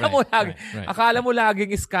 Akala mo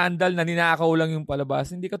laging scandal na ninakaw lang yung palabas.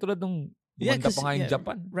 Hindi ka tulad nung gumanda pa nga in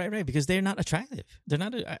Japan. Right, because they're not attractive. They're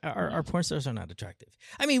not our porn stars are not attractive.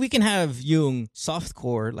 I mean, we can have yung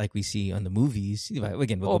softcore like we see on the movies.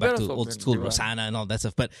 Again, we'll go back to old school Rosanna and all that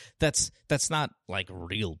stuff, but that's not like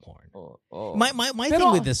real porn. My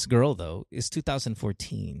thing with this girl though is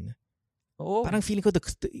 2014. Parang feeling ko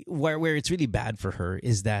where it's really bad for her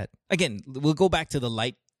is that, again, we'll go back to the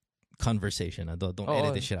light conversation. Don't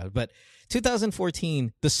edit this shit out. But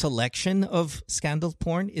 2014, the selection of scandal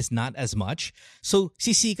porn is not as much. So,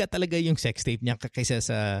 sisika talaga yung sex tape niya kaysa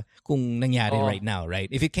sa kung nangyari right now, right?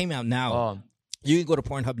 If it came out now, you can go to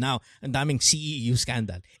Pornhub now, ang daming CEU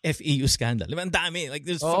scandal, FEU scandal. Ang dami. Like,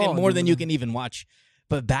 there's fucking more than you can even watch.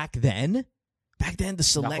 But back then, the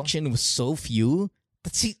selection was so few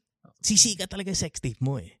that sisika talaga sex tape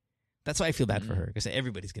mo eh. That's why I feel bad for her because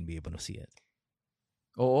everybody's gonna be able to see it.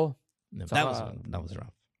 Oo. That was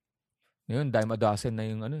rough. Ngayon, dime a dozen na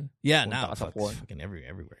yung ano. Yeah, now fucking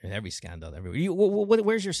everywhere. Every scandal everywhere.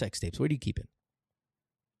 Where's your sex tapes? Where do you keep it?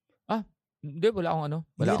 Hindi, wala akong ano.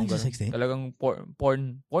 Wala akong sex tape? Talagang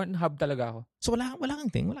porn hub talaga ako. So wala kang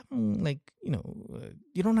thing. Wala kang like,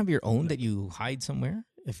 you don't have your own that you hide somewhere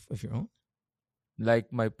if your own?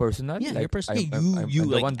 Like my personal? Yeah, like, your personal. I'm you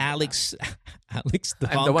like one, Alex the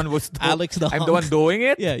I'm the one who's Alex the I'm the one doing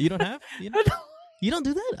it? Yeah, you don't have? You don't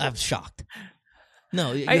do that? I'm shocked.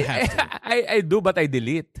 No, you have to. I do, but I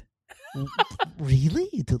delete.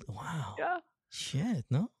 Really? Wow. Yeah. Shit,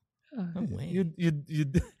 no? No way. You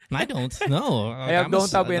I don't. No. I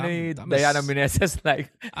don't have any Diana Meneses like.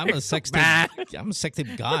 I'm a sex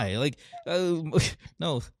tape guy. Like,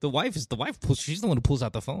 no, the wife pulls. She's the one who pulls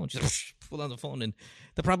out the phone. She just pull out the phone, and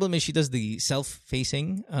the problem is she does the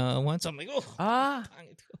self-facing one. So I'm like,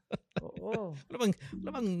 Oo. Wala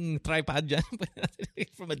bang tripod dyan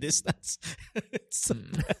from a distance?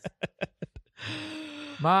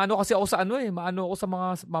 Maano kasi ako sa maano ako sa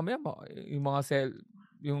mga mamaya yung mga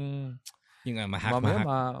yung mahak.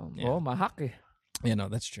 mahak eh. Yeah, no,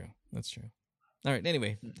 that's true. All right,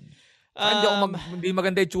 anyway. Hindi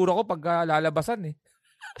maganda yung tsura ko pag lalabasan eh.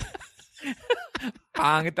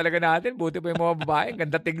 Pangit talaga natin. Buti pa yung mga babae.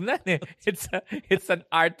 Ganda tignan eh. It's an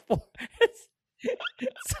art form.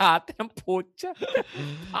 Sa atin ang putya.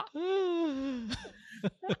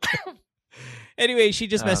 Anyway, she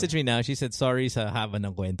just messaged me now. She said, sorry sa haba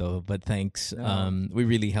ng kwento, but thanks. We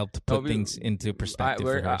really helped put things into perspective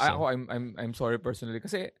for her. So. I'm sorry personally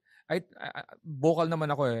kasi I vocal naman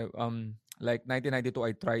ako eh. Like 1992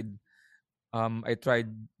 I tried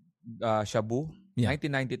Shabu. Yeah.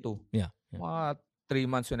 1992. Yeah. Mga 3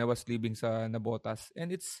 months when I was living sa Nabotas, and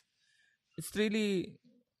it's really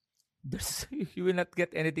you will not get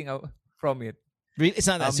anything out from it. Really, it's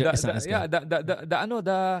not as good. Yeah,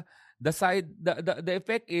 the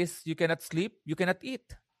effect is you cannot sleep, you cannot eat.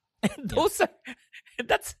 And that's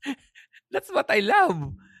what I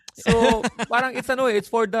love. So parang it's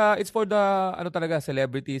for the talaga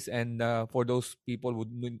celebrities and for those people who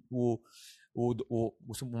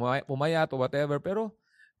pumayat or whatever, pero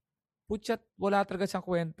putya wala talaga siyang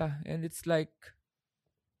kwenta, and it's like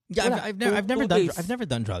I've never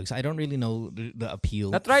done drugs. I don't really know the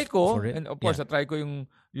appeal. Na-try ko, for it. And of course, na-try ko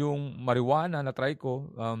yung marijuana, na-try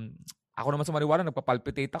ko. Ako naman sa marijuana,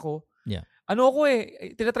 nagpa-palpitate ako. Yeah.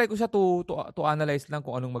 Tinatry ko siya to analyze lang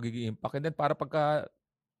kung anong magiging impact. And then para pagka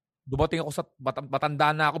dumating ako sa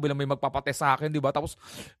matanda na ako bilang may magpapatest sa akin, di ba? Tapos,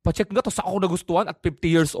 pa-check nga, tapos ako nagustuhan at 50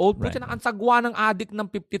 years old. Right. Nakansagwa ng addict ng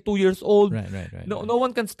 52 years old. Right. No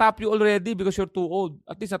one can stop you already because you're too old.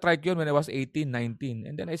 At least na-try ko yun when I was 18, 19.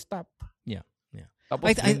 And then I stopped. Yeah. Tapos,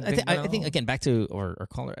 I think again, back to our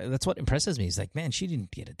caller, that's what impresses me. Is like, man, she didn't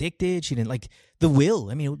get addicted. She didn't like the will.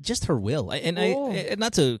 I mean, just her will. I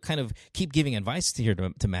not to kind of keep giving advice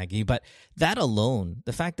to Maggie, but that alone,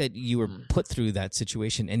 the fact that you were put through that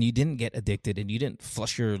situation and you didn't get addicted and you didn't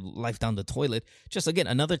flush your life down the toilet, just again,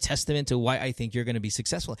 another testament to why I think you're going to be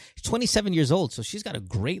successful. She's 27 years old, so she's got a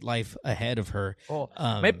great life ahead of her.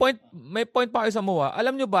 May point pa kayo sa MOA.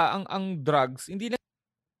 Alam nyo ba, ang drugs, hindi lang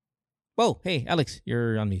oh, hey, Alex,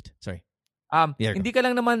 you're on mute. Sorry. Hindi ka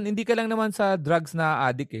lang naman sa drugs na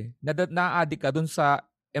addict eh. Na-addict ka dun sa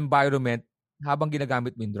environment habang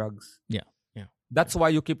ginagamit mo yung drugs. Yeah. That's why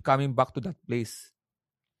you keep coming back to that place.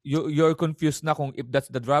 You're confused na kung if that's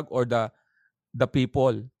the drug or the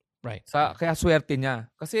people. Right. Kaya swerte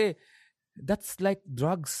niya. Kasi that's like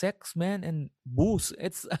drug, sex, man, and booze.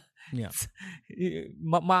 It's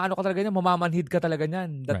maano ka talaga niyan, mamamanhid ka talaga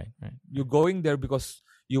niyan. Right. You're going there because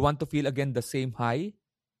you want to feel again the same high,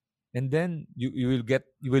 and then you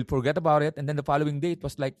will forget about it, and then the following day it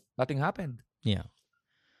was like nothing happened. Yeah.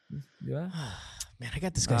 Yeah. Man, I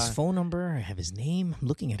got this guy's phone number. I have his name. I'm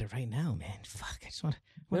looking at it right now, man. Fuck, I just want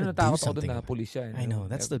to do something. Na pulis siya. I know.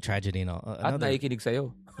 That's the tragedy. No? At naikinig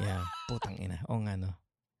sa'yo. Yeah. Putang ina. Oo nga, no.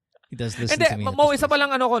 He does listen to me. Mo, isa pa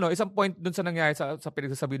lang isang point dun sa nangyari sa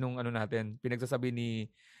pinagsasabi nung natin. Pinagsasabi ni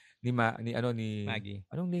Maggie.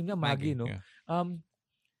 Anong name niya? Maggie, no? Yeah.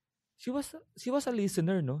 She was a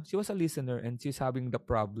listener, no? She was a listener and she's having the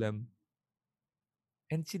problem.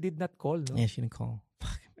 And she did not call, no? Yeah, she didn't call.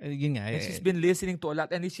 Fuck. Yun nga. And she's been listening to a lot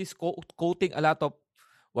and she's quoting a lot of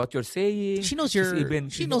what you're saying. She knows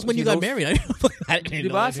she knows when you got married.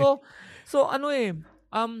 Diba? So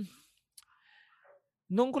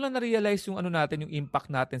nung ko lang na-realize yung natin, yung impact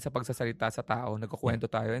natin sa pagsasalita sa tao,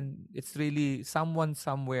 nagkukwento tayo, and it's really someone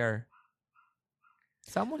somewhere.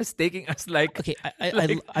 Someone is taking us like. Okay,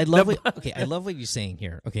 I love what you're saying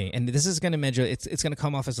here. Okay, and this is gonna measure. It's gonna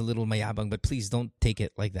come off as a little mayabang, but please don't take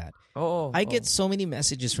it like that. I get so many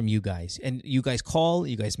messages from you guys, and you guys call,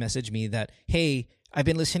 you guys message me that, hey, I've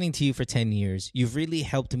been listening to you for 10 years. You've really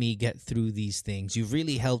helped me get through these things. You've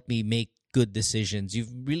really helped me make good decisions. You've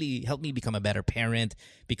really helped me become a better parent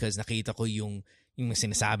because nakita ko yung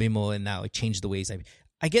sinasabi mo, and now it changed the ways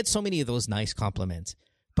I get so many of those nice compliments,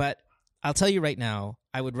 but I'll tell you right now,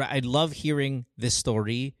 I'd love hearing this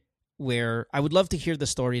story where I would love to hear the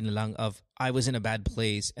story nilang of I was in a bad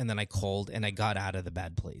place and then I called and I got out of the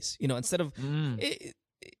bad place. You know, instead of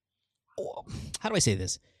how do I say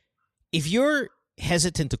this? If you're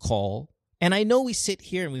hesitant to call, and I know we sit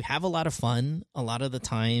here and we have a lot of fun a lot of the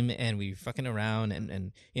time and we fucking around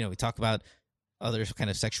and you know, we talk about other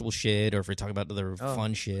kind of sexual shit, or if we're talking about other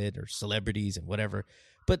fun shit or celebrities and whatever.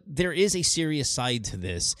 But there is a serious side to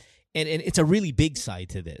this. And it's a really big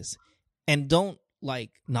side to this. And don't,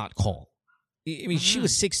 not call. I mean, she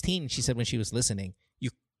was 16, she said, when she was listening.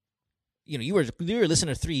 You were a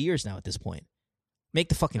listener 3 years now at this point. Make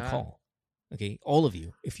the fucking call. Okay? All of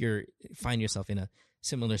you, if you find yourself in a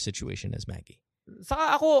similar situation as Maggie.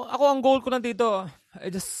 Saka ako ang goal ko nandito, I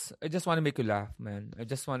just want to make you laugh, man.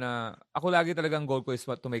 Ako lagi talaga ang goal ko is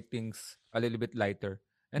to make things a little bit lighter.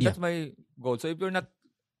 And that's my goal. So if you're not,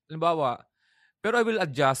 halimbawa, pero I will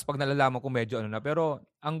adjust pag nalalaman ko medyo pero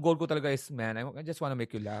ang goal ko talaga is, man, I just want to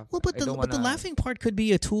make you laugh. Well, but the laughing part could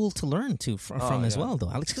be a tool to learn from as well, though,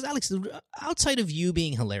 Alex. Because Alex, outside of you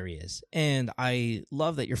being hilarious, and I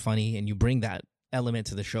love that you're funny and you bring that element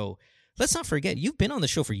to the show, let's not forget, you've been on the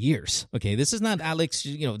show for years, okay? This is not Alex,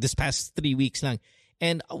 this past 3 weeks lang.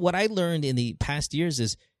 And what I learned in the past years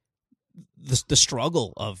is the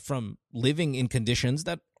struggle from living in conditions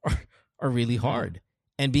that are really hard.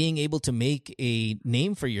 And being able to make a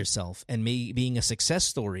name for yourself and being a success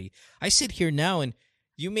story. I sit here now and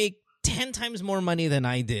you make 10 times more money than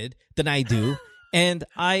I do. And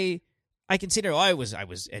I consider, I was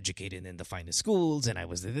educated in the finest schools and I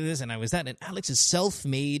was this and I was that. And Alex is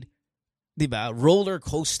self-made, diba, roller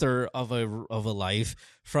coaster of a life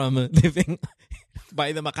from living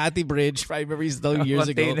by the Makati Bridge 5 years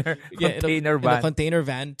ago. In a container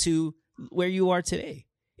van to where you are today.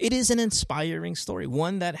 It is an inspiring story,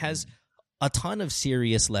 one that has a ton of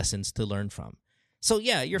serious lessons to learn from. So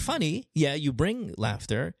yeah, you're funny. Yeah, you bring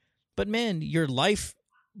laughter. But man, your life,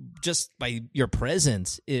 just by your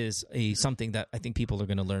presence, is something that I think people are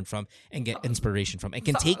going to learn from and get inspiration from and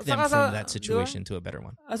can take them from that situation to a better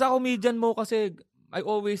one. As a comedian mo kasi, I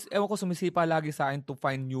always, sumisipa lagi sa akin to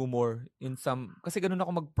find humor in some, kasi ganun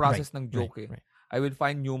ako mag-process ng joke Right. I will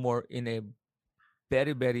find humor in a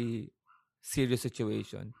very, very serious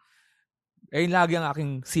situation. Ayun lagi ang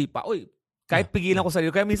aking sipa. Uy, kahit pigilan ko sa sarili.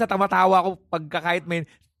 Kaya minsan tamatawa ako kahit may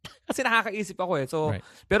kasi nakakaisip ako So,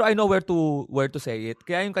 pero I know where to say it.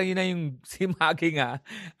 Kaya yung kanina yung si Maggie nga,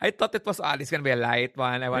 I thought it was it's gonna be a light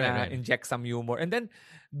one. I wanna inject some humor. And then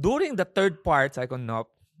during the third part, I go nope.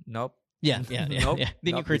 Yeah.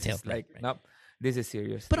 Then you curtail. Nope. This is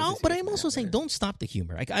serious. But I'm also saying don't stop the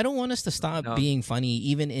humor. I don't want us to stop being funny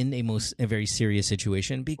even in a very serious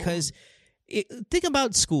situation because think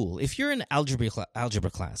about school. If you're in algebra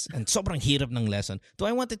class and sobrang hirap ng lesson, do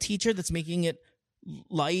I want the teacher that's making it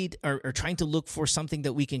light or trying to look for something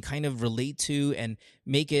that we can kind of relate to and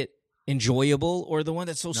make it enjoyable, or the one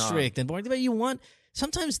that's so strict and boring? But you want,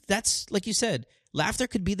 sometimes that's, like you said, laughter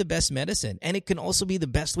could be the best medicine, and it can also be the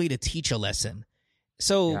best way to teach a lesson.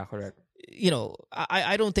 So, Yeah, correct.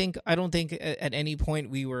 I don't think at any point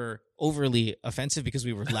we were overly offensive because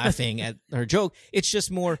we were laughing at her joke. It's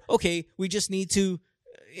just more, okay, we just need to,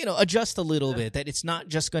 adjust a little bit, that it's not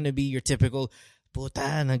just going to be your typical,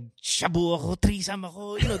 puta, nagshabu ako, threesome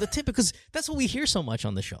ako, the typical, because that's what we hear so much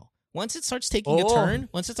on the show. Once it starts taking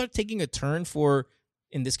a turn for,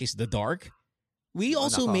 in this case, the dark, we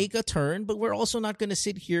also make a turn, but we're also not going to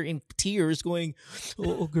sit here in tears going,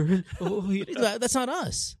 oh girl, that's not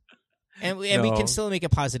us. And we can still make a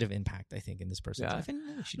positive impact, I think, in this person's life.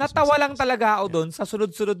 Natawa lang talaga ako doon sa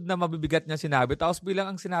sunod-sunod na mabibigat niya sinabi. Tapos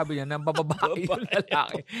bilang ang sinabi niya, nang bababae yung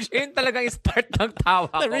lalaki. Yun talaga yung start ng tawa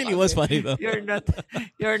ko. That really was funny though. You're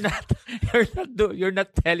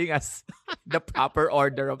not telling us the proper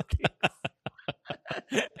order of things.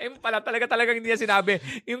 Ayun pala, talagang hindi niya sinabi.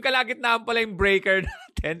 Yung kalagitnaan pala yung breaker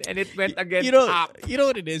natin and it went again up. You know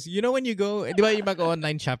what it is? You know when you go, di ba yung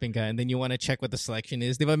mag-online shopping ka and then you want to check what the selection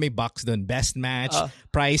is? Di ba may box doon? Best match,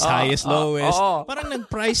 price, highest, lowest. Parang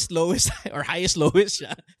nag-price lowest or highest, lowest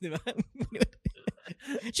siya. Di ba?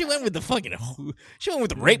 She went with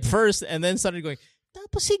the rape first and then started going,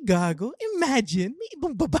 tapos si Gago, imagine, may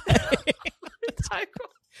ibang babae.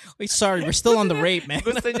 Wait, sorry, we're still on the rape, man.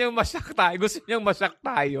 Gusto niyang masyak tayo. Gusto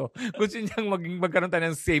niyang magkaroon tayo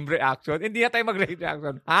ng same reaction. Hindi na tayo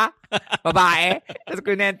mag-reaction. Ha? Babae? Tapos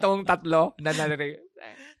kunentong tatlo na na-rape.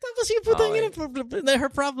 Tapos yung putang her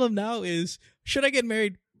problem now is, should I get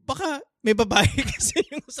married? Baka may babae kasi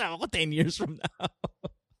yung usawa ko 10 years from now.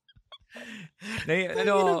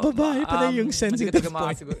 Babae pa na yung sensitive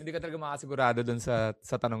point. Hindi ka talaga makasigurado dun sa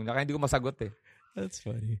tanong niya. Kaya hindi ko masagot eh. That's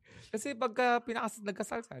funny. Kasi pagka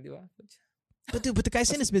nagkasal ka, di ba? But the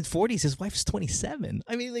guy's in his mid-40s. His wife's 27.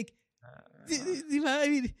 I mean, like,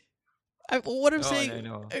 what I'm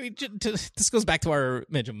saying, I mean, this goes back to our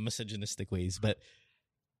misogynistic ways, but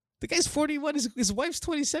the guy's 41, his wife's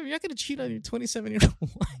 27. You're not going to cheat on your 27-year-old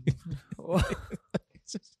wife.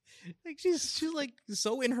 Like she's like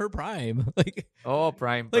so in her prime. Like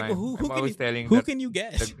prime. Like who can you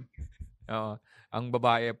get? Ang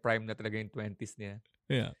babae prime na talaga yung 20s niya.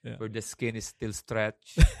 Yeah. Where the skin is still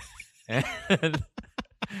stretched. And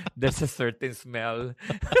there's a certain smell.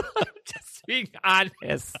 Just being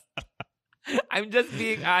honest. I'm just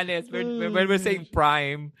being honest. When we're saying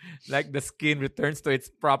prime, like the skin returns to its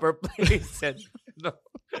proper place and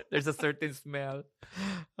there's a certain smell.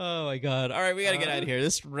 Oh my God! All right, we gotta get out of here.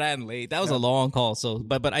 This ran late. That was a long call. So,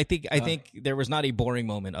 but I think there was not a boring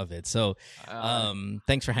moment of it. So,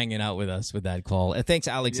 thanks for hanging out with us with that call, and thanks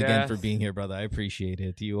Alex again for being here, brother. I appreciate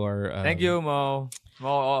it. You are. Thank you, Mo.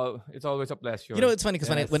 Mo, it's always a pleasure. It's funny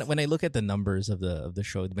because when I look at the numbers of the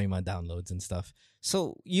show, the my downloads and stuff.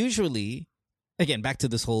 So usually, again, back to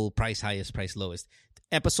this whole price highest, price lowest.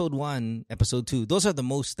 Episode 1, episode 2, those are the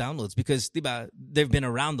most downloads because diba, they've been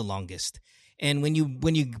around the longest. And when you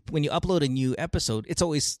upload a new episode, it's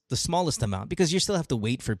always the smallest amount because you still have to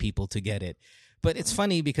wait for people to get it. But it's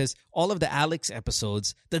funny because all of the Alex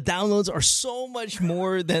episodes, the downloads are so much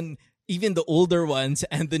more than even the older ones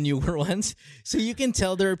and the newer ones. So you can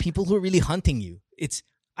tell there are people who are really hunting you.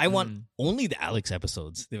 I want only the Alex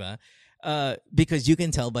episodes, diba? Because you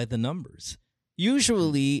can tell by the numbers.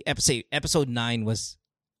 Usually, episode 9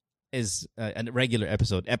 is a regular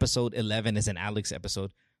episode. Episode 11 is an Alex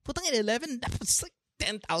episode. Putang 11, that's like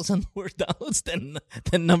 10,000 more downloads than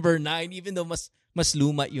number 9, even though mas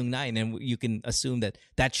luma yung 9, and you can assume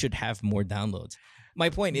that should have more downloads. My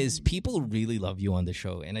point is, people really love you on the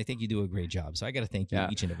show, and I think you do a great job. So I got to thank you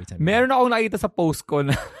each and every time. Meron akong nakita sa post ko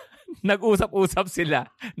na nag-usap-usap sila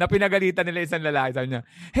na pinagalitan nila isang lalaki. Sabi niya,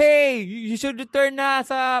 hey, you should return na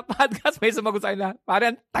sa podcast. May sumagot sa nila,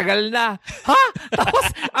 parang tagal na. Ha? Tapos,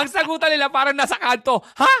 ang sagutan nila parang nasa kanto.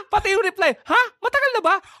 Ha? Pati yung reply, ha? Matagal na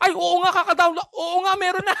ba? Ay, oo nga, kaka-download. Oo nga,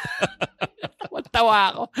 meron na.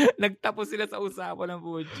 Tawa ako. Nagtapos sila sa usapan ng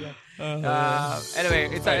buhay.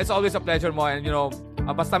 Anyway, it's always a pleasure mo. And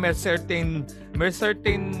basta may certain,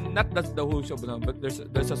 not that's the whole show, but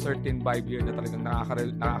there's a certain vibe here na talagang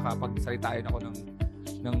nakakapagsalitain ako ng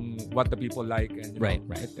what the people like, and right.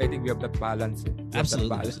 I think we have that balance.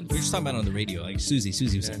 Absolutely. We were just talking about it on the radio. Like Susie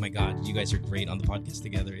was like, "Oh my God, you guys are great on the podcast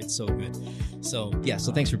together. It's so good." So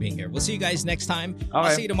so thanks for being here. We'll see you guys next time. Okay.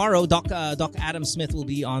 I'll see you tomorrow. Doc Adam Smith will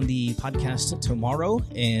be on the podcast tomorrow,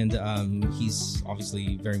 and he's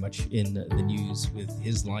obviously very much in the news with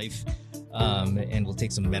his life. And we'll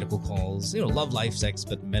take some medical calls, love life, sex,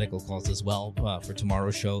 but medical calls as well for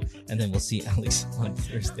tomorrow's show. And then we'll see Alex on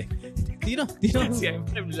Thursday. Do you know? See,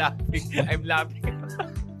 I'm laughing. I'm laughing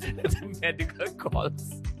at the medical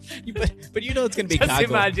calls. But you know it's gonna be Just gago.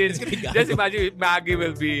 imagine, It's gonna be gago. just imagine Maggie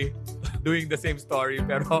will be doing the same story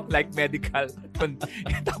pero like medical.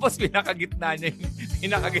 Tapos pinakagitna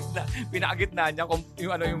niya kung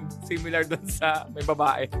yung ano yung similar doon sa may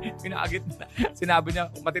babae. Pinakagitna. Sinabi niya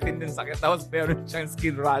matitinding sakit tapos meron siyang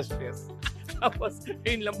skin rashes. Tapos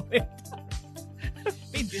yun lang po.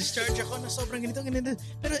 May discharge ako na sobrang ganito.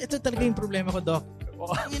 Pero ito talaga yung problema ko, Doc.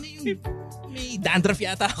 Ano yung may dandruff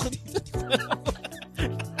yata ako dito.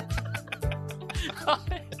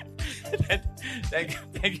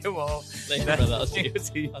 Thank you, Mo. Thank you, brother. I'll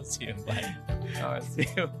see you. Bye. See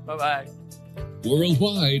you. Bye-bye.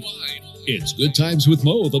 Worldwide, it's Good Times with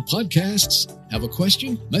Mo, the podcasts. Have a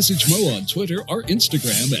question? Message Mo on Twitter or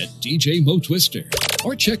Instagram at DJ Mo Twister.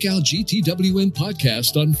 Or check out GTWN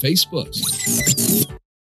Podcast on Facebook.